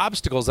are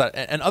obstacles that,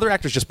 and other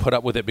actors just put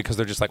up with it because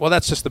they're just like, well,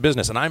 that's just the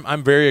business. And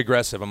I'm very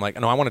aggressive. I'm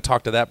like, no, I want to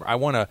talk to that. I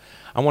want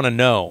to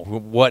know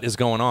what is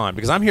going on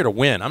because I'm here to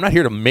win. I'm not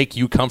here to make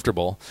you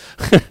comfortable.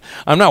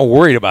 I'm not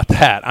worried about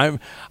that. And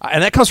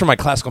that comes from my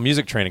classical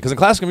music training, because in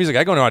classical music,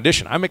 I go to an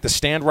audition. I make the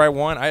stand where I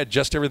want. I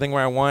adjust everything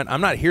where I want.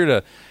 I'm here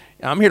to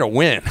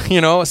win,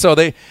 So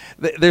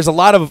there's a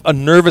lot of a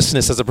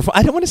nervousness as a performer.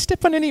 I don't want to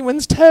step on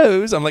anyone's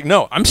toes. I'm like,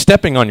 no, I'm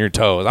stepping on your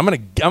toes. I'm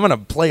gonna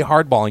play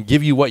hardball and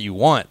give you what you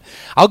want.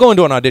 I'll go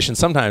into an audition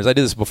sometimes. I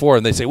did this before,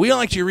 and they say, we don't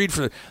like you to read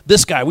for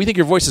this guy. We think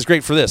your voice is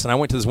great for this. And I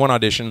went to this one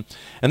audition,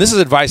 and this is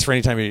advice for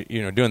any time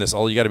you're doing this.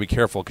 You got to be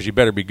careful because you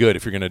better be good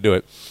if you're going to do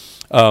it.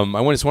 I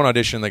went to this one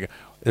audition.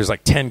 There's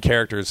like 10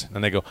 characters,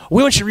 and they go,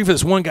 we want you to read for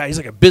this one guy. He's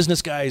like a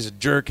business guy. He's a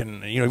jerk,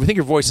 and we think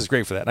your voice is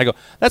great for that. And I go,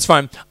 that's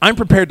fine. I'm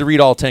prepared to read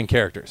all 10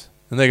 characters.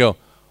 And they go,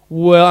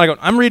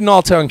 I'm reading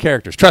all 10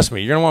 characters. Trust me,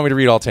 you're going to want me to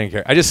read all 10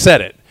 characters. I just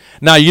said it.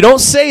 Now, you don't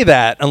say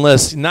that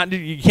unless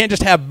you can't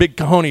just have big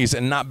cojones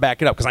and not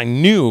back it up, because I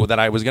knew that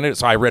I was going to.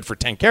 So I read for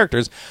 10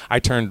 characters. I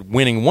turned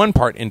winning one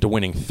part into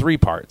winning 3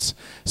 parts.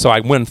 So I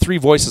win 3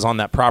 voices on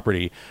that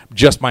property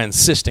just by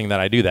insisting that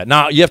I do that.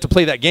 Now, you have to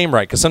play that game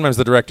right, because sometimes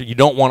the director, you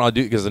don't want to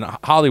do, because in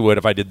Hollywood,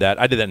 if I did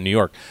that in New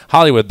York.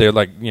 Hollywood, they're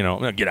like,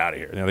 get out of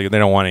here. They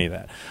don't want any of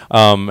that.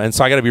 And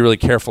so I got to be really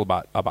careful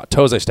about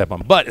toes I step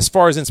on. But as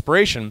far as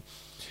inspiration,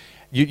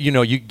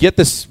 you get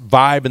this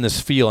vibe and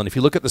this feel, and if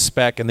you look at the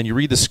spec and then you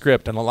read the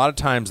script, and a lot of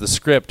times the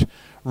script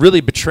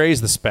really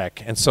betrays the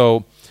spec. And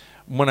so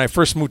when I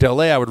first moved to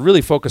LA, I would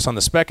really focus on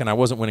the spec, and I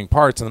wasn't winning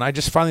parts. And then I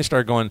just finally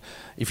started going,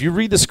 if you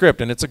read the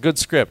script and it's a good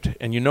script,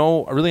 and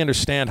really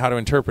understand how to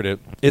interpret it,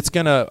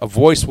 a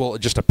voice will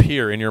just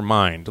appear in your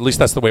mind. At least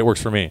that's the way it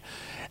works for me.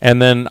 And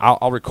then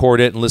I'll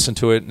record it and listen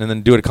to it, and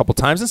then do it a couple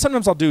times. And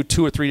sometimes I'll do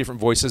 2 or 3 different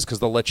voices, because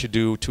they'll let you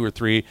do 2 or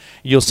 3.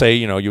 You'll say,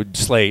 you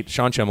slate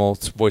Sean Schimmel,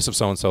 voice of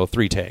so-and-so,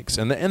 3 takes.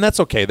 And that's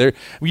okay.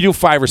 We do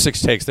 5 or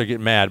 6 takes, they get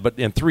mad.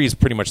 And 3 is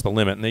pretty much the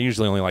limit, and they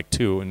usually only like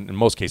 2, and in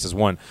most cases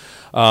 1.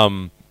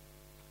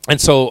 And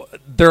so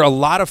there are a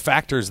lot of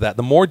factors that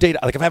the more data,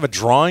 like if I have a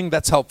drawing,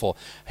 that's helpful.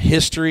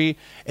 History,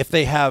 if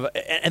they have,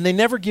 and they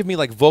never give me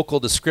like vocal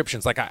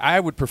descriptions. Like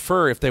I would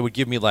prefer if they would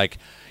give me like,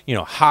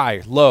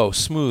 high, low,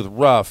 smooth,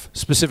 rough,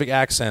 specific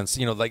accents,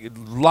 like a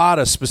lot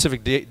of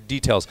specific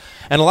details.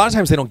 And a lot of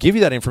times they don't give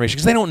you that information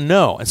because they don't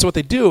know. And so what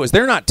they do is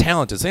they're not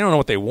talented. So they don't know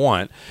what they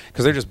want,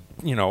 because they're just,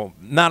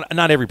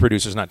 not every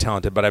producer is not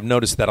talented, but I've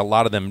noticed that a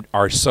lot of them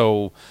are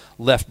so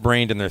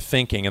left-brained in their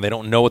thinking, and they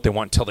don't know what they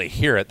want until they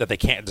hear it, that they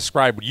can't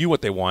describe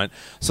what they want.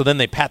 So then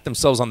they pat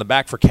themselves on the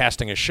back for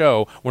casting a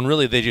show when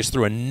really they just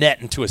threw a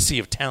net into a sea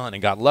of talent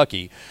and got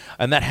lucky.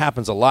 And that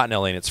happens a lot in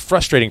LA, and it's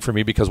frustrating for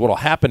me, because what will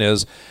happen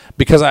is,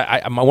 because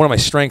one of my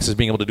strengths is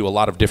being able to do a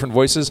lot of different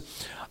voices,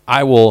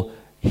 I will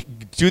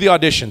do the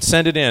audition,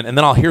 send it in, and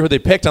then I'll hear who they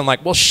picked. I'm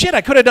like, well, shit, I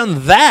could have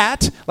done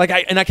that.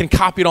 And I can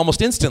copy it almost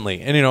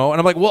instantly. And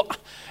I'm like, well,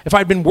 if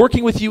I'd been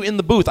working with you in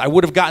the booth, I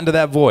would have gotten to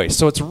that voice.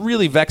 So it's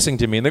really vexing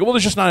to me. And they go, well,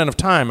 there's just not enough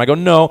time. I go,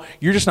 no,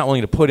 you're just not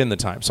willing to put in the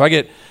time. So I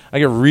get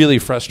really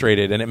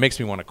frustrated, and it makes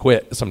me want to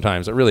quit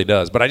sometimes. It really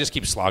does. But I just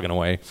keep slogging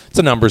away. It's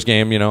a numbers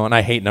game, and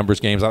I hate numbers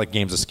games. I like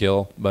games of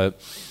skill,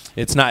 but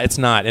it's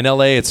not. In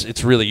LA,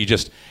 it's really you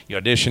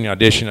audition,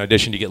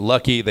 you get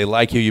lucky, they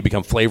like you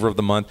become flavor of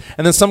the month.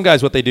 And then some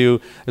guys, what they do,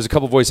 there's a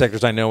couple voice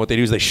actors I know, what they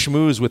do is they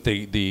schmooze with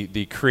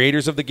the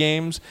creators of the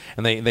games,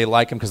 and they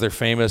like them because they're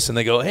famous, and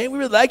they go, hey, we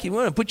really like you, we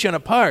want to put you on a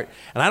part.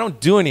 And I don't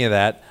do any of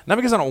that, not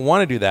because I don't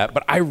want to do that,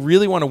 but I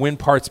really want to win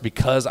parts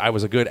because I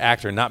was a good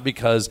actor, not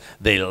because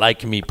they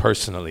like me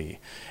personally.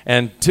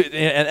 And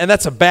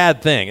that's a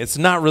bad thing. It's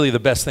not really the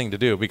best thing to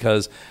do,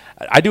 because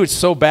I do it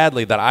so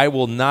badly that I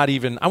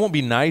won't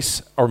be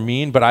nice or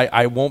mean, but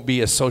I won't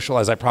be as social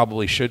as I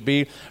probably should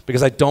be,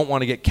 because I don't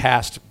want to get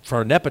cast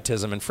for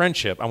nepotism and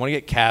friendship. I want to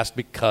get cast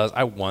because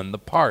I won the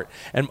part.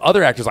 And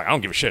other actors are like, I don't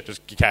give a shit,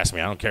 just cast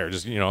me, I don't care,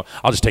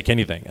 I'll just take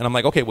anything. And I'm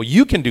like, okay, well,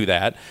 you can do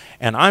that,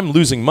 and I'm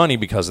losing money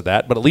because of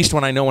that, but at least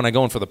when I know when I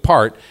go in for the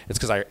part, it's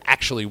because I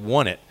actually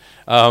won it.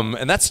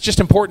 And that's just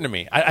important to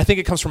me. I think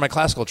it comes from my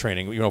classical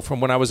training.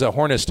 From when I was a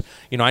hornist,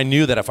 I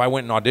knew that if I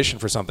went and auditioned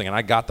for something and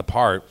I got the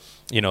part,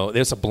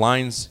 there's a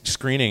blind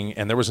screening,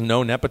 and there was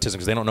no nepotism,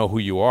 because they don't know who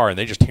you are, and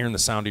they just hearing the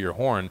sound of your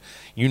horn,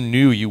 you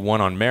knew you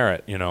won on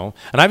merit, And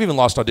I've even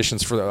lost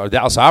auditions for the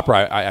Dallas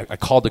Opera. I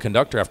called the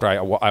conductor after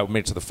I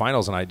made it to the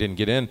finals and I didn't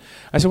get in.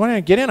 I said, why didn't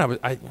I get in?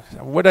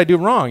 What did I do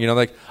wrong?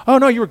 Like, oh,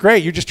 no, you were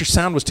great. Your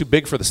sound was too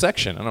big for the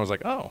section. And I was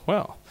like, oh,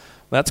 well.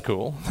 That's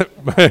cool.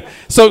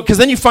 So, because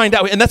then you find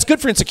out, and that's good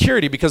for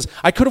insecurity, because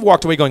I could have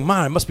walked away going,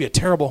 man, I must be a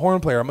terrible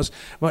horn player.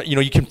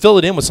 You can fill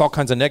it in with all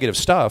kinds of negative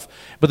stuff.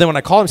 But then when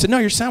I called him, he said, no,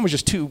 your sound was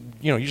just too,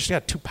 you just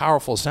got too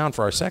powerful a sound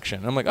for our section.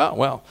 And I'm like, oh,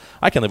 well,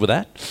 I can live with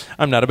that.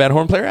 I'm not a bad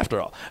horn player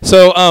after all.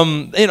 So,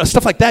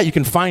 stuff like that you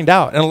can find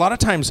out. And a lot of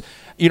times,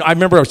 I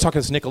remember I was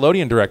talking to this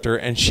Nickelodeon director,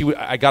 and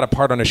I got a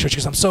part on a show. She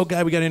goes, I'm so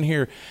glad we got in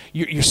here.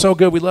 You're so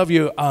good. We love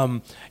you.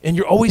 And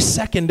you're always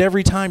second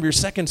every time. You're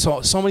second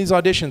so many of these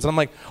auditions. And I'm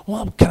like,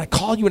 well, can I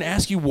call you and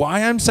ask you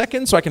why I'm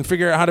second so I can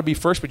figure out how to be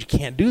first? But you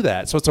can't do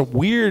that. So it's a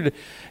weird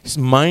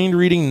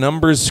mind-reading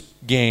numbers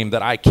game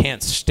that I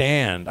can't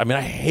stand. I mean,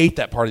 I hate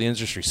that part of the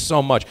industry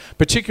so much,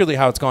 particularly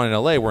how it's gone in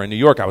LA, where in New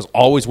York I was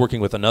always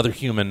working with another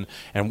human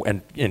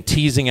and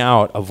teasing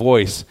out a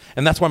voice.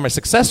 And that's why my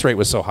success rate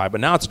was so high. But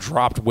now it's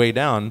dropped way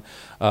down,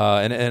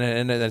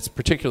 and it's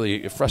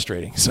particularly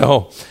frustrating.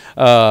 So,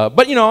 but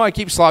I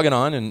keep slogging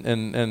on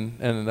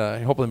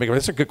and hopefully make it.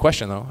 That's a good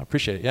question, though. I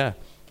appreciate it. Yeah.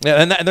 Yeah,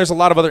 and there's a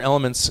lot of other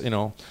elements,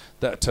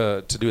 that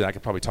to do that. I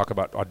could probably talk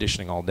about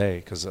auditioning all day,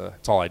 because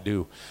it's all I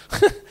do.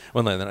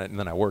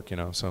 Then I work,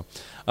 So,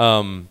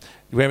 do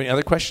we have any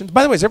other questions?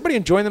 By the way, is everybody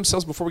enjoying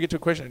themselves before we get to a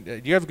question? Do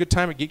you have a good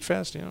time at Geek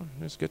Fest?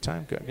 It's a good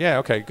time. Good. Yeah.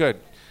 Okay. Good.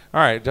 All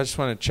right. I just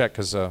want to check,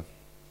 because we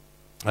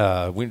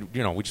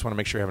just want to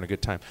make sure you're having a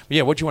good time. But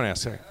yeah, what do you want to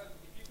ask? Sorry.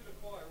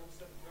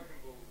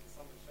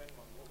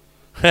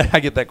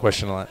 I get that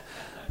question a lot.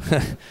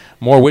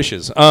 More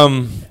wishes.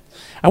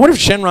 I wonder if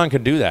Shenron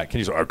can do that. Can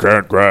he say, I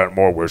can't grant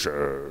more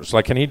wishes?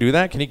 Like, can he do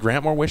that? Can he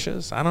grant more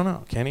wishes? I don't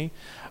know. Can he?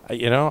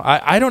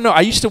 I don't know.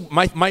 I used to,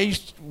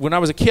 when I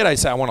was a kid, I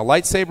said, I want a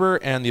lightsaber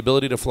and the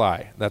ability to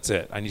fly. That's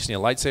it. I just need a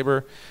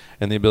lightsaber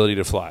and the ability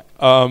to fly.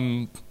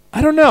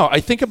 I don't know. I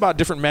think about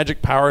different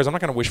magic powers. I'm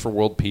not going to wish for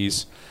world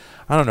peace.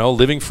 I don't know.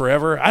 Living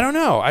forever. I don't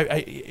know.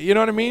 You know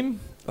what I mean?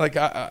 Like,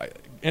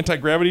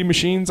 anti-gravity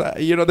machines.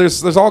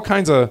 There's all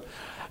kinds of,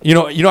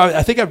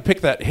 I think I'd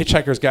pick that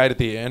Hitchhiker's Guide at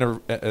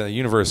the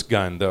Universe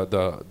gun,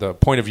 the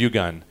point of view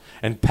gun,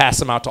 and pass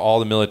them out to all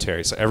the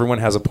military, so everyone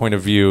has a point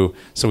of view,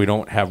 so we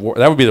don't have war.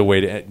 That would be the way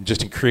to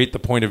just to create the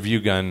point of view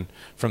gun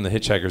from the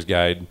Hitchhiker's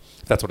Guide.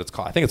 That's what it's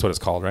called. I think it's what it's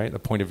called, right? The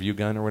point of view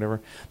gun or whatever.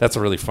 That's a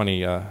really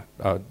funny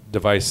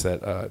device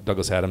that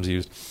Douglas Adams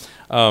used.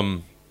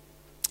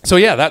 So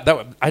yeah,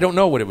 that I don't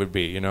know what it would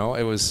be.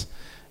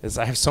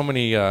 I have so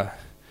many.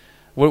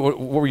 What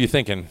were you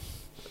thinking?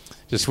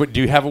 Just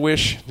do you have a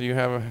wish? Do you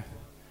have a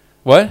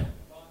what?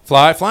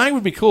 Flying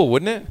would be cool,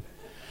 wouldn't it?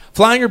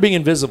 Flying or being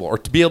invisible, or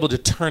to be able to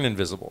turn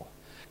invisible.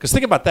 Because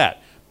think about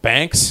that.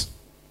 Banks.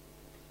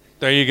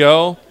 There you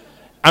go.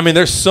 I mean,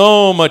 there's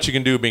so much you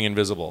can do being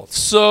invisible.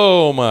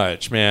 So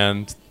much,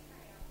 man.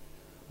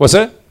 What's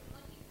that?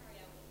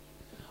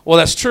 Well,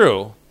 that's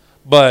true,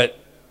 but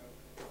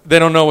they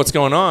don't know what's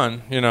going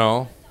on,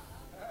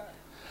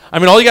 I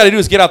mean, all you got to do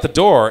is get out the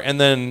door,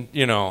 and then,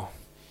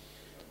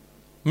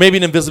 maybe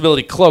an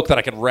invisibility cloak that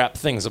I could wrap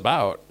things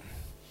about.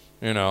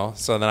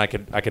 So then I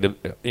could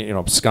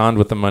abscond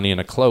with the money in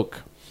a cloak.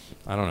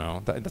 I don't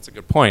know. That's a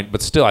good point.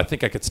 But still, I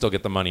think I could still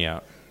get the money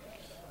out.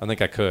 I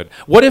think I could.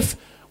 What if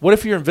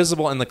you're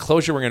invisible and the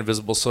clothes you were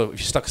invisible, so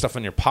if you stuck stuff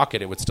in your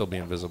pocket, it would still be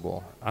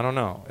invisible? I don't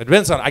know. It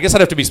depends on, I guess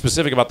I'd have to be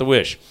specific about the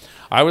wish.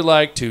 I would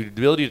like the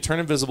ability to turn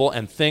invisible,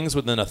 and things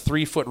within a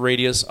 3-foot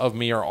radius of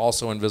me are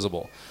also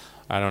invisible.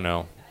 I don't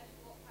know.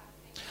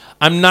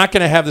 I'm not going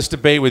to have this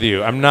debate with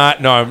you. I'm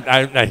not. No,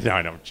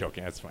 I'm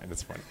joking. That's fine.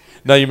 That's funny.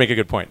 No, you make a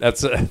good point.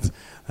 That's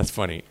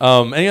funny.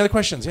 Any other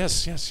questions?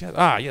 Yes.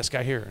 Yes,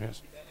 guy here.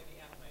 Yes.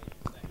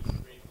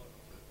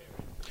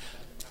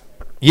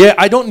 Yeah,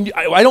 I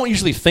don't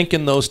usually think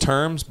in those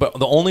terms, but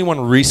the only one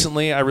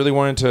recently I really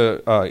wanted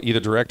to either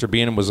direct or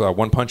be in was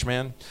One Punch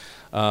Man,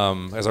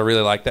 as I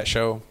really liked that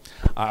show.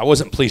 I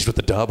wasn't pleased with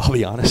the dub, I'll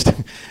be honest.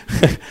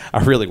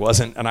 I really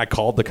wasn't, and I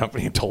called the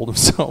company and told them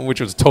so,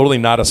 which was totally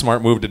not a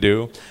smart move to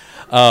do.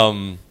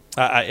 And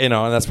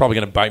that's probably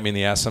going to bite me in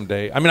the ass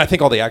someday. I mean, I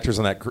think all the actors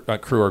on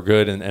that crew are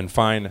good and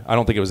fine. I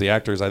don't think it was the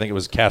actors. I think it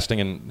was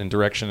casting and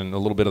direction and a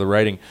little bit of the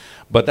writing.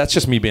 But that's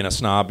just me being a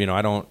snob.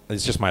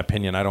 It's just my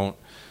opinion.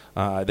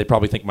 They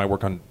probably think my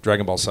work on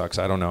Dragon Ball sucks.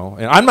 I don't know.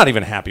 And I'm not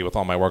even happy with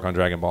all my work on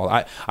Dragon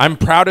Ball. I'm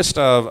proudest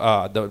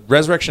of the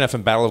Resurrection F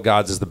and Battle of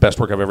Gods is the best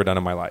work I've ever done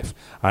in my life.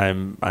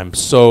 I'm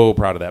so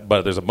proud of that.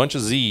 But there's a bunch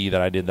of Z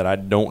that I did that I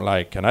don't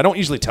like. And I don't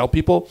usually tell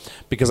people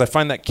because I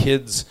find that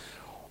kids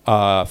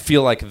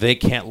feel like they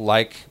can't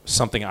like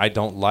something I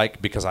don't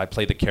like because I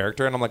play the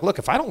character. And I'm like, look,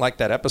 if I don't like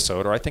that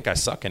episode or I think I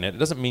suck in it, it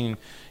doesn't mean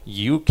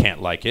you can't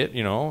like it.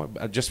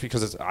 Just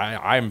because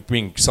I'm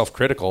being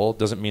self-critical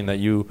doesn't mean that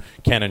you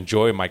can't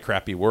enjoy my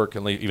crappy work,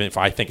 even if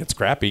I think it's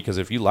crappy, because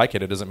if you like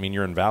it, it doesn't mean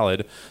you're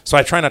invalid. So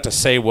I try not to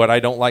say what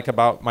I don't like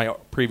about my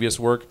previous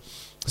work.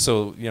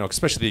 So,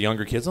 especially the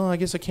younger kids, I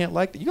guess I can't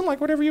like that. You can like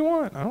whatever you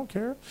want. I don't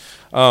care.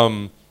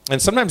 And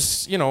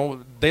sometimes,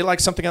 they like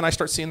something and I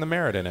start seeing the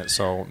merit in it.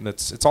 So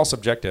it's all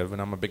subjective,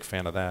 and I'm a big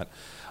fan of that.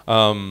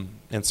 And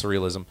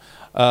surrealism.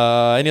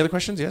 Any other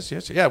questions?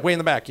 Yes. Yeah, way in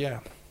the back, yeah.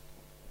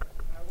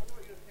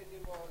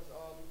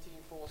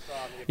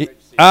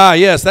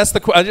 Yes, that's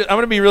the. I'm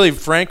going to be really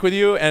frank with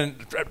you, and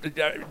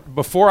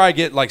before I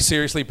get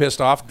seriously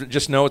pissed off,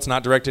 just know it's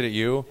not directed at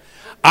you.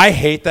 I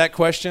hate that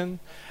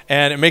question.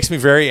 And it makes me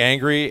very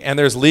angry, and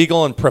there's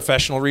legal and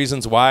professional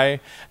reasons why.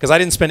 Because I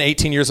didn't spend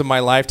 18 years of my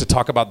life to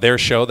talk about their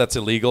show that's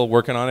illegal,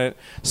 working on it.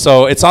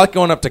 So it's like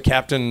going up to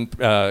Captain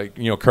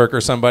Kirk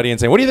or somebody and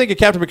saying, what do you think of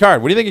Captain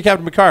Picard? What do you think of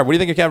Captain Picard? What do you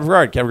think of Captain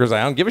Picard? Captain Picard's like,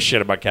 I don't give a shit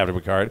about Captain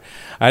Picard.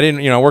 I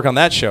didn't work on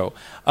that show.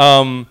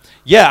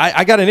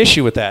 I got an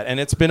issue with that, and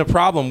it's been a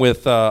problem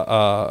with.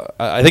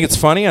 I think it's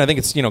funny, and I think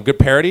it's good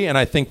parody, and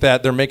I think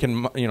that they're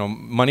making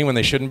money when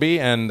they shouldn't be,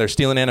 and they're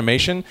stealing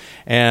animation,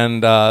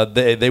 and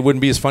they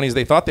wouldn't be as funny as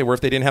they thought they were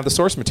if they didn't have the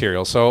source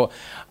material. So,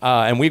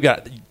 and we've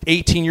got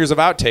 18 years of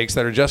outtakes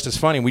that are just as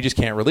funny. We just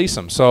can't release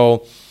them.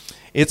 So.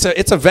 It's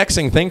a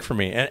vexing thing for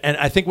me, and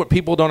I think what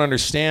people don't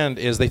understand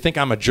is they think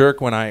I'm a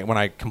jerk when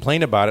I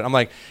complain about it. I'm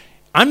like,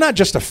 I'm not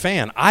just a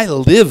fan. I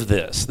live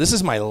this. This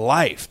is my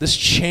life. This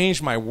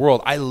changed my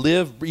world. I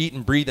live, eat,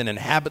 and breathe and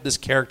inhabit this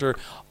character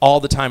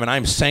all the time, and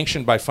I'm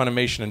sanctioned by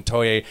Funimation and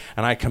Toei,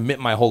 and I commit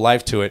my whole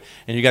life to it.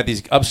 And you got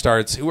these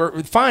upstarts who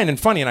are fine and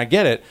funny, and I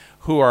get it,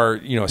 who are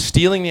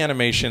stealing the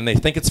animation. They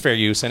think it's fair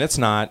use, and it's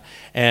not,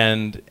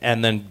 and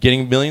then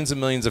getting millions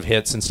and millions of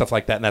hits and stuff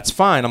like that, and that's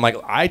fine. I'm like,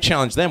 I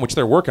challenge them, which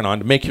they're working on,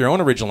 to make your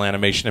own original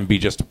animation and be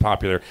just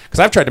popular. Because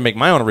I've tried to make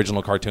my own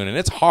original cartoon, and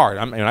it's hard.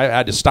 I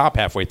had to stop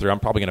halfway through. I'm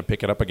probably going to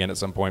pick it up again at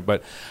some point,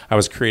 but I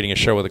was creating a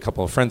show with a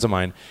couple of friends of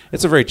mine.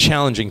 It's a very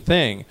challenging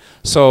thing.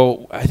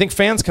 So I think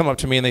fans come up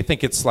to me and they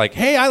think it's like,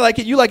 hey, I like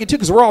it, you like it too,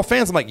 because we're all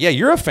fans. I'm like, yeah,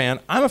 you're a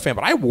fan, I'm a fan,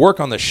 but I work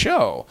on the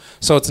show.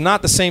 So it's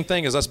not the same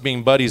thing as us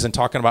being buddies and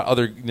talking about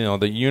other,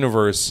 the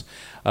universe.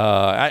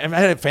 I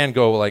had a fan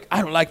go like,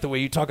 I don't like the way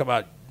you talk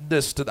about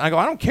this. I go,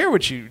 I don't care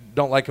what you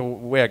don't like the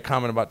way I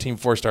comment about Team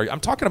 4-Star. I'm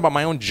talking about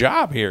my own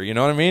job here. You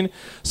know what I mean?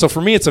 So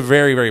for me, it's a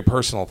very, very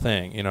personal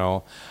thing.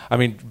 I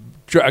mean,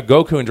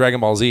 Goku in Dragon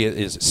Ball Z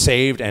is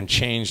saved and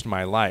changed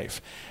my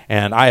life,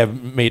 and I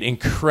have made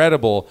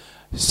incredible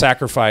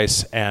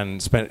sacrifice and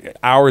spent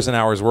hours and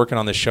hours working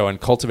on this show and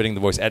cultivating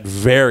the voice at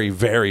very,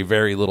 very,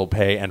 very little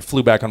pay, and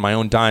flew back on my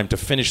own dime to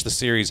finish the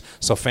series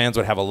so fans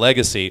would have a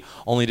legacy,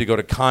 only to go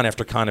to con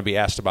after con and be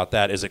asked about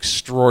that is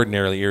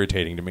extraordinarily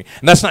irritating to me.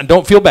 And that's not,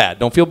 don't feel bad.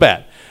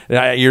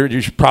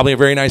 You're probably a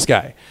very nice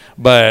guy,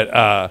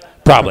 but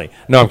probably.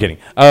 No, I'm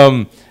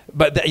kidding.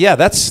 But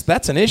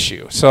that's an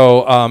issue.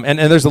 So and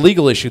there's a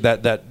legal issue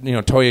that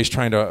Toei's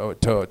trying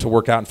to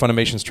work out, and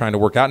Funimation's trying to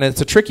work out, and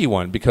it's a tricky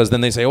one, because then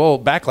they say, oh,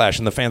 backlash,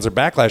 and the fans are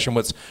backlash. And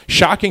what's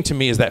shocking to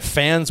me is that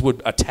fans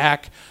would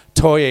attack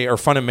Toei or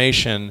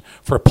Funimation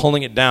for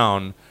pulling it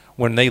down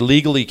when they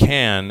legally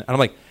can. And I'm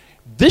like,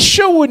 this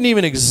show wouldn't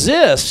even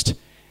exist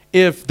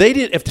if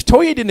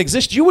Toei didn't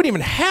exist. You wouldn't even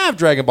have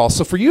Dragon Ball.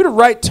 So for you to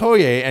write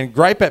Toei and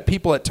gripe at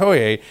people at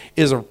Toei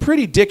is a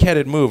pretty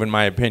dickheaded move, in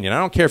my opinion. I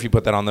don't care if you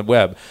put that on the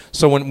web.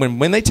 So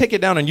when they take it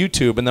down on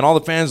YouTube, and then all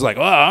the fans are like,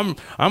 oh,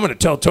 I'm going to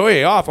tell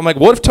Toei off. I'm like,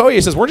 what if Toei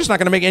says, we're just not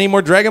going to make any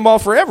more Dragon Ball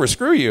forever?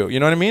 Screw you.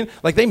 You know what I mean?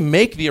 Like, they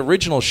make the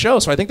original show,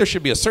 so I think there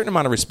should be a certain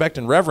amount of respect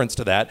and reverence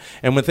to that.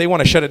 And when they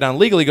want to shut it down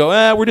legally,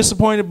 go, we're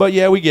disappointed, but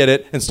yeah, we get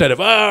it. Instead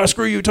of,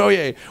 screw you,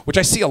 Toei, which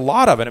I see a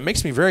lot of, and it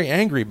makes me very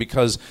angry,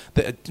 because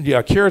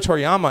Akira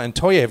Toriyama and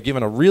Toei have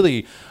given a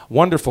really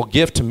wonderful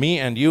gift to me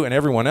and you and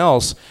everyone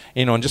else,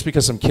 and just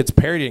because some kids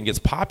parody it and gets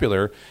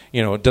popular,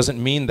 it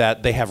doesn't mean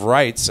that they have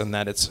rights and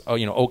that it's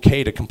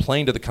okay to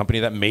complain to the company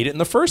that made it in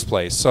the first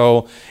place.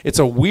 So it's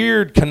a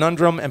weird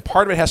conundrum, and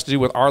part of it has to do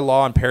with our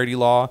law and parody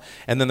law,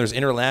 and then there's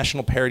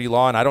international parody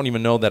law, and I don't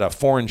even know that a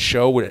foreign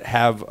show would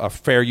have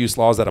fair use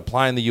laws that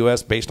apply in the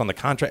U.S. based on the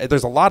contract.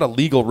 There's a lot of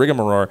legal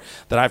rigmarole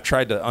that I've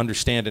tried to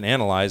understand and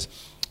analyze.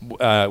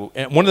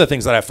 And one of the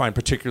things that I find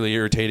particularly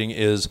irritating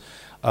is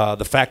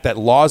the fact that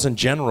laws in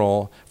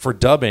general for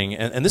dubbing,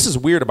 and this is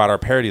weird about our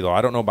parody law.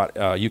 I don't know about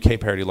UK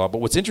parody law,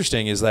 but what's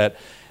interesting is that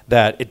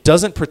it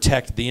doesn't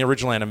protect the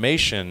original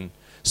animation.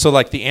 So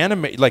like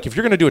if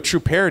you're going to do a true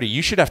parody,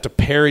 you should have to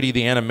parody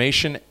the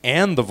animation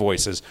and the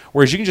voices,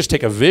 whereas you can just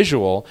take a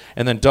visual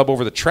and then dub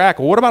over the track.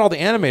 Well, what about all the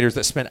animators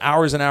that spend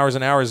hours and hours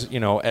and hours,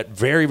 at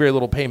very, very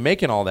little pay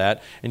making all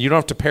that, and you don't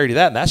have to parody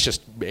that, and that's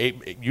just,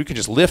 you can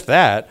just lift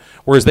that,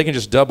 whereas they can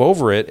just dub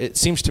over it. It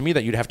seems to me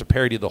that you'd have to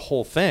parody the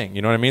whole thing,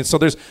 you know what I mean? So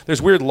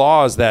there's weird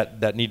laws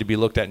that need to be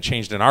looked at and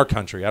changed in our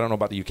country. I don't know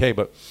about the UK,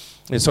 but...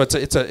 And so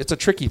it's a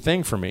tricky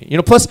thing for me,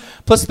 Plus,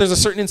 there's a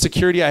certain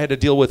insecurity I had to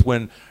deal with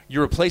when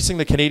you're replacing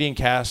the Canadian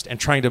cast and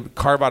trying to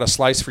carve out a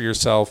slice for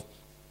yourself,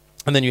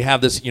 and then you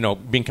have this,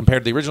 being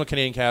compared to the original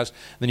Canadian cast.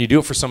 Then you do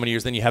it for so many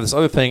years, then you have this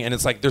other thing, and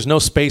it's like there's no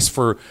space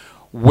for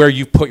where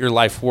you put your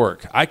life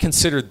work. I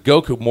consider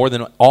Goku more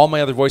than all my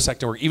other voice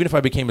acting work. Even if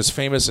I became as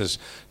famous as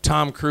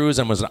Tom Cruise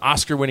and was an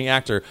Oscar-winning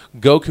actor,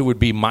 Goku would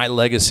be my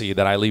legacy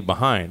that I leave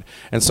behind.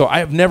 And so I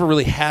have never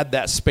really had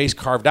that space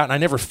carved out, and I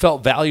never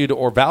felt valued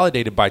or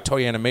validated by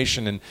Toei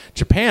Animation in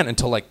Japan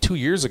until like 2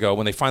 years ago,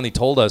 when they finally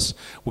told us,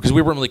 because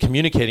we weren't really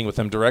communicating with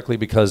them directly,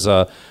 because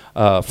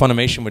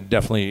Funimation would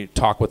definitely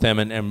talk with them,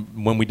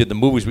 and when we did the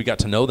movies, we got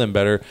to know them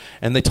better,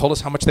 and they told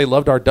us how much they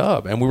loved our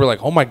dub, and we were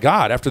like, oh my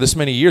God, after this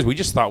many years, we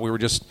just thought we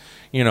were just,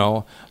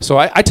 so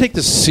I take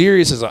this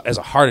serious as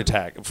a heart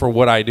attack for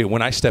what I do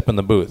when I step in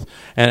the booth,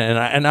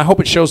 and I hope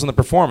it shows in the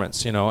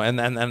performance,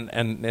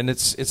 and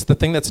it's the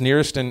thing that's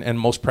nearest and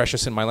most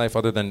precious in my life,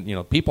 other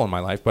than people in my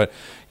life, but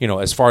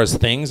as far as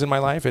things in my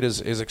life, it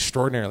is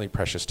extraordinarily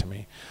precious to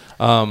me.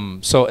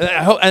 So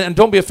and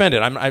don't be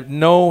offended. I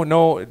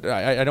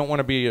don't want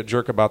to be a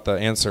jerk about the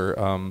answer.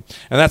 And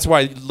that's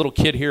why little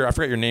kid here, I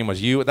forgot your name was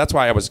you. That's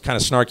why I was kind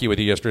of snarky with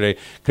you yesterday,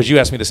 because you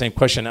asked me the same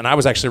question, and I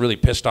was actually really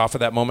pissed off at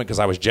that moment because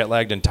I was jet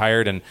lagged and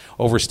tired and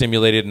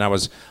overstimulated, and I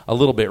was a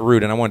little bit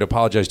rude. And I wanted to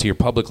apologize to you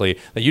publicly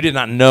that you did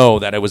not know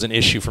that it was an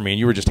issue for me, and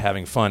you were just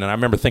having fun. And I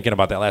remember thinking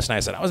about that last night. I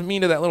said, I was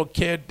mean to that little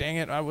kid. Dang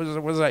it!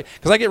 Because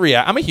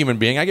I'm a human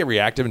being. I get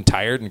reactive and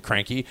tired and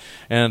cranky,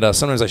 and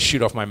sometimes I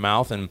shoot off my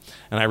mouth, and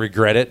I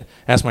regret it.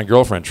 Ask my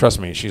girlfriend. Trust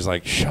me. She's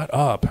like, shut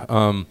up.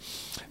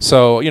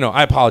 So,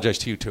 I apologize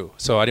to you too.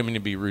 So I didn't mean to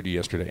be rude to you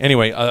yesterday.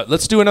 Anyway,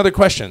 let's do another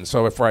question.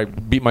 So before I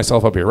beat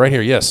myself up here. Right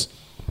here. Yes.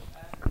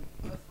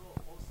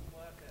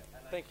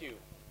 Thank you.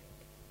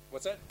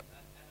 What's that?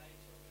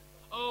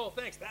 Oh,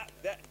 thanks. That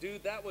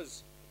dude, that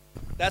was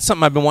That's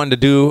something I've been wanting to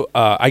do.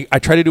 I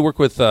try to do work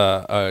with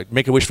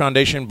Make-A-Wish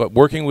Foundation, but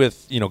working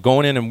with,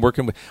 going in and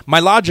working with... My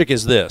logic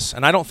is this,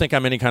 and I don't think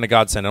I'm any kind of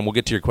godsend, and we'll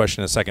get to your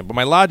question in a second, but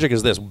my logic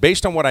is this.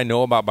 Based on what I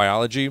know about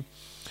biology,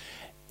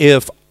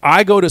 if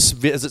I go to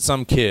visit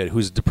some kid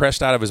who's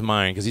depressed out of his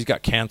mind because he's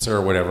got cancer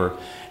or whatever,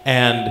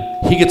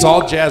 and he gets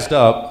all jazzed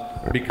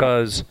up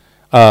because...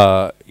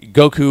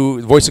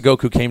 Goku, the voice of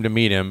Goku came to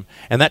meet him,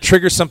 and that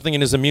triggers something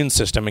in his immune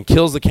system and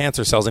kills the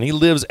cancer cells, and he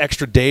lives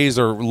extra days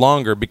or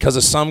longer because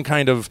of some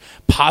kind of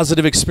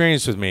positive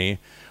experience with me.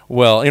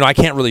 Well, I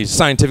can't really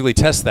scientifically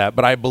test that,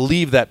 but I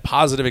believe that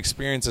positive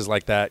experiences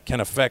like that can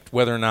affect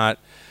whether or not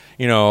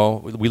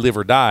we live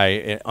or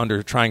die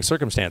under trying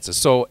circumstances.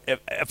 So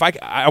if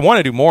I want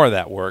to do more of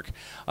that work,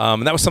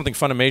 and that was something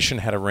Funimation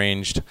had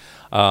arranged,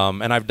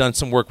 and I've done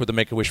some work with the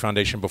Make-A-Wish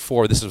Foundation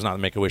before. This was not the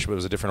Make-A-Wish, but it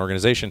was a different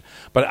organization.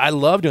 But I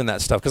love doing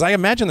that stuff because I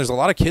imagine there's a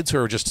lot of kids who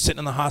are just sitting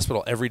in the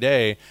hospital every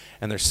day,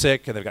 and they're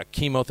sick, and they've got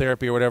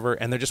chemotherapy or whatever,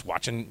 and they're just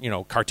watching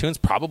cartoons,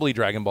 probably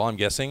Dragon Ball, I'm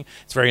guessing.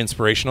 It's very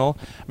inspirational.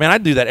 Man,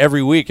 I'd do that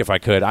every week if I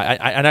could.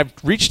 And I've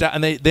reached out,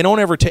 and they don't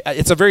ever take...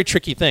 It's a very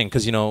tricky thing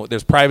because,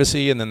 there's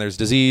privacy, and then there's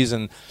disease,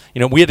 and,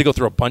 we had to go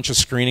through a bunch of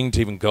screening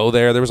to even go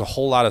there. There was a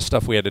whole lot of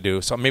stuff we had to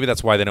do, so maybe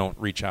that's why they don't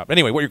reach out.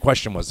 Anyway, what your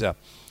question was, yeah.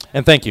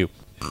 And thank you.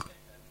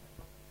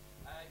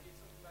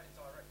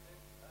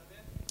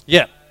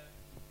 Yeah.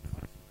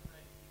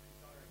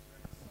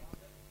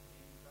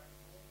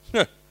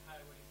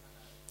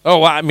 Oh,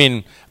 well, I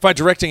mean, if I'm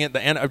directing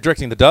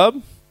directing the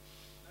dub,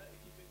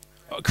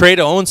 create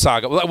a own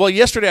saga. Well,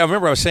 yesterday I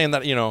remember I was saying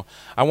that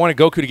I wanted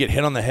Goku to get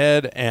hit on the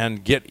head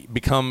and get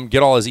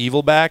all his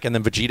evil back, and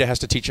then Vegeta has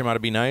to teach him how to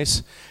be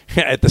nice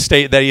at the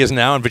state that he is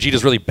now, and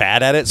Vegeta's really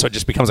bad at it, so it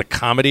just becomes a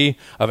comedy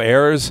of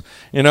errors.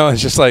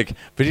 It's just like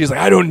Vegeta's like,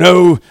 I don't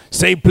know,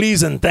 say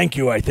please and thank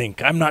you. I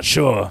think I'm not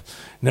sure.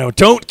 No,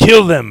 don't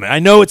kill them. I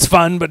know it's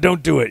fun, but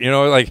don't do it.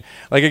 Like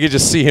I could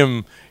just see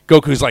him.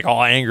 Goku's like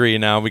all angry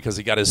now because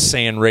he got his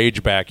Saiyan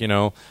rage back,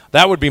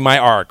 That would be my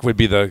arc, would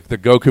be the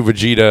Goku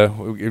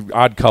Vegeta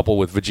odd couple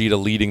with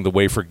Vegeta leading the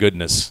way for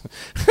goodness.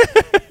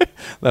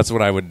 That's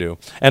what I would do.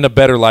 And a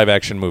better live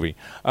action movie.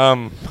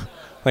 Like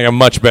a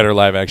much better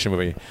live action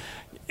movie.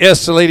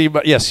 Yes, lady,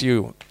 but yes,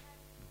 you.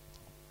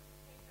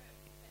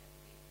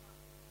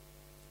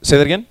 Say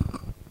that again?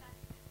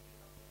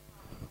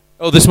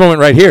 Oh, this moment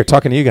right here,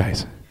 talking to you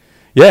guys.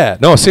 Yeah,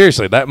 no,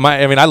 seriously.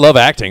 I love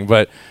acting,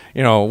 but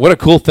what a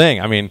cool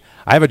thing.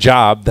 I have a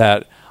job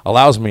that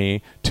allows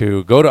me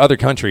to go to other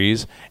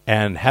countries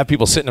and have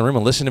people sit in a room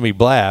and listen to me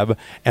blab,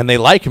 and they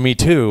like me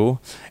too,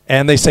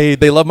 and they say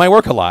they love my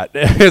work a lot.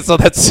 So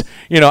that's,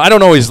 I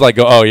don't always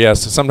go, oh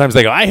yes. Sometimes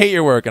they go, I hate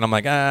your work, and I'm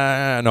like,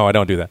 no, I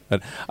don't do that.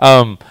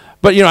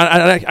 But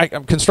I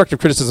constructive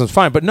criticism is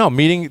fine. But no,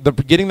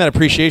 getting that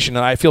appreciation,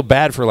 and I feel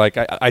bad for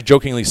I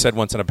jokingly said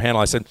once in a panel,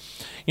 I said,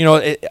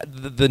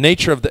 the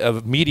nature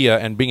of media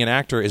and being an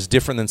actor is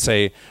different than,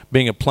 say,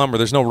 being a plumber.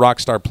 There's no rock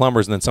star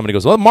plumbers, and then somebody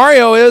goes, well,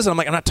 Mario is. And I'm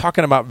like, I'm not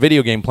talking about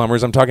video game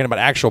plumbers. I'm talking about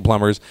actual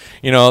plumbers.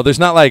 There's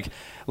not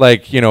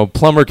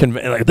plumber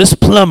this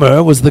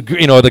plumber was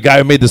the guy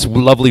who made this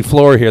lovely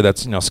floor here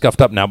that's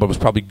scuffed up now, but was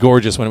probably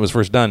gorgeous when it was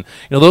first done.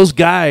 Those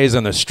guys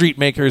and the street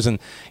makers, and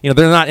they're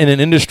not in an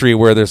industry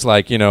where there's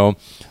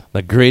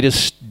the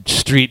greatest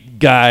street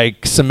guy,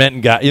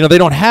 cement guy. They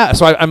don't have.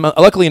 So I'm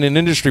luckily in an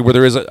industry where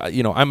there is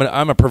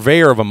I'm a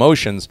purveyor of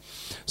emotions.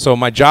 So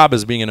my job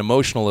is being an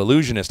emotional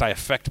illusionist. I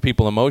affect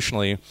people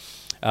emotionally.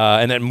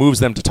 And that moves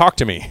them to talk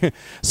to me.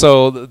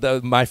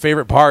 So my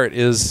favorite part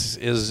is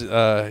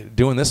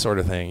doing this sort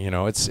of thing.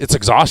 It's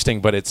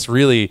exhausting, but it's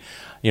really,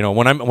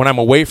 when I'm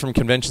away from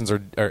conventions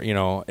or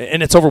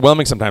and it's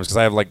overwhelming sometimes because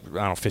I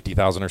have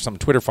 50,000 or something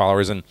Twitter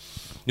followers, and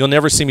you'll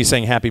never see me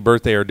saying happy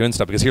birthday or doing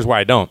stuff because here's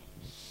why I don't.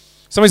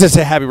 Somebody says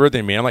say happy birthday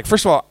to me. I'm like,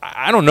 first of all,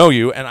 I don't know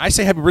you, and I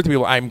say happy birthday to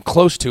people I'm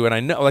close to, and I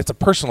know that's a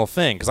personal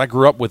thing because I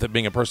grew up with it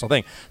being a personal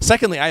thing.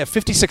 Secondly, I have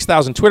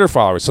 56,000 Twitter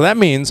followers, so that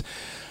means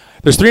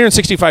there's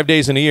 365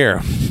 days in a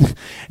year,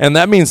 and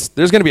that means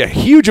there's going to be a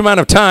huge amount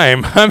of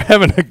time I'm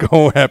having to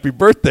go happy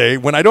birthday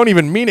when I don't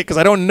even mean it because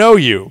I don't know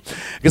you.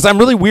 Because I'm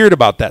really weird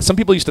about that. Some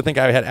people used to think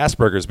I had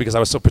Asperger's because I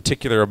was so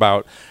particular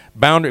about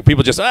boundary.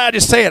 People just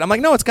say it. I'm like,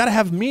 no, it's got to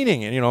have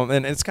meaning,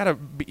 and it's got to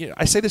be.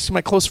 I say this to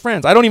my close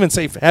friends. I don't even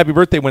say happy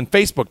birthday when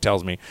Facebook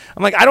tells me.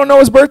 I'm like, I don't know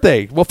his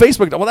birthday. Well,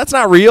 Facebook. Well, that's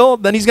not real.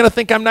 Then he's going to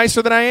think I'm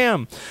nicer than I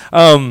am.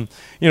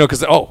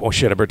 Because oh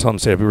shit, I better tell him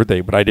to say happy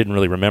birthday, but I didn't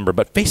really remember.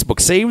 But Facebook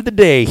saved the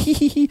day,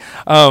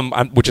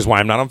 which is why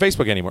I'm not on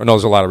Facebook anymore. No,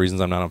 there's a lot of reasons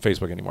I'm not on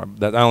Facebook anymore.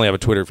 I only have a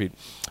Twitter feed.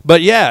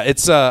 But yeah,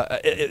 it's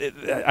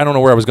I don't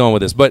know where I was going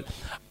with this, but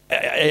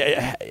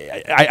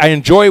I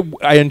enjoy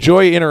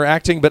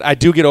interacting, but I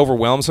do get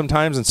overwhelmed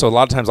sometimes, and so a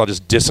lot of times I'll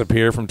just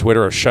disappear from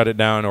Twitter or shut it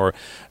down, or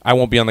I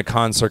won't be on the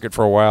con circuit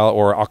for a while,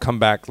 or I'll come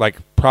back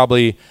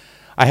probably.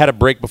 I had a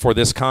break before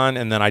this con,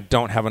 and then I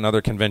don't have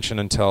another convention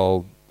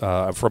until.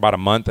 For about a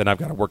month, and I've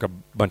got to work a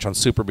bunch on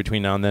Super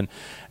between now and then.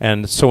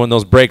 And so in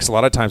those breaks, a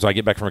lot of times when I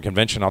get back from a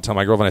convention, I'll tell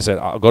my girlfriend, I said,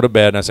 I'll go to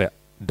bed, and I say,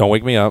 don't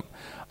wake me up.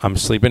 I'm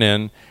sleeping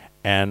in,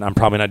 and I'm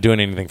probably not doing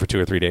anything for 2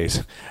 or 3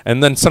 days.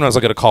 And then sometimes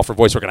I'll get a call for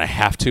voice work, and I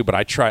have to, but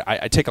I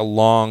take a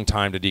long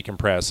time to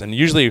decompress. And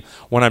usually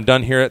when I'm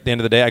done here at the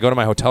end of the day, I go to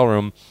my hotel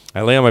room,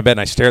 I lay on my bed,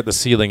 and I stare at the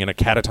ceiling in a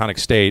catatonic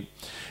state,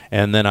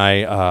 and then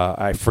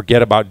I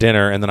forget about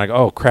dinner, and then I go,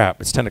 oh,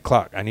 crap, it's 10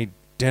 o'clock. I need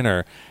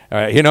dinner.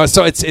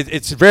 So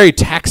it's a very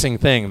taxing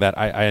thing that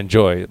I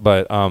enjoy.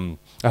 But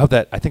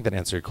I think that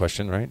answered your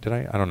question, right? Did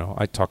I? I don't know.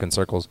 I talk in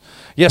circles.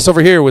 Yes,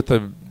 over here with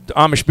the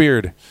Amish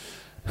beard.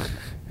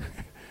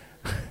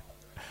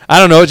 I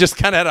don't know. It just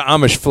kind of had an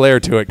Amish flair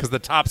to it because the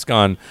top's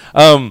gone.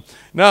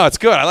 No, it's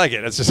good. I like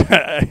it. It's just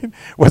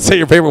what's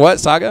your favorite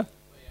saga?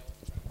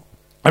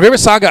 My favorite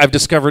saga I've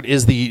discovered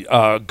is the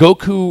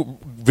Goku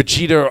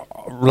Vegeta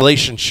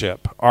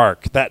relationship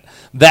arc.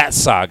 That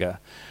saga,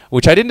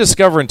 which I didn't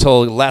discover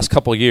until the last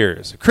couple of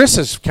years. Chris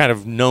has kind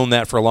of known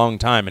that for a long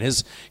time,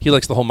 and he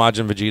likes the whole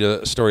Majin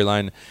Vegeta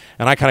storyline,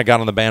 and I kind of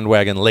got on the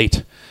bandwagon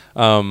late.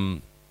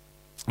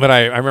 But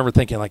I remember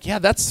thinking, like, yeah,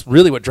 that's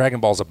really what Dragon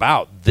Ball's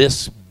about.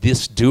 This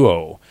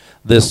duo,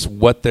 this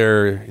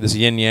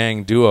yin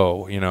yang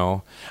duo,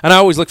 And I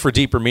always look for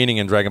deeper meaning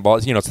in Dragon Ball.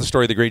 It's the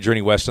story of the Great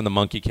Journey West and the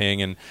Monkey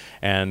King,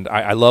 and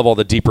I love all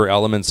the deeper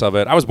elements of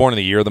it. I was born in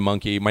the year of the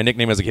monkey. My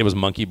nickname as a kid was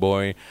Monkey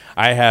Boy.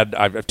 I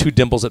have 2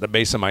 dimples at the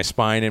base of my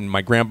spine, and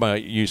my grandma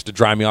used to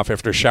dry me off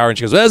after a shower, and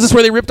she goes, is this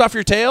where they ripped off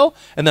your tail?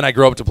 And then I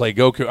grew up to play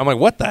Goku. I'm like,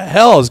 what the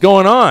hell is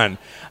going on?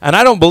 And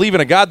I don't believe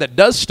in a God that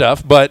does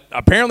stuff, but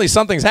apparently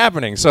something's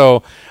happening.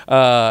 So,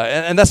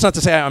 and that's not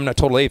to say I'm not a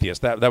total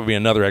atheist. That would be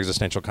another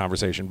existential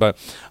conversation. But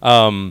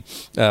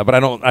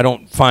I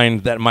don't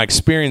find that my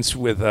experience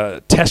with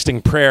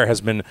testing prayer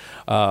has been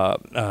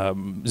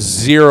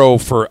 0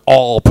 for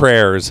all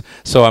prayers.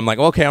 So I'm like,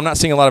 okay, I'm not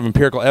seeing a lot of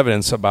empirical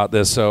evidence about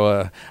this.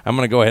 So I'm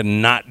going to go ahead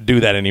and not do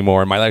that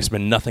anymore. My life's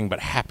been nothing but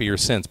happier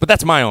since. But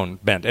that's my own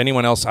bent.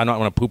 Anyone else? I don't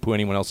want to poo-poo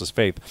anyone else's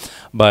faith.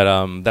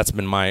 But that's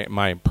been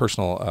my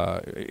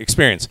personal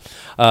experience.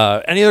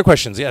 Any other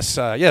questions? Yes,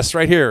 yes,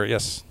 right here.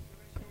 Yes.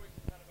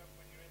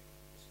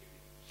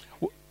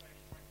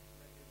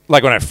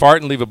 Like when I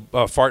fart and leave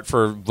a fart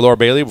for Laura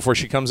Bailey before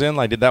she comes in?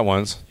 I did that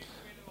once.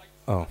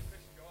 Oh.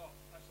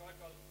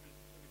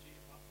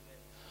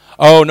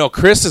 Oh, no,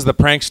 Chris is the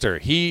prankster.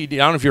 I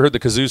don't know if you heard the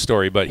kazoo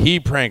story, but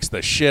he pranks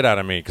the shit out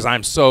of me because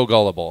I'm so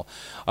gullible.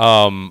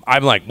 I'm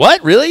like,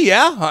 what? Really?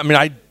 Yeah? I mean,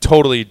 I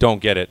totally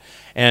don't get it.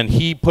 And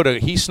he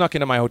snuck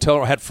into my hotel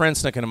room, had friends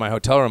snuck into my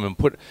hotel room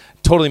and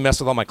totally messed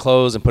with all my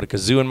clothes and put a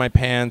kazoo in my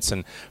pants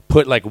and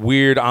put like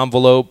weird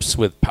envelopes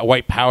with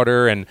white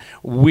powder and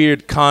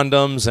weird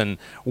condoms and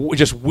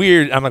just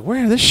weird. I'm like,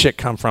 where did this shit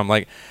come from?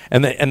 Like,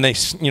 and they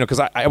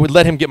because I would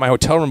let him get my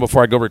hotel room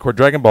before I go record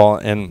Dragon Ball,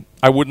 and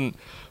I wouldn't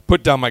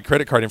put down my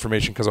credit card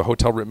information because a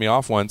hotel ripped me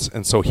off once,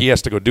 and so he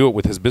has to go do it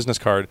with his business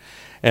card.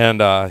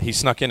 And he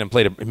snuck in and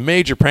played a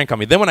major prank on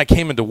me. Then when I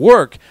came into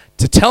work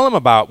to tell him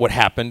about what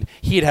happened,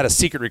 he had a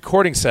secret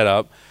recording set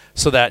up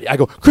so that I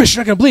go, Chris,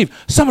 you're not going to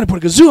believe, somebody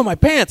put a kazoo in my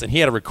pants. And he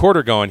had a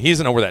recorder going. He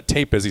doesn't know where that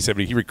tape is, he said,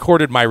 but he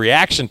recorded my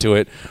reaction to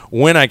it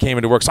when I came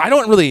into work. So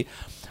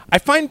I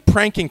find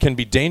pranking can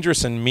be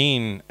dangerous and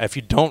mean if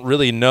you don't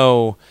really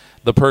know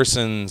the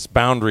person's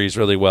boundaries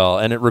really well,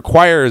 and it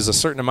requires a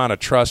certain amount of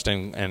trust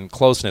and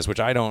closeness, which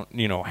I don't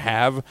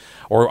have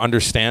or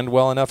understand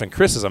well enough. And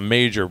Chris is a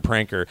major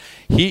pranker.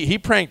 He's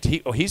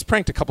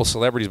pranked a couple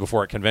celebrities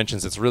before at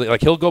conventions. It's really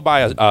like he'll go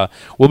by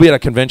we'll be at a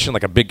convention,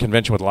 like a big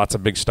convention with lots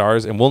of big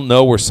stars, and we'll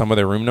know where some of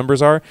their room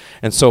numbers are.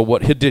 And so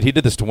what he did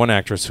this to one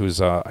actress who's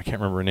I can't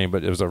remember her name,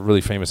 but it was a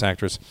really famous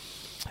actress.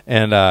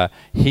 And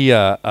he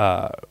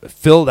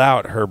filled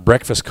out her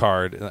breakfast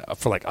card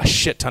for like a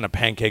shit ton of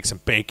pancakes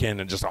and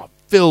bacon and just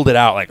filled it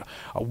out like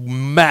a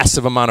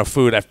massive amount of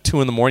food. At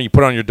 2 a.m, you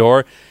put it on your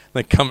door.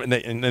 They come and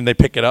then they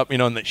pick it up,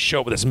 and they show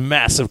up with this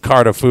massive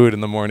cart of food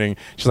in the morning.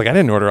 She's like, I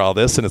didn't order all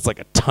this, and it's like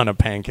a ton of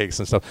pancakes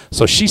and stuff.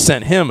 So she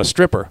sent him a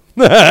stripper,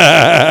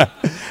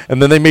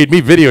 and then they made me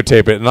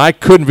videotape it, and I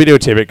couldn't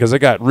videotape it because it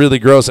got really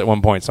gross at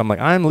one point. So I'm like,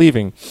 I'm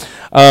leaving.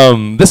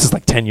 This is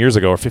like 10 years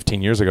ago or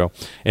 15 years ago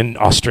in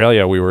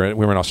Australia. We were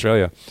in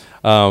Australia,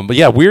 but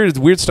yeah,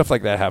 weird stuff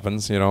like that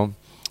happens.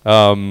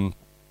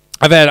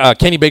 I've had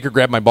Kenny Baker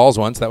grab my balls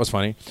once. That was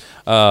funny.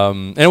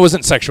 And it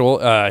wasn't sexual.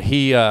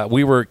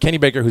 Kenny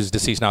Baker, who's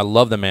deceased now. I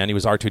love the man. He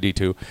was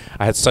R2-D2.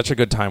 I had such a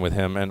good time with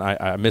him, and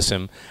I miss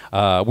him.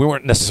 We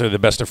weren't necessarily the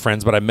best of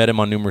friends, but I met him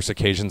on numerous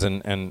occasions.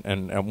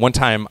 And one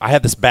time, I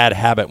had this bad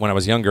habit when I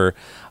was younger,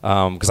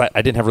 because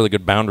I didn't have really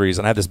good boundaries,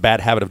 and I had this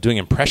bad habit of doing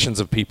impressions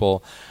of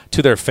people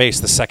to their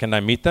face the second I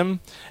meet them,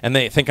 and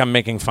they think I'm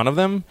making fun of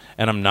them,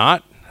 and I'm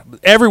not.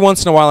 Every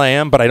once in a while I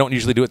am, but I don't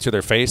usually do it to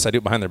their face. I do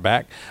it behind their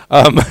back,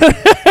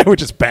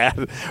 which is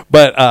bad.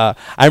 But I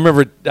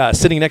remember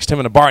sitting next to him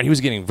in a bar, and he was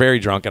getting very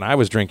drunk, and I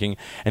was drinking,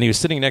 and he was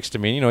sitting next to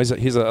me. And,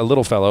 he's a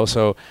little fellow,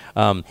 so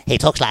he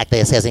talks like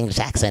this. He has English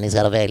accent. He's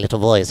got a very little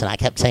voice, and I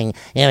kept saying,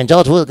 and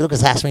George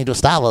Lucas asked me to do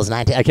Star Wars.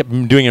 I kept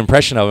doing an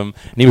impression of him,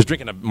 and he was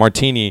drinking a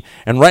martini,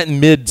 and right in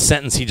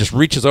mid-sentence, he just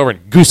reaches over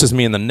and gooses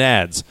me in the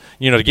nads,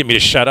 to get me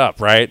to shut up,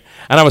 right?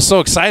 And I was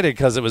so excited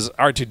because it was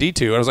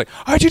R2-D2. I was like,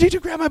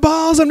 R2-D2, grab my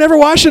balls. I'm never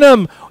watching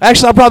them.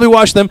 Actually, I'll probably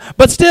watch them,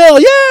 but still,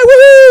 yeah,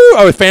 woohoo!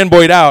 I was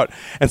fanboyed out.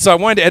 And so I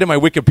wanted to edit my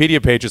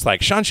Wikipedia page. It's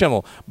like, Sean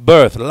Schemmel,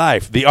 birth,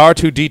 life, the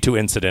R2-D2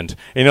 incident,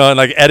 and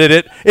like edit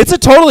it. It's a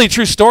totally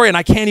true story, and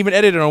I can't even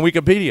edit it on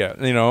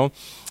Wikipedia,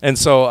 And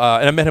so,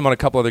 and I met him on a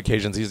couple other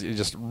occasions. He's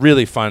just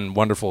really fun,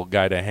 wonderful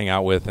guy to hang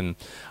out with, and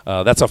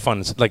that's a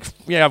fun,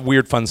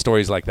 weird, fun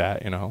stories like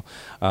that, And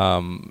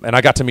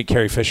I got to meet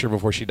Carrie Fisher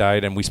before she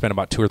died, and we spent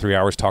about 2 or 3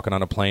 hours talking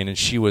on a plane, and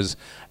she was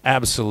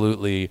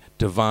absolutely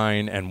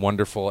divine and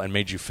wonderful, and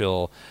made you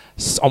feel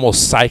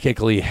almost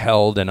psychically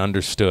held and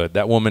understood.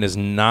 That woman is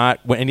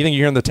not anything you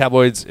hear in the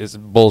tabloids is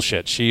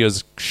bullshit. She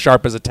is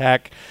sharp as a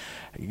tack.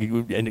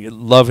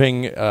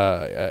 Loving,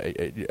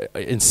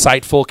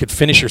 insightful, could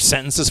finish your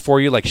sentences for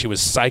you like she was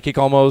psychic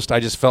almost. I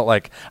just felt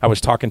like I was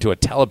talking to a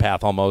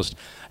telepath almost,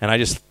 and I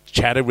just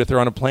chatted with her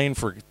on a plane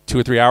for 2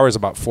 or 3 hours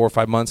about 4 or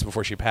 5 months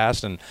before she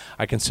passed, and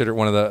I consider it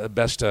one of the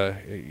best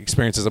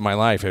experiences of my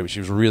life. She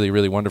was really,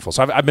 really wonderful.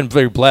 So I've been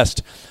very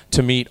blessed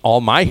to meet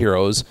all my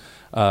heroes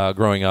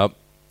growing up.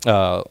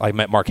 I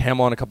met Mark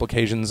Hamill on a couple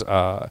occasions.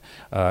 I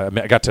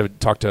got to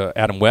talk to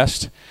Adam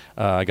West.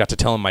 I got to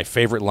tell him my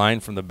favorite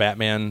line from the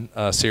Batman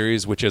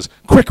series, which is,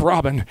 "Quick,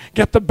 Robin,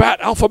 get the Bat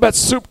Alphabet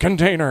soup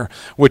container."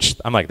 Which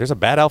I'm like, "There's a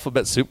Bat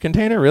Alphabet soup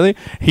container, really?"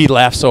 He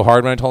laughed so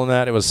hard when I told him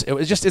that.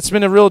 It's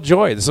been a real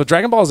joy. So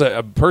Dragon Ball is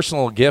a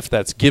personal gift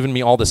that's given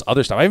me all this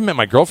other stuff. I even met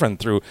my girlfriend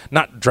through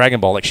not Dragon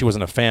Ball, like she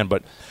wasn't a fan,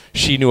 but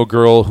she knew a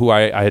girl who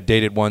I had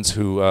dated once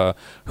who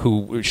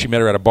she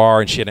met her at a bar,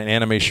 and she had an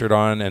anime shirt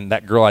on, and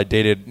that girl I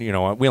dated, we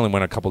only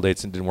went a couple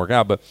dates and didn't work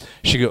out, but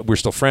we're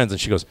still friends,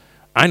 and she goes,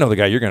 "I know the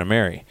guy you're going to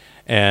marry."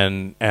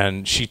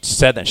 And she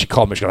said that. She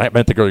called me. She goes, "I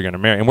met the girl you're going to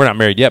marry." And we're not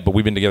married yet, but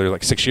we've been together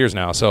like 6 years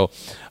now. So,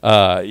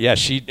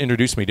 she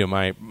introduced me to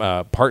my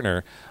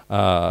partner.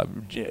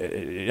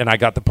 And I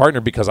got the partner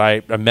because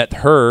I met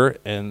her,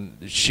 and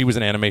she was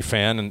an anime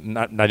fan. And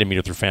I didn't meet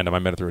her through fandom. I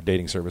met her through a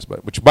dating service.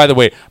 Which, by the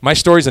way, my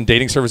stories on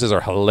dating services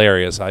are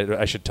hilarious.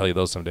 I should tell you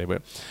those someday.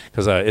 But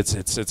because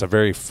it's a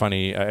very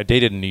funny. I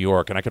dated in New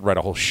York, and I could write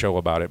a whole show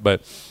about it.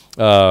 But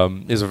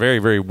it's a very,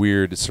 very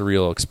weird,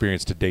 surreal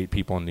experience to date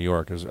people in New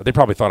York. They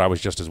probably thought I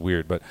was just as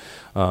weird. But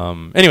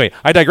anyway,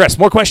 I digress.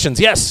 More questions?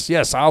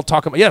 Yes, I'll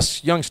talk about.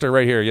 Yes, youngster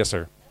right here. Yes,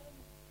 sir.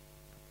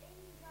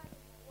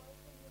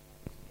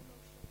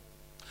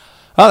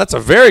 Oh, that's a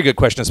very good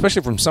question,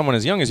 especially from someone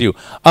as young as you.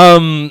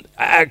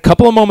 A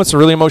couple of moments are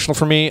really emotional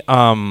for me.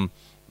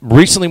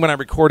 Recently, when I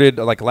recorded,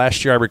 like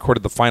last year, I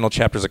recorded the final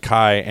chapters of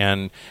Kai,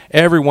 and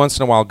every once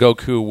in a while,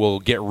 Goku will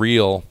get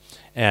real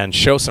and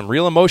show some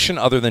real emotion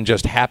other than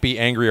just happy,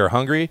 angry, or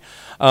hungry.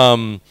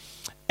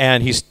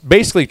 And he's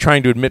basically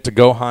trying to admit to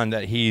Gohan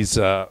that he's,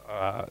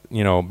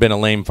 been a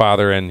lame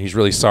father, and he's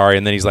really sorry.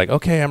 And then he's like,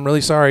 "Okay, I'm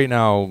really sorry.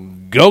 Now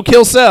go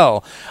kill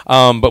Cell."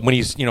 But when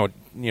he's,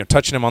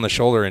 touching him on the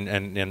shoulder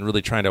and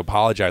really trying to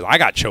apologize, I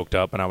got choked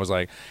up, and I was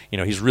like,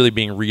 he's really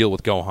being real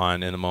with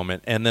Gohan in the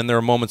moment. And then there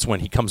are moments when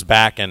he comes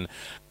back and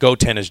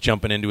Goten is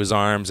jumping into his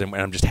arms, and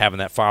I'm just having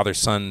that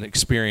father-son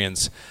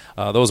experience.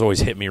 Those always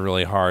hit me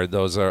really hard.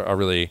 Those are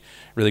really,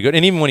 really good.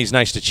 And even when he's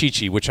nice to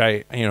Chi-Chi, which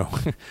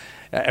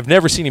I've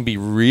never seen him be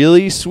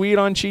really sweet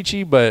on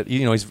Chi-Chi, but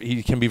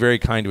he can be very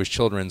kind to his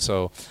children.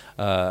 So,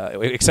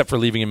 except for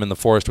leaving him in the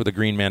forest with a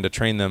green man to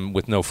train them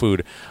with no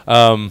food.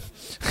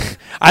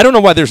 I don't know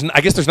why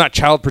I guess there's not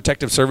child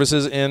protective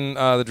services in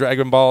the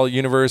Dragon Ball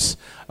universe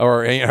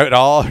or at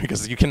all,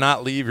 because you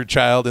cannot leave your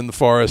child in the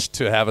forest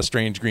to have a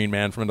strange green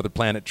man from another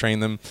planet train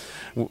them.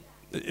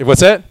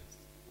 What's that?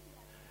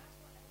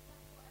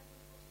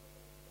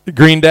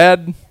 Green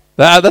Dad?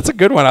 That's a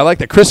good one. I like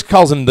that. Chris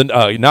calls him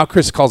now.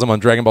 Chris calls him on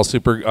Dragon Ball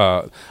Super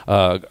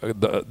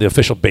the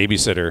official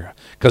babysitter,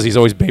 because he's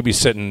always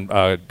babysitting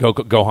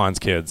Gohan's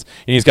kids.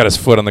 And he's got his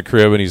foot on the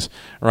crib and he's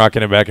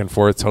rocking it back and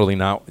forth,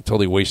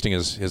 totally wasting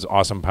his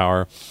awesome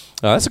power.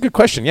 That's a good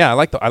question. Yeah, I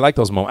like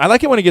those moments. I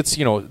like it when it gets,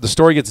 the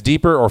story gets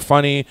deeper or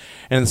funny,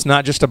 and it's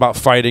not just about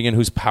fighting and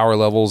whose power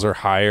levels are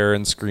higher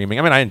and screaming.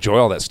 I mean, I enjoy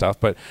all that stuff,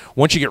 but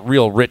once you get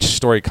real rich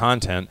story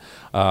content,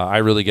 I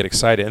really get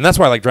excited. And that's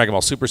why I like Dragon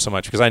Ball Super so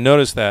much, because I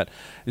noticed that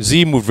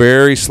Z moved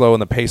very slow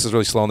and the pace is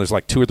really slow, and there's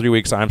like 2 or 3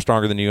 weeks, I'm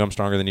stronger than you,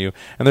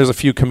 and there's a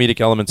few comedic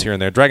elements here and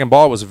there. Dragon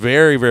Ball was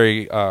very,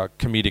 very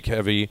comedic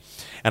heavy.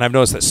 And I've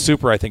noticed that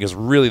Super, I think, is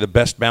really the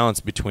best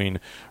balance between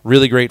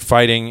really great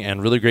fighting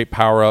and really great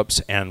power-ups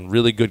and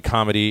really good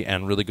comedy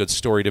and really good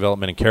story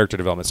development and character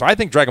development. So I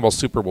think Dragon Ball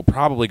Super will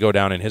probably go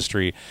down in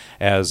history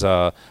as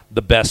the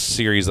best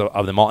series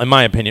of them all, in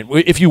my opinion,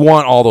 if you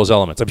want all those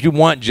elements. If you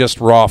want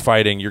just raw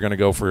fighting, you're going to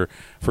go for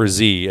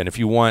Z. And if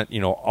you want,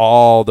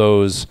 all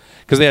those...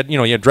 Because they had, you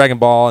had Dragon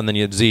Ball, and then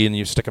you had Z, and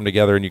you stick them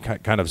together, and you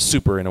kind of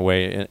Super in a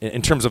way,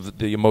 in terms of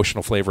the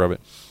emotional flavor of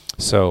it.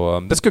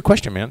 So that's a good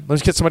question, man.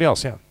 Let's get somebody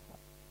else, yeah.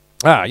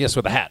 Yes,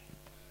 with a hat.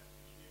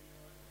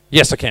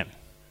 Yes, I can.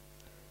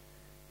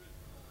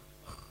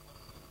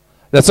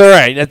 That's all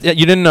right.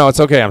 You didn't know.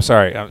 It's okay. I'm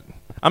sorry.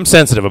 I'm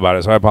sensitive about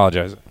it, so I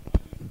apologize.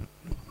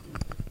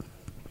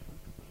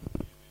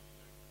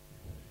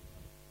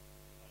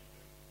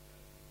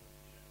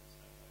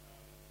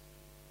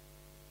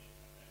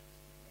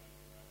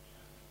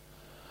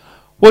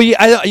 Well,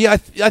 I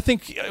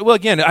think. Well,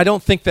 again, I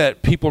don't think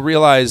that people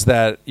realize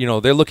that they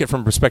look at it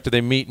from a perspective. They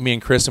meet me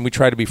and Chris, and we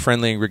try to be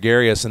friendly and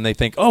gregarious, and they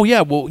think, oh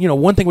yeah, well,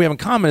 one thing we have in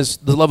common is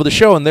the love of the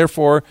show, and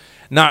therefore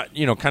not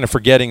kind of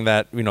forgetting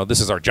that this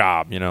is our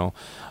job.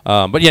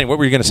 But yeah, what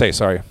were you going to say?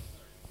 Sorry.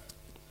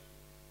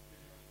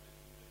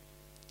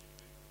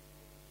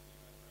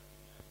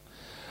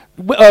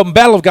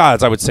 Battle of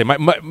Gods, I would say. My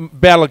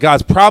Battle of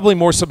Gods, probably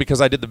more so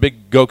because I did the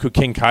big Goku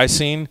King Kai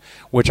scene,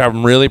 which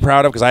I'm really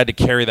proud of because I had to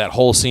carry that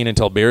whole scene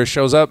until Beerus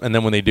shows up. And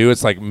then when they do,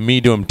 it's like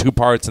me doing 2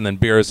 parts and then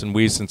Beerus and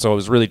Whis. And so it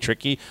was really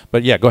tricky.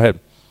 But yeah, go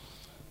ahead.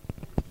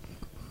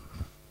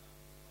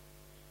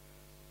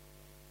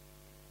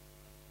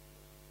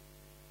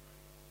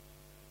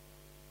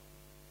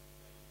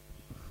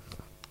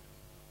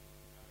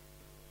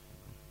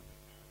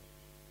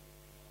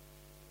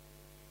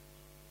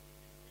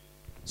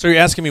 So you're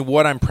asking me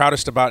what I'm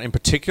proudest about in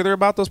particular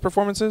about those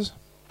performances?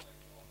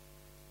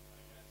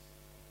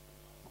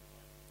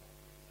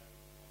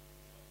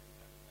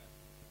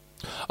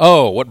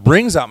 Oh, what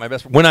brings out my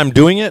best when I'm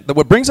doing it?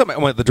 What brings out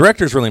the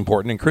director is really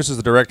important, and Chris is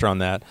the director on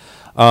that,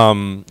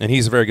 and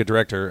he's a very good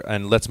director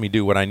and lets me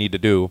do what I need to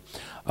do.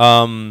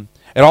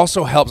 It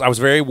also helps. I was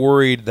very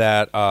worried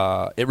that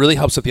it really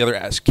helps that the other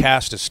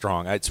cast is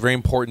strong. It's very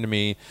important to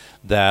me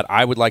that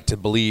I would like to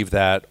believe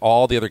that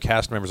all the other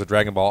cast members of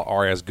Dragon Ball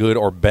are as good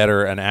or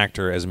better an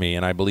actor as me,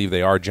 and I believe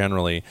they are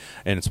generally,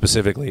 and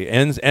specifically,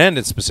 and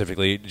it's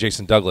specifically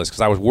Jason Douglas,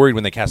 because I was worried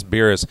when they cast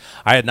Beerus.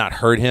 I had not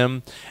heard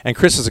him, and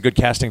Chris is a good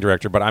casting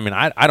director, but I mean,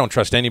 I don't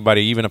trust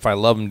anybody, even if I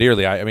love him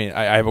dearly.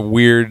 I have a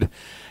weird...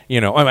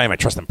 I might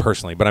trust them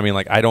personally, but I mean,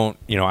 like, I don't,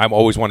 I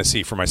always want to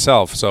see for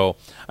myself. So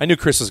I knew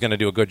Chris was going to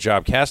do a good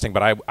job casting,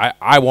 but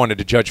I wanted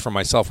to judge for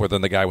myself whether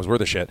the guy was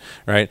worth a shit,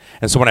 right?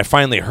 And so when I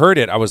finally heard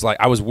it, I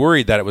was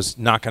worried that it was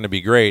not going to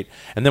be great.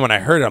 And then when I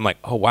heard it, I'm like,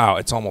 oh, wow,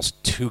 it's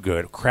almost too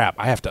good. Crap,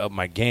 I have to up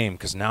my game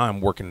because now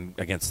I'm working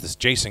against this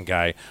Jason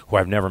guy who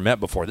I've never met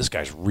before. This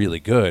guy's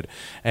really good.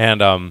 And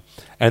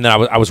then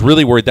I was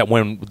really worried that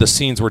when the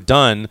scenes were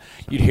done,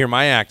 you'd hear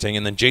my acting,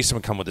 and then Jason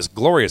would come with this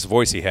glorious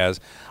voice he has.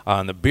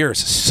 And the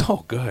Beerus is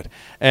so good.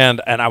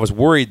 And I was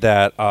worried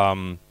that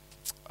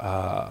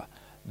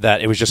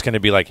that it was just going to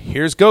be like,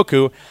 here's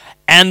Goku,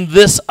 and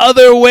this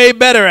other way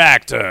better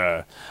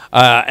actor.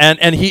 And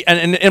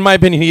in my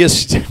opinion, he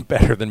is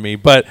better than me.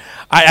 But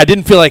I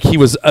didn't feel like he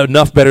was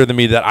enough better than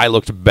me that I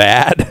looked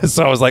bad.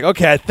 So I was like,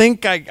 okay, I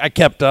think I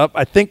kept up.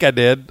 I think I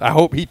did. I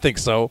hope he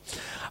thinks so.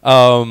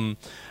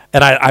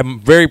 And I'm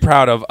very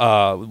proud of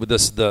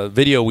the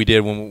video we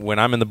did when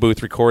I'm in the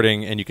booth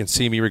recording, and you can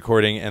see me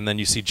recording, and then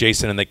you see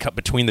Jason, and they cut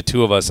between the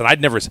two of us. And I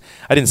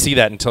didn't see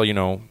that until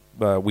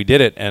we did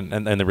it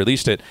and they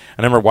released it.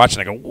 And I remember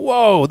watching. I go,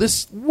 whoa,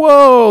 this.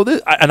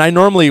 And I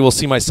normally will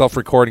see myself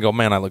record and go,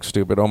 man, I look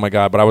stupid. Oh my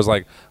god! But I was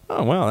like,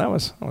 oh well, that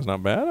was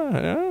not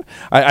bad.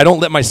 I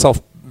don't let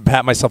myself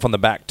pat myself on the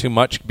back too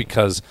much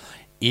because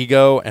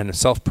ego and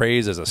self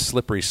praise is a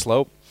slippery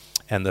slope.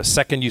 And the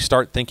second you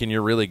start thinking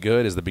you're really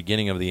good is the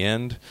beginning of the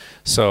end.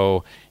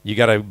 So you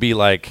got to be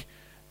like,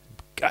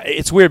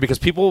 it's weird because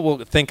people will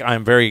think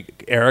I'm very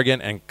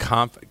arrogant and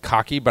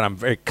cocky, but I'm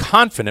very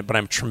confident, but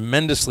I'm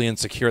tremendously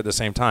insecure at the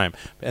same time.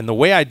 And the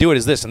way I do it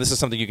is this, and this is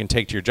something you can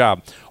take to your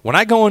job. When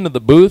I go into the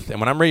booth and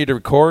when I'm ready to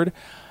record,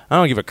 I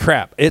don't give a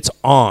crap. It's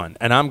on,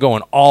 and I'm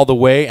going all the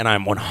way, and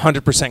I'm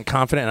 100%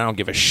 confident, and I don't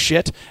give a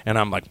shit, and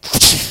I'm like,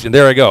 and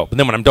there I go. But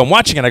then when I'm done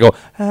watching it, I go,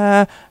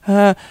 and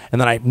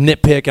then I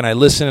nitpick, and I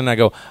listen, and I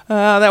go,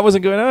 that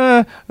wasn't good,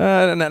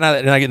 and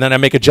then I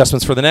make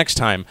adjustments for the next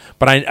time.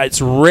 But it's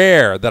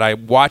rare that I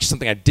watch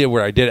something I did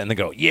where I did it, and then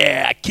go,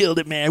 yeah, I killed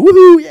it, man,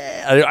 woohoo,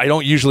 yeah. I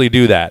don't usually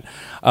do that.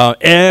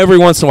 Every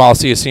once in a while I'll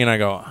see a scene and I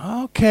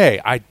go,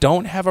 okay, I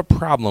don't have a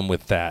problem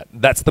with that.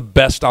 That's the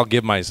best I'll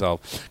give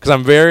myself. Because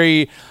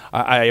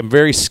I am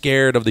very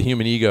scared of the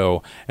human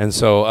ego. And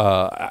so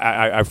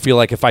I feel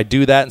like if I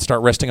do that and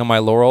start resting on my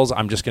laurels,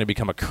 I'm just going to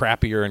become a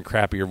crappier and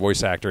crappier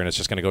voice actor, and it's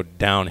just going to go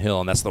downhill,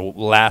 and that's the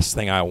last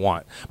thing I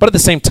want. But at the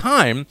same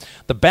time,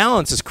 the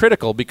balance is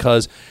critical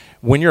because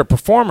when you're a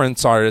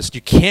performance artist,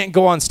 you can't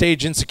go on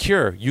stage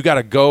insecure. You got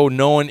to go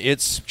knowing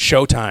it's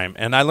showtime.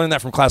 And I learned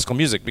that from classical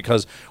music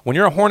because when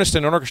you're a hornist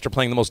in an orchestra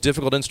playing the most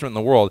difficult instrument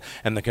in the world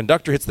and the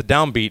conductor hits the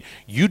downbeat,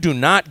 you do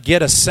not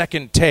get a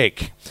second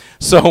take.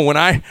 So when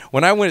I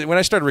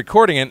started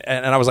recording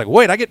and I was like,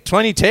 wait, I get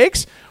 20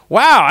 takes?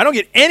 Wow, I don't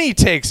get any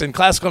takes in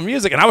classical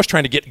music. And I was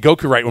trying to get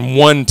Goku right in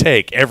one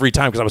take every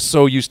time because I was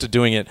so used to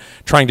doing it,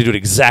 trying to do it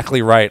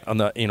exactly right on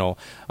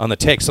the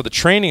take. So the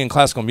training in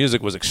classical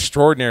music was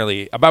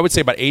extraordinarily, I would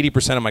say about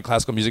 80% of my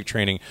classical music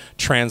training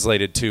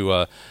translated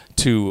to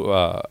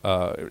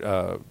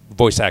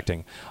voice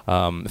acting.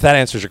 If that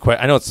answers your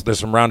question. I know there's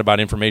some roundabout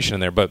information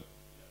in there, but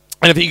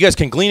and if you guys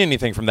can glean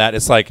anything from that,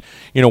 it's like,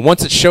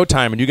 once it's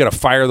showtime and you got to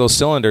fire those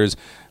cylinders,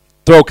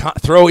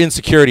 throw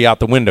insecurity out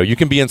the window. You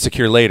can be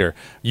insecure later.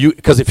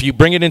 Because if you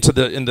bring it into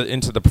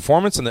the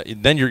performance,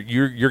 then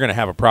you're going to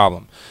have a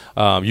problem.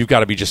 You've got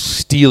to be just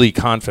steely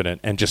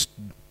confident and just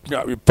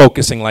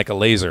focusing like a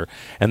laser,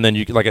 and then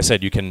you, like I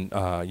said, you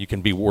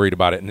can be worried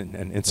about it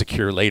and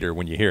insecure later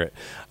when you hear it.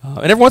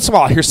 And every once in a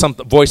while, I'll hear some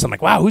voice. I'm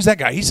like, wow, who's that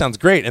guy? He sounds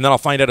great. And then I'll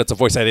find out it's a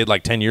voice I did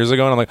like 10 years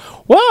ago, and I'm like,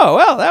 whoa,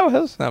 well, that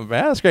was not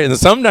bad. That's great. And then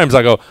sometimes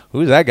I go,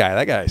 who's that guy?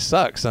 That guy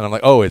sucks. And I'm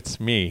like, oh, it's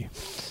me.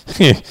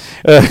 And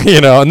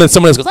then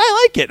someone else goes,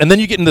 I like it, and then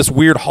you get in this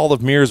weird hall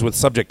of mirrors with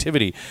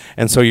subjectivity,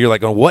 and so you're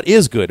like, oh, what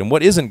is good and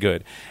what isn't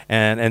good,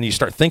 and you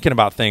start thinking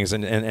about things,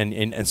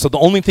 and so the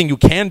only thing you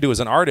can do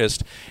as an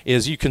artist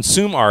is you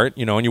consume art,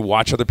 and you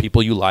watch other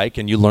people you like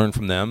and you learn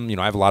from them.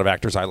 I have a lot of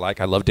actors I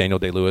like. I love Daniel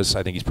Day-Lewis.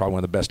 I think he's probably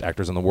one of the best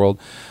actors in the world,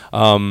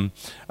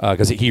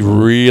 because he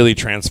really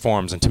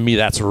transforms, and to me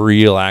that's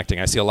real acting.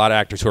 I see a lot of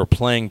actors who are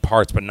playing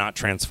parts but not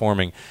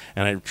transforming,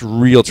 and a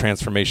real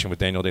transformation with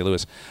Daniel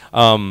Day-Lewis.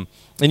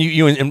 And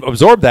you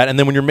absorb that, and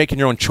then when you're making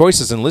your own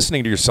choices and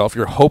listening to yourself,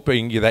 you're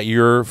hoping that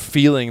you're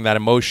feeling that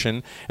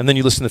emotion, and then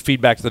you listen to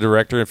feedback to the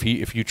director.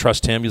 If you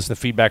trust him, you listen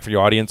to feedback from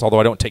your audience, although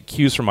I don't take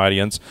cues from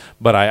audience,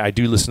 but I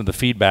do listen to the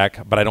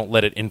feedback, but I don't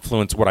let it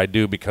influence what I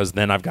do, because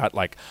then I've got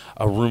like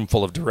a room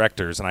full of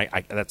directors, and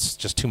I that's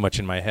just too much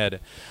in my head,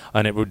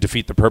 and it would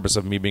defeat the purpose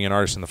of me being an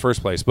artist in the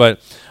first place. But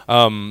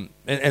and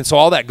so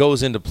all that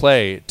goes into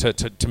play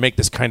to make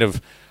this kind of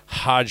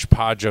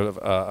hodgepodge of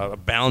a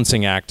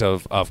balancing act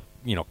of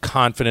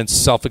confidence,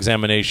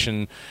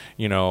 self-examination,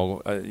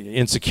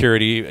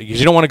 insecurity. Because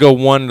you don't want to go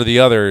one or the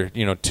other,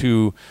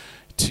 to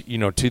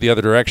the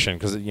other direction.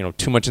 Because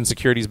too much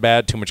insecurity is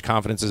bad, too much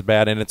confidence is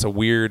bad, and it's a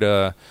weird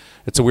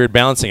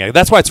balancing act.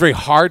 That's why it's very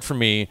hard for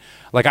me.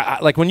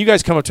 Like when you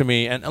guys come up to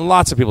me, and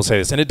lots of people say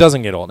this, and it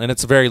doesn't get old, and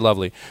it's very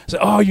lovely. Say,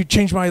 oh, you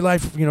changed my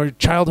life. Your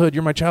childhood,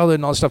 you're my childhood,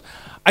 and all this stuff.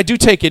 I do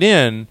take it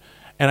in,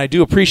 and I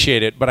do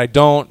appreciate it, but I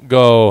don't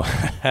go,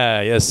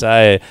 yes,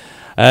 I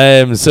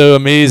am so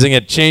amazing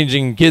at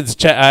changing kids.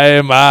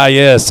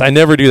 Yes, I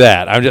never do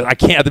that. I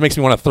can't. That makes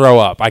me want to throw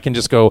up. I can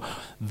just go,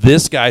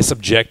 this guy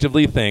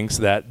subjectively thinks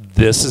that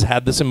this has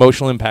had this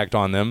emotional impact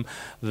on them.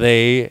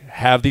 They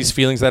have these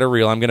feelings that are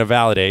real. I'm going to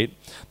validate.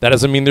 That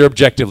doesn't mean they're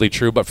objectively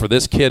true, but for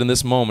this kid in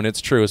this moment,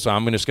 it's true. So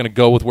I'm just going to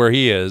go with where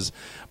he is.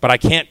 But I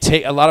can't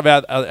take a lot of,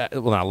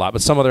 not a lot,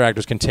 but some other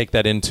actors can take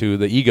that into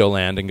the ego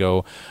land and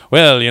go,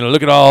 well,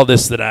 look at all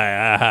this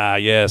that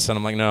yes. And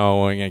I'm like,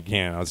 no, I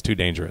can't. It's too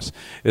dangerous.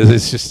 I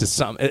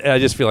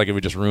just feel like it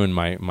would just ruin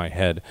my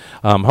head.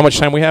 How much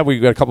time we have? We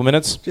got a couple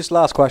minutes? Just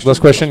last question.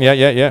 Last question? Yeah.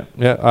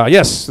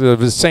 Yes,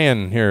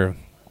 saying here.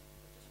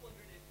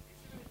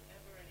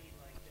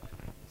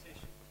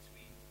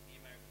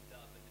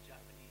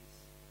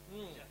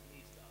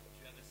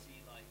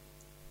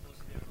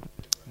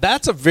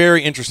 That's a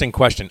very interesting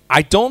question.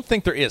 I don't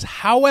think there is.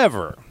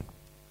 However,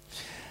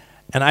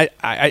 and I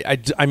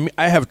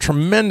have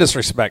tremendous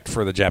respect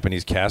for the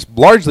Japanese cast,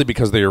 largely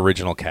because they're the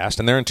original cast,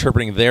 and they're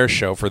interpreting their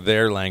show for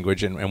their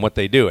language and what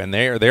they do. And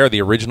they are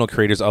the original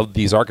creators of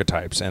these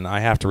archetypes, and I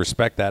have to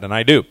respect that, and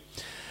I do.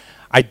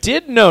 I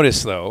did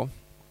notice, though,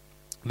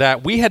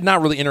 that we had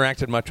not really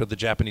interacted much with the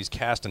Japanese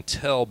cast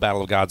until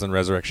Battle of Gods and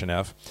Resurrection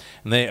F.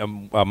 And they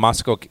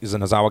Masako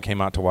Zanazawa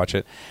came out to watch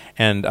it,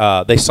 and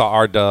they saw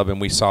our dub, and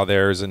we saw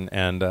theirs.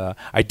 And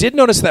I did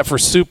notice that for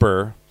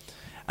Super,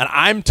 and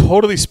I'm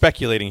totally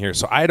speculating here,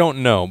 so I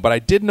don't know, but I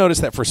did notice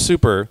that for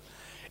Super,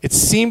 it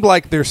seemed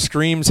like their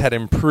screams had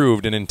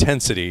improved in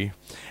intensity,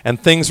 and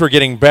things were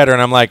getting better.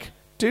 And I'm like,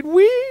 did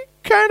we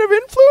kind of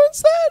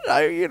influence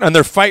that? And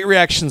their fight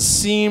reactions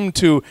seemed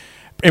to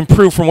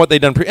improve from what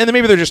they've done. And then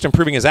maybe they're just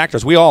improving as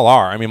actors. We all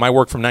are. I mean, my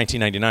work from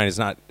 1999 is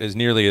not as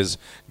nearly as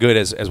good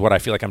as what I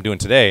feel like I'm doing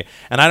today.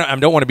 And I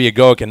don't want to be a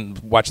gook and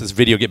watch this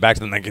video, get back to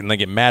them, and they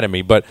get mad at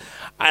me. But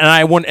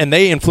and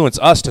they influence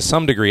us to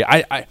some degree.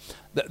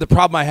 The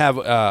problem I have,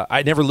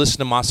 I never listened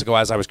to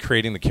Masako as I was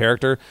creating the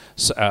character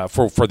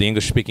for the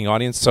English-speaking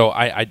audience, so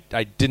I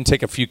didn't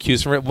take a few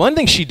cues from it. One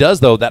thing she does,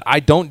 though, that I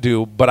don't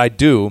do, but I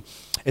do,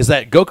 is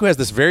that Goku has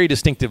this very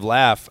distinctive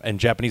laugh in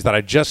Japanese that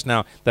I just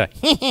now,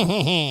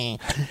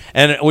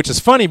 and which is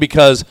funny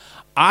because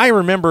I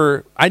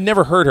remember, I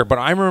never heard her, but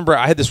I remember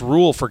I had this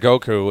rule for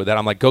Goku that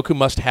I'm like, Goku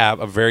must have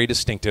a very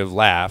distinctive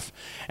laugh.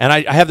 And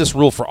I have this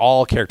rule for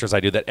all characters I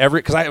do that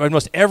because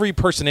almost every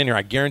person in here,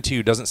 I guarantee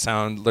you, their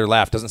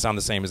laugh doesn't sound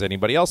the same as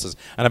anybody else's.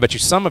 And I bet you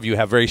some of you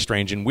have very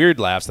strange and weird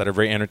laughs that are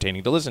very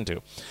entertaining to listen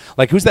to.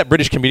 Like, who's that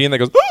British comedian that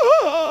goes,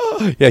 ah!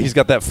 Yeah, he's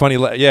got that funny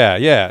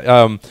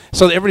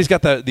so everybody's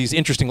got these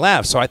interesting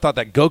laughs. So I thought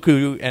that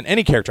Goku and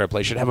any character I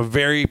play should have a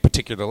very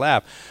particular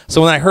laugh.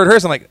 So when I heard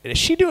hers, I'm like, does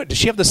she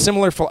have the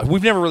similar?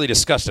 We've never really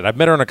discussed it. I've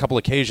met her on a couple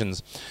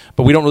occasions,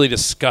 but we don't really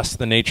discuss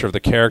the nature of the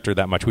character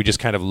that much. We just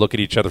kind of look at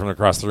each other from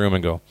across the room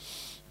and go,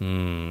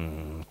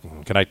 can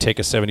I take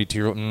a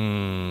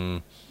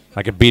 72-year-old?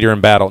 I could beat her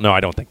in battle. No, I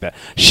don't think that.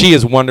 She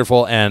is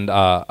wonderful and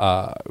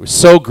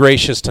so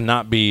gracious to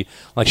not be,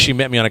 like, she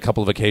met me on a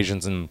couple of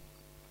occasions, and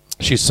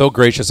she's so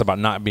gracious about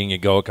not being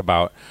egoic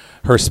about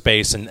her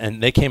space,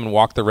 and they came and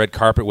walked the red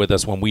carpet with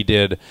us when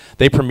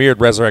they premiered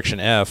Resurrection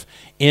F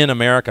in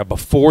America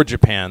before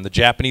Japan, the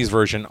Japanese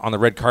version on the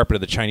red carpet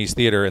of the Chinese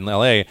theater in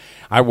LA.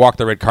 I walked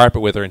the red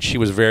carpet with her, and she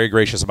was very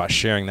gracious about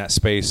sharing that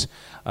space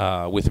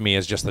with me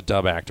as just the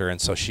dub actor,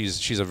 and so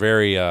she's a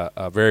very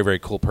very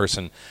cool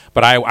person.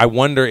 But I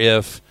wonder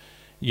if,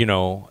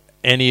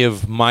 any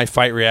of my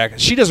fight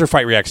reacts. She does her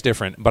fight reacts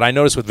different, but I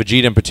noticed with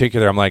Vegeta in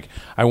particular, I'm like,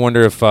 I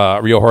wonder if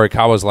Ryo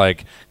Horikawa's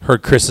like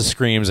heard Chris's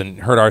screams and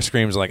heard our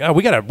screams, like, oh,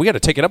 we gotta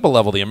take it up a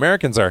level. The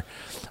Americans are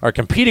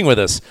competing with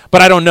us.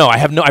 But I don't know.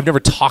 I've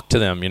never talked to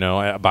them,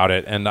 about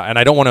it, and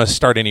I don't want to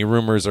start any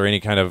rumors or any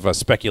kind of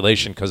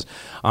speculation, because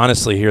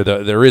honestly, here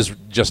there is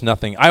just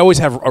nothing. I always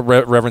have a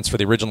reverence for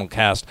the original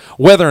cast,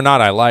 whether or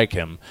not I like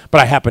him, but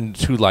I happen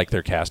to like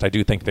their cast. I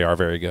do think they are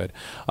very good.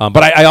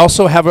 But I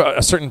also have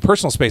a certain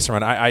personal space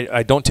around.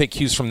 I don't take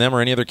cues from them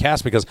or any other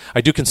cast, because I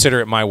do consider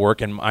it my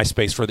work and my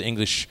space for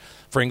English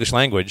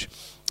language.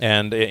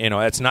 And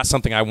it's not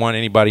something I want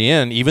anybody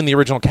in, even the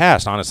original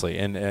cast, honestly,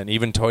 and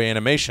even Toei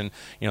Animation.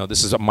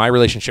 This is my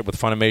relationship with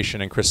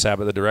Funimation and Chris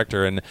Sabat, the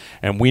director,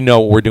 and we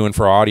know what we're doing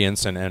for our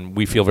audience, and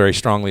we feel very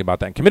strongly about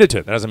that and committed to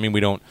it. That doesn't mean we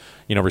don't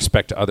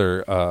respect the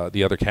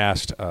other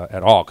cast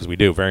at all, because we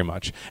do very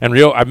much. And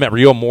Ryo, I've met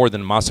Ryo more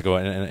than Masako,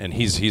 and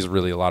he's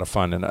really a lot of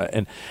fun.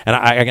 And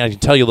I can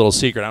tell you a little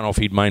secret. I don't know if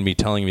he'd mind me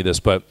telling you this,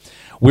 but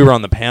we were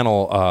on the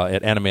panel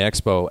at Anime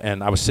Expo,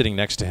 and I was sitting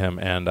next to him,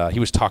 and he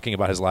was talking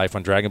about his life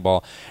on Dragon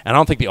Ball. And I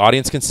don't think the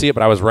audience can see it,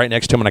 but I was right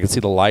next to him, and I could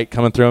see the light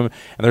coming through him.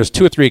 And there's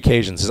 2 or 3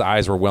 occasions his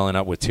eyes were welling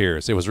up with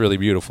tears. It was really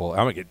beautiful. I'm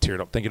going to get teared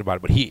up thinking about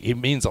it, but he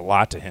means a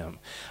lot to him.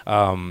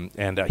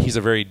 And he's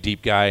a very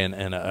deep guy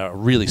and a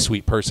really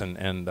sweet person.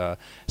 And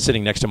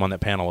sitting next to him on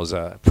that panel was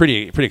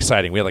pretty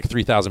exciting. We had like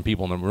 3,000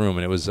 people in the room,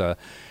 and it was...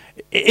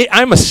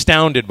 I'm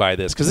astounded by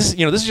this, because this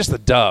is just the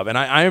dub, and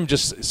I am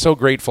just so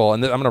grateful.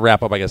 And I'm going to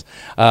wrap up, I guess.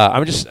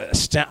 I'm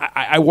just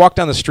I walk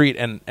down the street,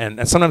 and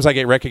sometimes I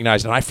get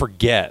recognized, and I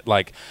forget.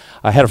 Like,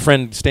 I had a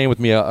friend staying with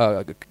me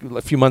a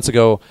few months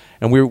ago,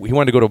 and he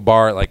wanted to go to a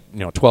bar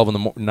at 12 in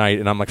the night,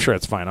 and I'm like, sure,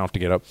 it's fine, I don't have to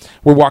get up.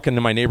 We're walking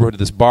to my neighborhood to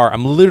this bar.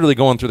 I'm literally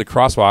going through the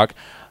crosswalk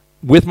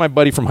with my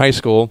buddy from high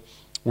school.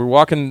 We're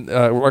walking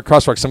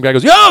crosswalk. Some guy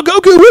goes, "Yo,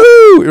 Goku,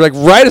 woohoo!" You're like,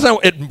 right as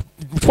at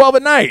 12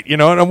 at night,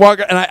 and I'm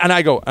walking, and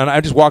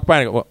I just walk by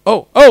and I go,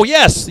 oh,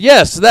 yes,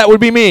 that would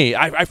be me.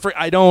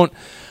 I don't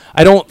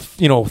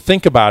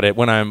think about it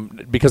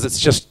because it's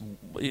just,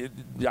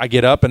 I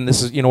get up and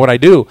this is what I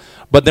do.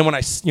 But then when I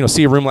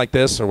see a room like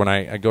this, or when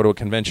I go to a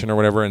convention or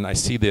whatever, and I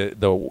see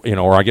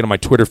or I get on my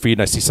Twitter feed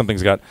and I see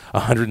something's got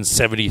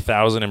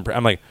 170,000,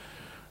 I'm like,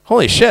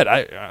 holy shit!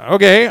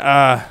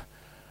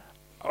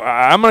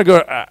 I'm gonna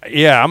go.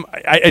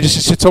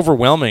 It's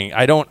overwhelming.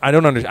 I don't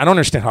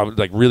understand how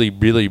like really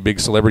really big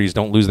celebrities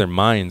don't lose their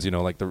minds.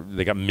 Like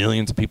they got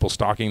millions of people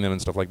stalking them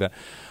and stuff like that.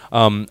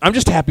 I'm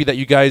just happy that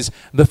you guys.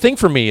 The thing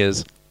for me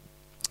is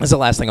the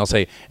last thing I'll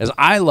say is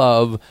I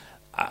love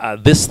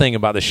this thing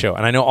about the show,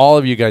 and I know all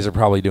of you guys are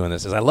probably doing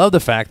this. Is I love the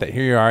fact that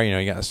here you are.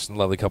 You got this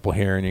lovely couple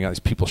here, and you got these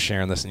people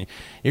sharing this, and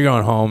you're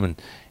going home and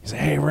you say,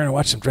 hey, we're going to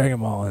watch some Dragon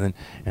Ball, and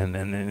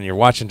then you're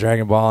watching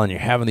Dragon Ball, and you're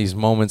having these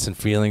moments and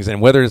feelings,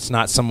 and whether it's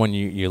not someone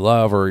you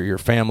love or your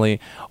family,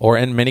 or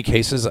in many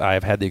cases,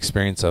 I've had the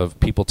experience of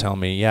people telling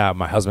me, yeah,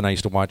 my husband, I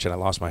used to watch it, I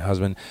lost my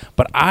husband,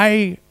 but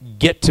I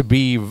get to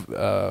be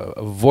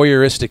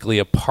voyeuristically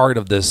a part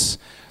of this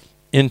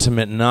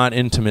intimate, not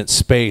intimate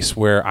space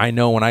where I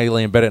know when I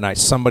lay in bed at night,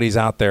 somebody's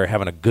out there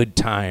having a good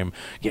time,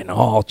 getting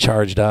all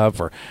charged up,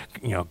 or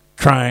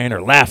crying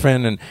or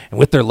laughing and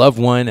with their loved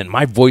one, and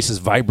my voice is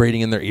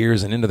vibrating in their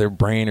ears and into their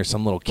brain, or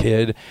some little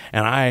kid,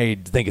 and I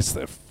think it's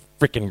the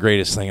freaking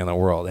greatest thing in the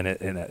world, and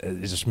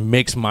it just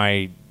makes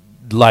my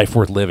life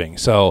worth living.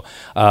 So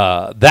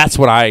that's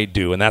what I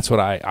do, and that's what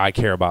I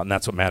care about, and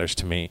that's what matters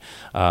to me.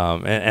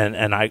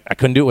 And I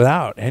couldn't do it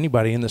without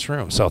anybody in this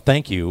room. So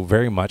thank you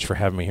very much for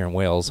having me here in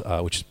Wales,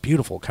 which is a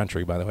beautiful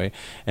country, by the way.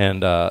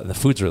 And the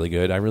food's really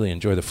good. I really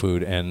enjoy the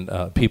food, and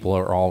people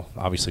are all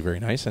obviously very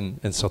nice.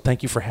 And so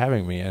thank you for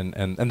having me.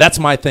 And that's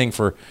my thing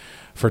for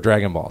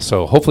Dragon Ball.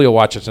 So hopefully you'll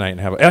watch it tonight and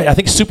have it. I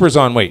think Super's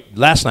on,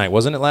 last night.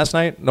 Wasn't it last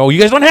night? No, you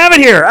guys don't have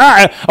it here.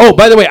 Oh,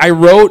 by the way, I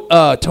wrote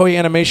Toei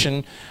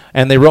Animation,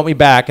 and they wrote me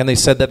back, and they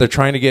said that they're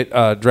trying to get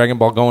Dragon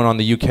Ball going on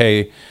the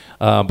UK,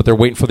 but they're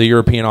waiting for the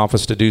European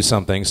office to do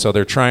something. So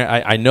they're trying.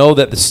 I know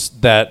that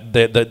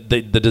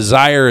the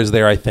desire is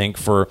there, I think,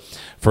 for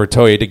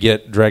Toei to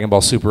get Dragon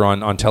Ball Super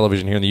on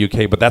television here in the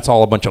UK, but that's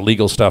all a bunch of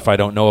legal stuff I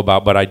don't know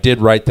about. But I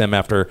did write them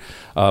after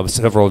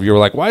several of you were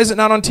like, why is it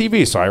not on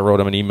TV? So I wrote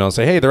them an email and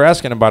say, hey, they're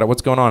asking about it.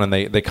 What's going on? And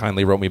they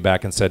kindly wrote me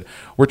back and said,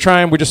 we're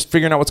just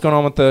figuring out what's going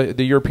on with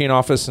the European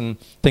office, and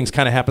things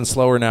kind of happen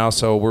slower now,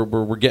 so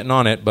we're getting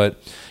on it.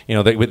 But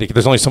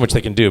there's only so much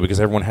they can do because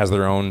everyone has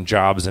their own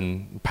jobs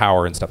and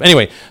power and stuff.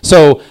 Anyway,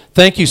 so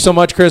thank you so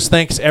much, Chris.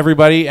 Thanks,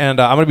 everybody. And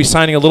I'm going to be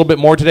signing a little bit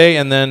more today,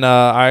 and then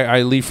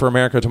I leave for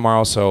America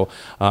tomorrow, so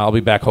I'll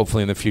be back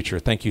hopefully in the future.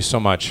 Thank you so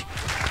much.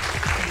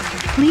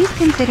 Please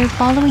consider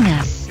following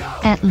us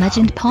at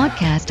Legend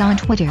Podcast on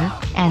Twitter,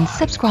 and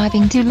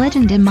subscribing to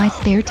Legend in My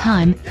Spare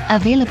Time,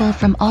 available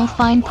from all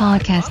fine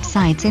podcast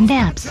sites and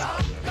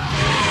apps.